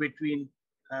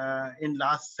in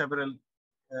last several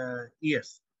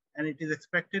years. And it is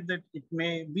expected that it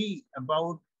may be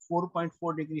about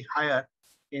 4.4 degrees higher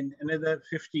in another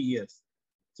 50 years.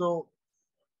 So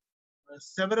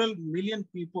several million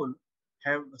people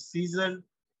have seasoned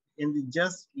in the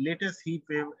just latest heat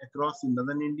wave across in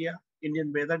northern India.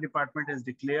 Indian Weather Department has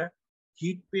declared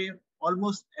heat wave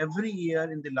almost every year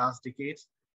in the last decades,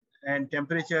 and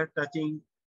temperature touching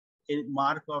a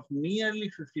mark of nearly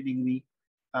 50 degrees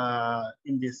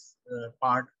in this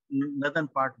northern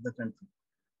part of the country.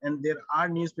 And there are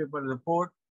newspaper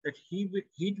report that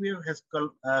heat wave has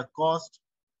caused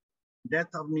death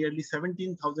of nearly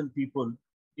 17,000 people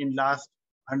in last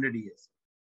 100 years.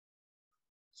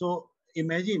 So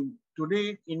imagine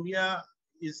today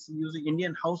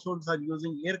Indian households are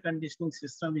using air conditioning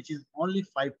system, which is only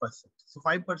 5%. So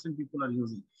 5% people are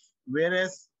using.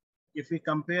 Whereas if we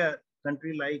compare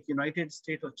country like United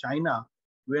States or China,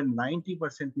 where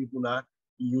 90% people are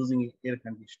using air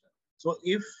conditioner. So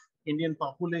if Indian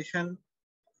population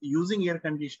using air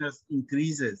conditioners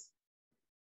increases,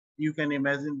 you can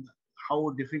imagine how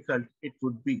difficult it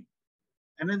would be.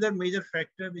 Another major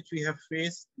factor which we have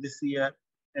faced this year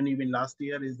and even last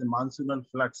year is the monsoonal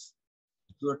floods.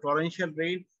 So the torrential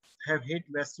rain have hit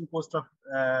western coast of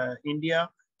India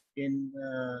in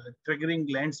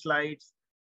triggering landslides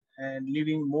and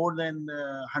leaving more than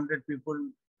 100 people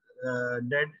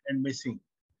dead and missing.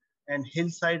 And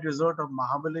hillside resort of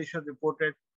Mahabaleshwar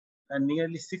reported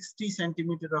nearly 60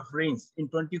 centimeters of rains in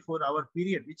 24-hour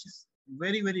period, which is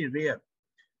very, very rare.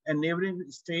 And neighboring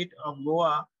state of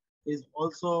Goa is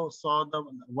also saw the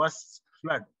worst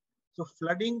flood. So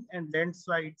flooding and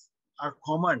landslides are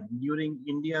common during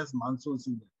India's monsoon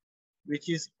season, which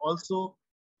is also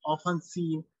often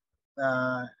seen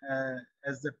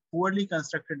as the poorly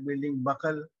constructed building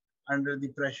buckle under the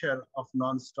pressure of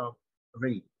non-stop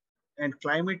rain. And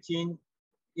climate change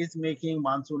is making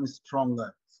monsoon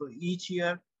stronger. So each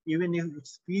year, even if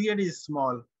its period is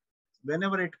small,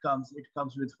 whenever it comes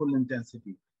with full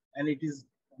intensity. And it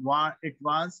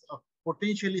warns of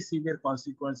potentially severe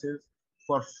consequences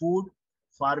for food,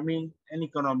 farming, and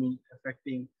economy,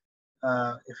 affecting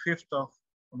a fifth of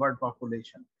world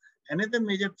population. Another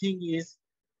major thing is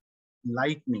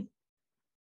lightning.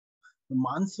 The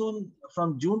monsoon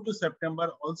from June to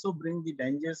September also bring the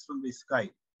dangers from the sky.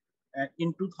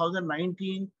 In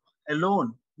 2019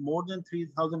 alone, more than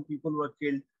 3,000 people were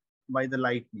killed by the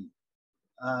lightning.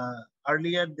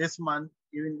 Earlier this month,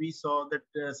 even we saw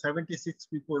that 76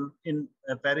 people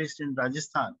perished in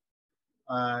Rajasthan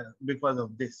because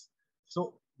of this.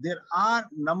 So there are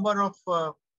number of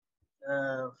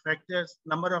factors,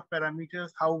 number of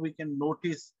parameters, how we can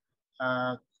notice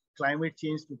climate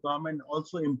change to come and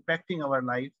also impacting our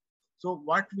life. So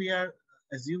what we are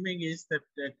assuming is that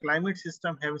the climate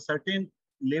system have a certain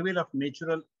level of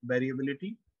natural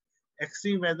variability.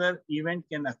 Extreme weather event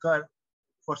can occur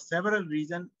for several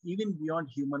reasons, even beyond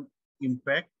human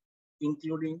impact,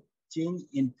 including change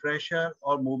in pressure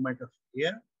or movement of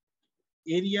air.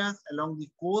 Areas along the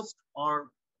coast or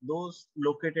those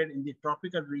located in the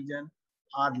tropical region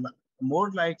are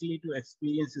more likely to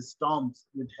experience storms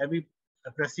with heavy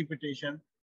precipitation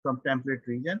from temperate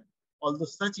region, although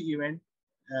such event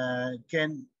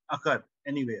can occur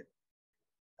anywhere.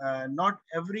 Not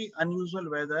every unusual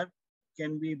weather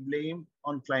can be blamed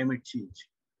on climate change.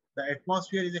 The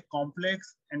atmosphere is a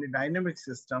complex and a dynamic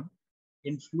system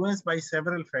influenced by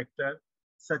several factors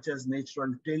such as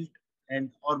natural tilt and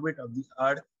orbit of the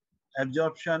Earth,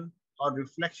 absorption or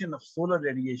reflection of solar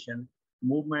radiation,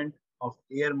 movement of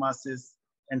air masses,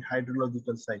 and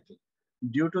hydrological cycle.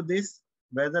 Due to this,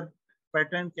 weather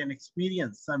pattern can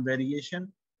experience some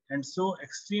variation, and so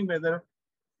extreme weather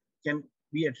can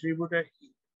be attributed,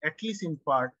 at least in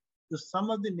part, to some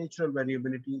of the natural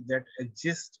variability that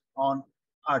exists on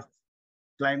Earth.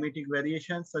 Climatic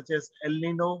variations such as El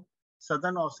Nino,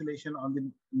 southern oscillation on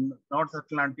the North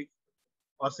Atlantic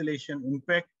oscillation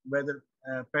impact weather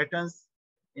patterns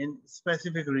in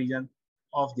specific region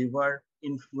of the world,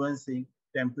 influencing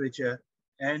temperature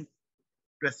and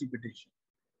precipitation.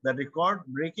 The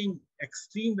record-breaking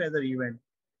extreme weather event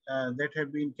that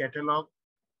have been catalogued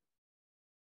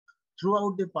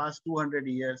throughout the past 200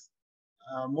 years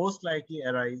most likely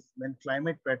arise when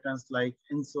climate patterns like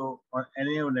ENSO or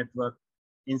NAO network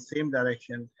in same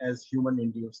direction as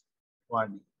human-induced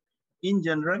warming. In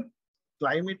general,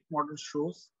 climate model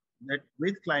shows that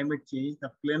with climate change,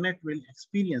 the planet will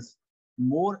experience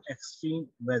more extreme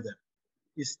weather.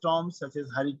 Storms such as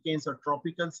hurricanes or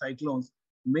tropical cyclones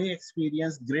may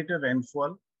experience greater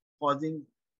rainfall, causing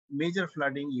major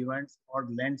flooding events or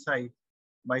landslide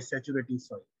by saturating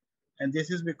soil. And this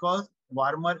is because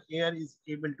warmer air is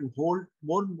able to hold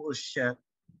more moisture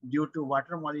due to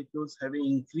water molecules having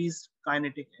increased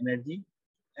kinetic energy,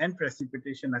 and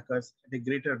precipitation occurs at a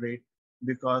greater rate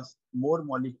because more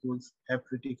molecules have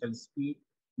critical speed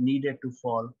needed to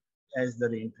fall as the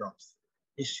rain drops.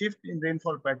 A shift in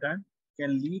rainfall pattern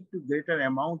can lead to greater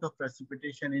amount of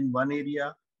precipitation in one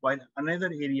area, while another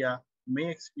area may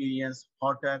experience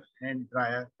hotter and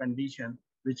drier condition,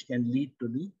 which can lead to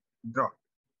the drought.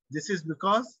 This is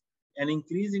because an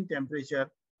increase in temperature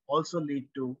also lead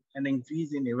to an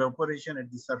increase in evaporation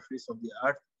at the surface of the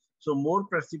earth. So more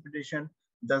precipitation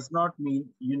does not mean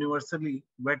universally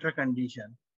wetter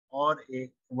condition or a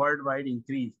worldwide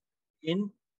increase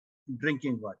in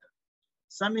drinking water.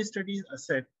 Some studies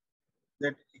assert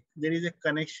that there is a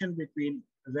connection between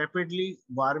rapidly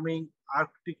warming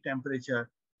Arctic temperature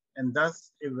and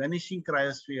thus a vanishing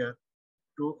cryosphere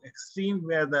to extreme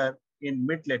weather in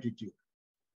mid-latitude.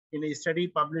 In a study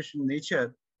published in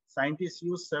Nature, scientists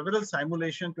used several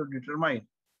simulations to determine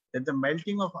that the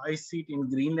melting of ice sheet in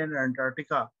Greenland and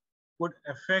Antarctica could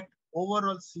affect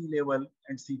overall sea level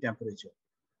and sea temperature.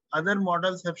 Other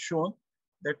models have shown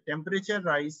that temperature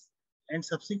rise and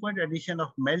subsequent addition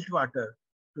of meltwater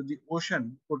to the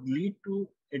ocean could lead to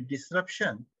a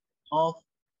disruption of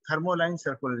thermoline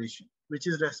circulation, which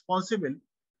is responsible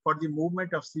for the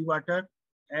movement of seawater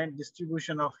and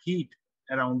distribution of heat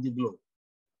around the globe.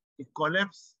 A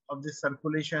collapse of the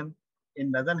circulation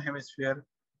in northern hemisphere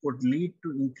could lead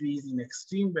to increase in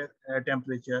extreme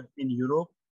temperature in Europe,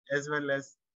 as well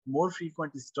as more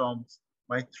frequent storms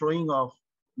by throwing off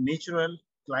natural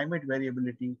climate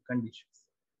variability conditions.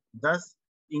 Thus,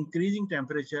 increasing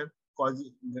temperature causes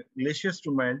glaciers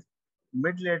to melt.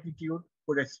 Mid-latitude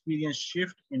could experience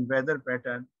shift in weather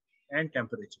pattern and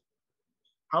temperature.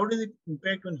 How does it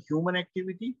impact on human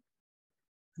activity?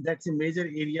 That's a major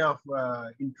area of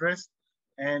interest.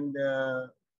 And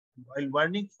while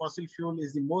burning fossil fuel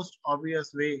is the most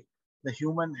obvious way the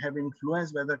human have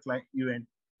influenced weather event,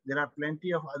 there are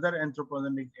plenty of other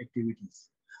anthropogenic activities.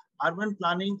 Urban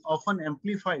planning often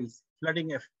amplifies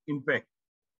flooding impact,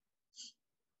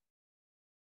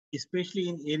 especially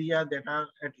in areas that are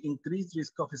at increased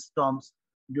risk of storms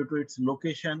due to its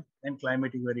location and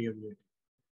climatic variability.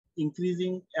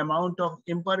 Increasing amount of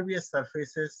impervious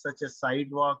surfaces such as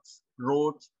sidewalks,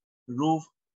 roads, roof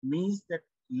means that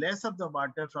less of the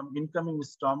water from incoming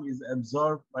storm is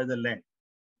absorbed by the land.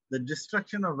 The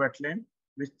destruction of wetland,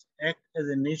 which act as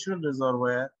a natural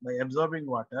reservoir by absorbing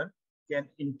water, can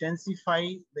intensify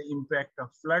the impact of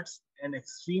floods and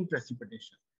extreme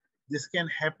precipitation. This can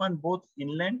happen both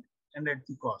inland and at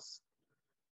the coast.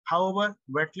 However,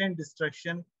 wetland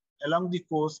destruction along the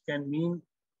coast can mean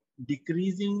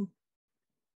decreasing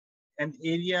an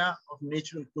area of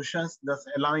natural cushions, thus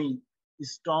allowing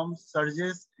storm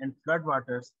surges and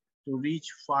floodwaters to reach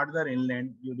farther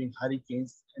inland during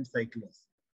hurricanes and cyclones.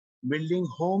 Building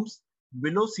homes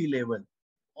below sea level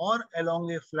or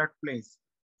along a floodplain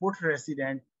put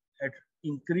residents at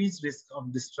increased risk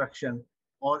of destruction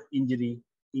or injury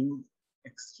in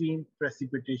extreme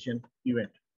precipitation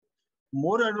event.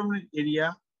 More urban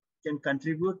area can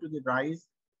contribute to the rise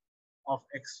of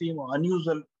extreme or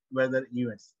unusual weather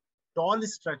events. Tall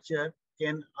structure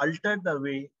can alter the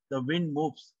way the wind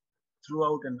moves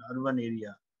throughout an urban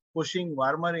area, pushing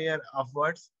warmer air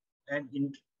upwards and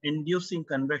inducing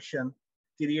convection,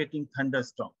 creating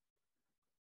thunderstorms.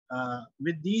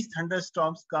 With these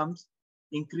thunderstorms comes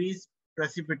increased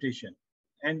precipitation,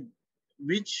 and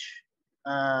which,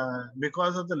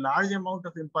 because of the large amount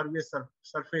of impervious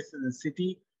surfaces in the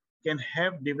city, can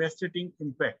have devastating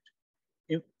impact.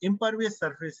 Impervious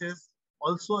surfaces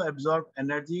also absorb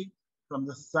energy from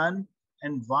the sun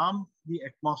and warm the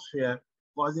atmosphere,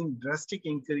 causing drastic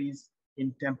increase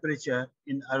in temperature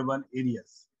in urban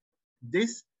areas.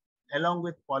 This, along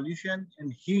with pollution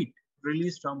and heat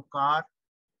released from car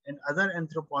and other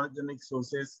anthropogenic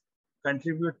sources,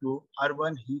 contribute to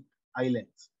urban heat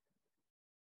islands.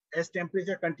 As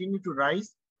temperature continue to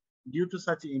rise due to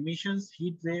such emissions,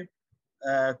 heat wave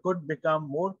could become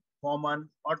more common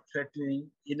or threatening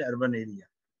in urban area.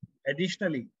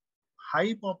 Additionally,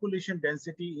 high population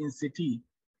density in city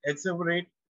exacerbate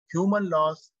human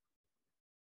loss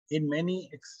in many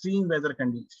extreme weather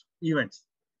conditions events.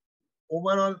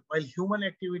 Overall, while human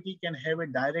activity can have a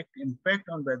direct impact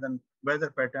on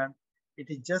weather pattern, it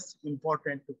is just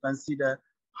important to consider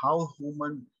how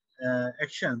human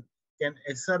action can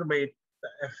exacerbate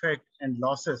the effect and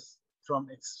losses from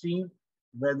extreme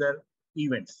weather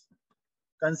events.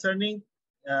 Concerning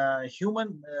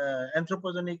human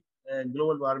anthropogenic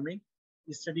global warming,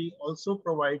 the study also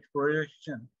provides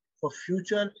projection for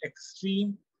future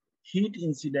extreme heat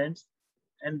incidents,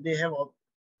 and they have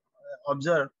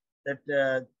observed that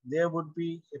there would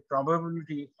be a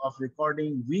probability of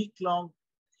recording week-long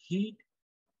heat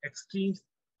extremes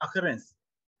occurrence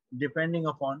depending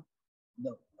upon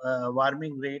the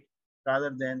warming rate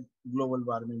rather than global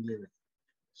warming level.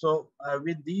 So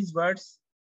with these words,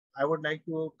 I would like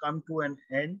to come to an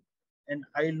end, and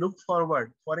I look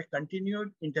forward for a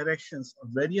continued interactions of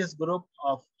various group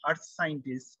of earth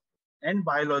scientists and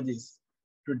biologists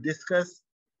to discuss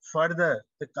further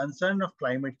the concern of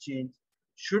climate change.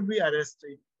 Should we arrest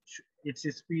its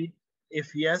speed?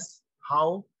 If yes,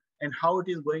 how? And how it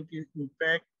is going to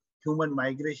impact human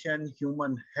migration,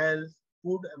 human health,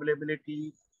 food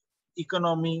availability,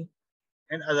 economy,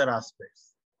 and other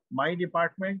aspects. My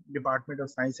department, Department of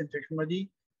Science and Technology,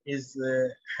 is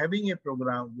having a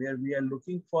program where we are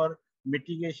looking for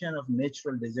mitigation of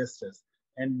natural disasters.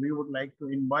 And we would like to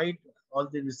invite all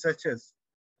the researchers,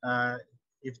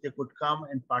 if they could come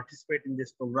and participate in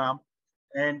this program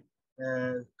and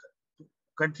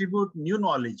contribute new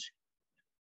knowledge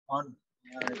on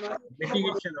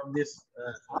mitigation of this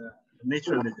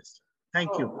natural disaster. Thank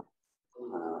you.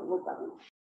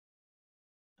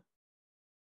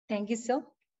 Thank you, sir.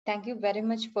 Thank you very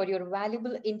much for your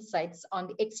valuable insights on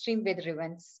the extreme weather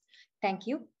events. Thank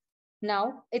you.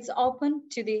 Now it's open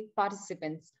to the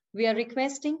participants. We are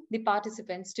requesting the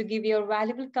participants to give your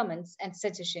valuable comments and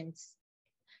suggestions.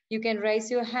 You can raise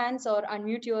your hands or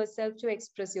unmute yourself to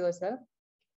express yourself.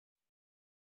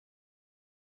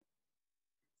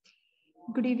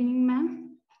 Good evening,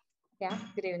 ma'am. Yeah,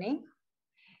 good evening.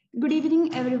 Good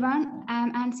evening, everyone.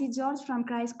 I'm Ansi George from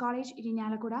Christ College,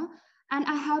 Irinalakuda, and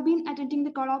I have been attending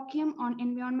the colloquium on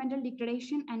environmental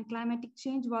degradation and climatic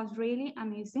change. Was really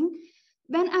amazing.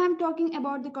 When I am talking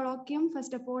about the colloquium,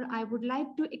 first of all, I would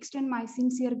like to extend my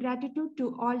sincere gratitude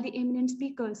to all the eminent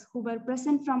speakers who were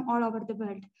present from all over the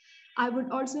world. I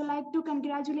would also like to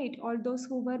congratulate all those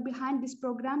who were behind this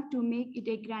program to make it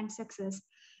a grand success.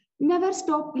 Never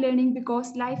stop learning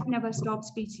because life never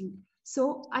stops teaching.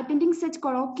 So attending such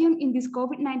colloquium in this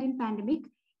COVID-19 pandemic,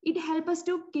 it helps us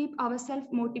to keep ourselves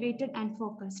motivated and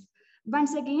focused.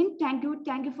 Once again, thank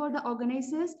you for the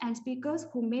organizers and speakers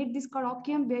who made this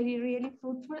colloquium really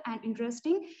fruitful and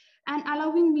interesting and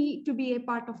allowing me to be a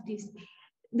part of this.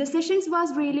 The sessions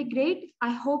was really great.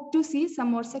 I hope to see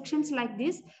some more sections like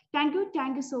this. Thank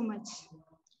you so much.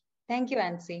 Thank you,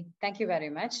 Ansi. Thank you very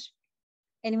much.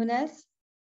 Anyone else?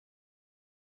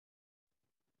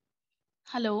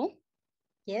 Hello.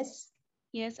 Yes.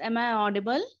 Yes. Am I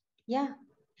audible? Yeah.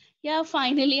 Yeah.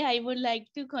 Finally, I would like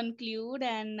to conclude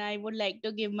and I would like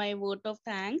to give my vote of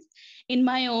thanks in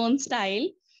my own style.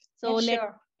 So Yeah, let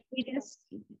sure. me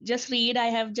just read. I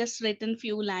have just written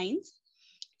few lines.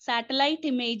 Satellite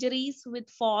imageries with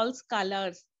false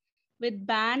colors, with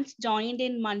bands joined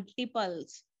in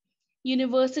multiples.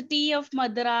 University of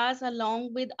Madras,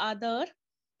 along with other,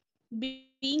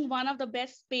 being one of the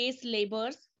best space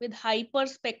labors with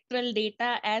hyperspectral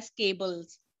data as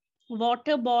cables.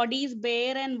 Water bodies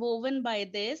bare and woven by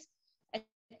this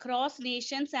across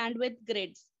nations and with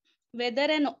grids. Whether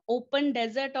an open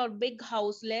desert or big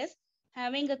houseless,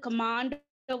 having a command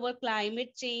over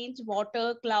climate change,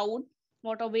 water, cloud,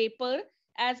 water vapor,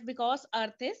 as because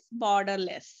Earth is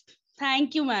borderless.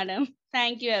 Thank you, madam.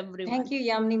 Thank you, everyone. Thank you,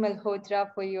 Yamni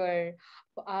Malhotra, for your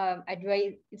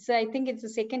advice. I think it's the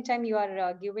second time you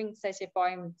are giving such a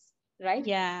poem, right?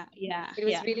 Yeah. It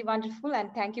was really wonderful,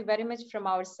 and thank you very much from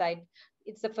our side.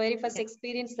 It's the very first Yeah.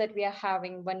 experience that we are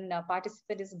having when a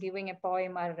participant is giving a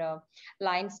poem or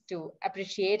lines to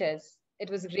appreciate us. It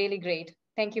was really great.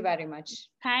 Thank you very much.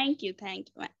 Thank you,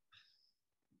 ma'am.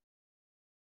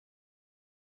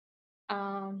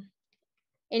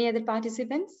 Any other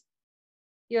participants?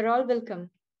 You're all welcome.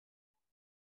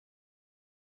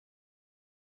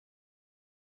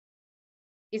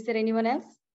 Is there anyone else?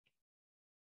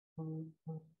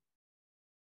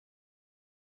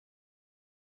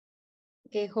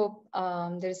 Okay, hope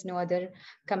there's no other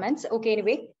comments. Okay,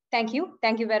 anyway, thank you.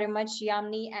 Thank you very much,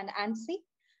 Yamni and Ansi.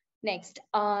 Next,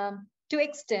 to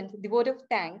extend the vote of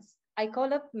thanks, I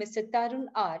call up Mr. Tarun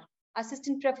R.,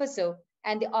 Assistant Professor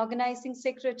and the Organizing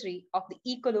Secretary of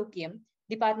the Colloquium,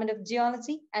 Department of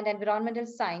Geology and Environmental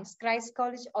Science, Christ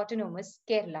College Autonomous,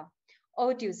 Kerala.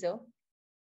 Over to you, sir.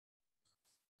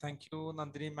 Thank you,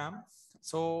 Nandini ma'am.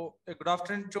 So, good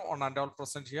afternoon to all and all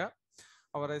present here.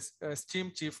 Our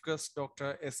esteemed Chief Guest,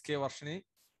 Dr. S.K. Varshini,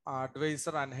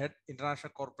 Advisor and Head,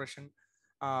 International Corporation,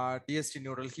 DST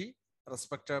New Delhi,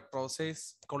 respected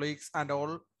professors, colleagues, and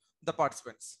all the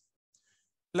participants.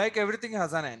 Like everything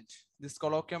has an end, this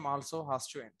colloquium also has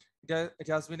to end. It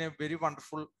has been a very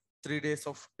wonderful 3 days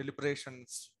of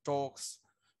deliberations, talks,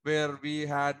 where we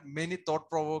had many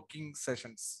thought-provoking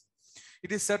sessions.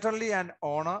 It is certainly an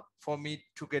honor for me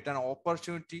to get an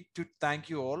opportunity to thank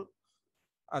you all,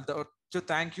 to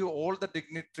thank you all the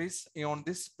dignitaries on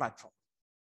this platform.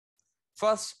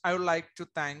 First, I would like to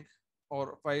thank,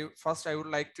 first I would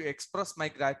like to express my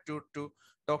gratitude to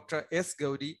Dr. S.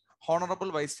 Gauri,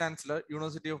 Honorable Vice Chancellor,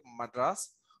 University of Madras,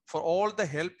 for all the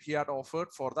help he had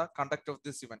offered for the conduct of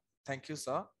this event. Thank you,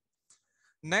 sir.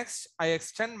 Next, I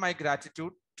extend my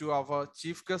gratitude to our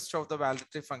chief guest of the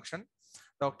valedictory function,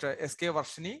 Dr. S.K.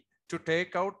 Varshini, to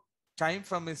take out time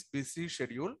from his busy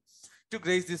schedule to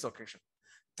grace this occasion.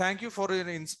 Thank you for your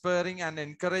inspiring and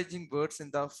encouraging words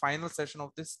in the final session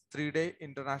of this 3-day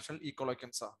International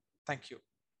Colloquium, sir. Thank you.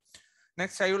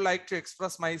 Next, I would like to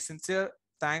express my sincere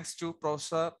thanks to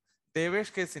Professor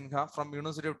Devesh K. Sinha from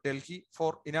University of Delhi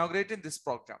for inaugurating this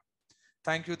program.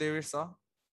 Thank you, Devesh, sir.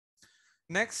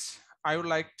 Next, I would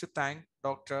like to thank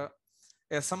Dr.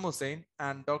 S.M. Hussain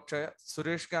and Dr. M.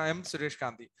 Suresh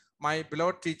Gandhi, my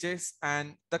beloved teachers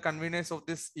and the conveners of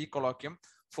this colloquium,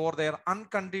 for their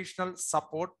unconditional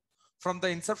support from the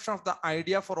inception of the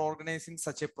idea for organizing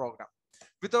such a program.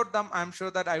 Without them, I'm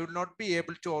sure that I would not be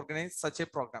able to organize such a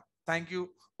program. Thank you,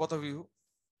 both of you.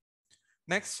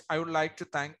 Next, I would like to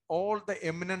thank all the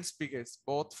eminent speakers,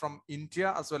 both from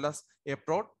India as well as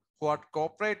abroad, who had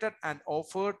cooperated and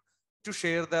offered to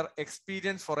share their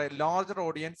experience for a larger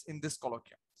audience in this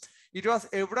colloquium. It was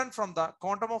evident from the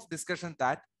quantum of discussion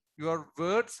that your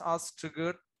words has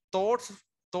triggered thoughts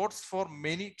for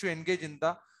many to engage in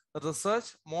the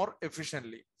research more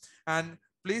efficiently. And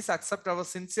please accept our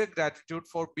sincere gratitude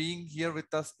for being here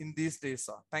with us in these days,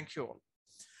 sir. Thank you all.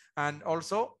 And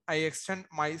also, I extend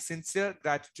my sincere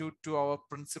gratitude to our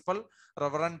principal,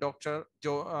 Reverend Dr.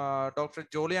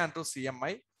 Jolie Andrew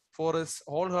CMI, for his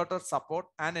wholehearted support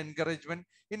and encouragement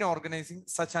in organizing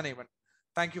such an event.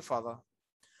 Thank you, Father.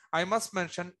 I must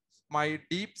mention my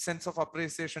deep sense of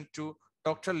appreciation to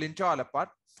Dr. Linto Alapat,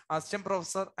 Assistant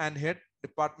Professor and Head,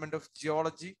 Department of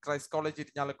Geology, Christ College,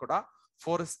 Irinjalakuda,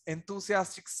 for his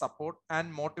enthusiastic support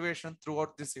and motivation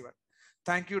throughout this event.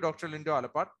 Thank you, Dr. Linto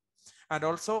Alapat. And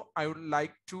also, I would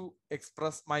like to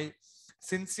express my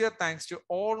sincere thanks to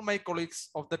all my colleagues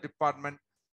of the department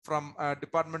from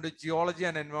Department of Geology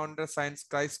and Environmental Science,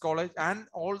 Christ College, and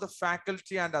all the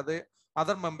faculty and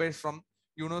other members from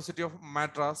University of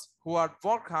Madras who had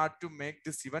worked hard to make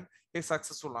this event a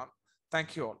successful one.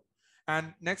 Thank you all.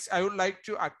 And next, I would like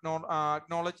to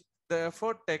acknowledge the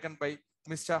effort taken by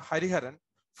Mr. Hariharan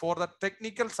for the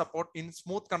technical support in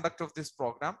smooth conduct of this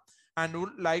program, and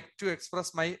would like to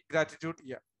express my gratitude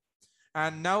here.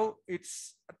 And now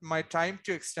it's my time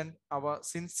to extend our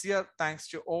sincere thanks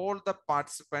to all the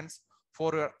participants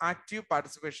for your active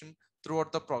participation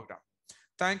throughout the program.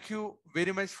 Thank you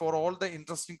very much for all the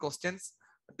interesting questions,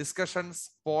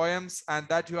 discussions, poems, and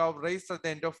that you have raised at the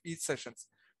end of each session,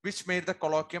 which made the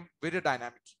colloquium very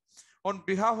dynamic. On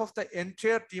behalf of the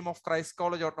entire team of Christ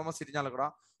College Autonomous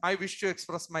Irinjalagoda, I wish to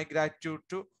express my gratitude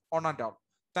to one and all.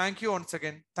 Thank you once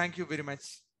again. Thank you very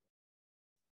much.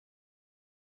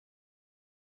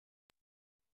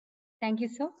 Thank you,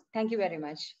 sir. Thank you very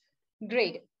much.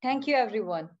 Great. Thank you,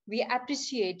 everyone. We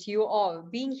appreciate you all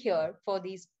being here for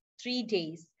these 3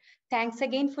 days. Thanks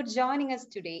again for joining us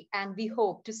today, and we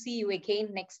hope to see you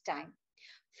again next time.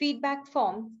 Feedback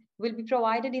form will be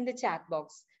provided in the chat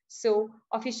box. So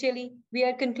officially, we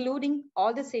are concluding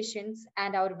all the sessions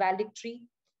and our valedictory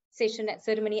session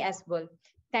ceremony as well.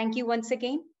 Thank you once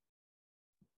again.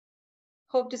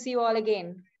 Hope to see you all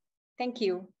again. Thank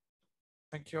you.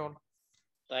 Thank you all.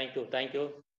 Thank you. Thank you.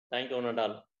 Thank you,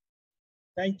 Nadal.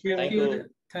 Thank you. Thank you.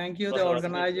 Thank you, the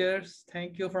organizers.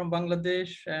 Thank you from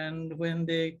Bangladesh. And when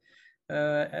they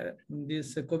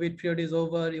this COVID period is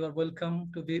over, you are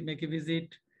welcome to make a visit,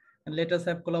 and let us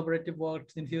have collaborative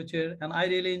works in future. And I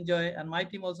really enjoy, and my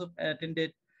team also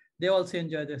attended. They also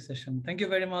enjoyed the session. Thank you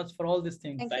very much for all these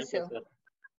things. Thank you, sir.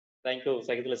 Thank you,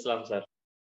 Sayyidul Islam, sir.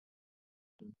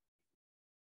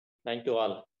 Thank you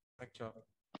all. Thank you all.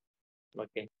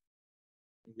 Okay.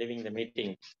 Leaving the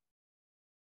meeting.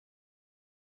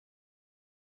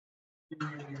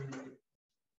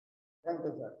 Thank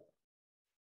you, sir.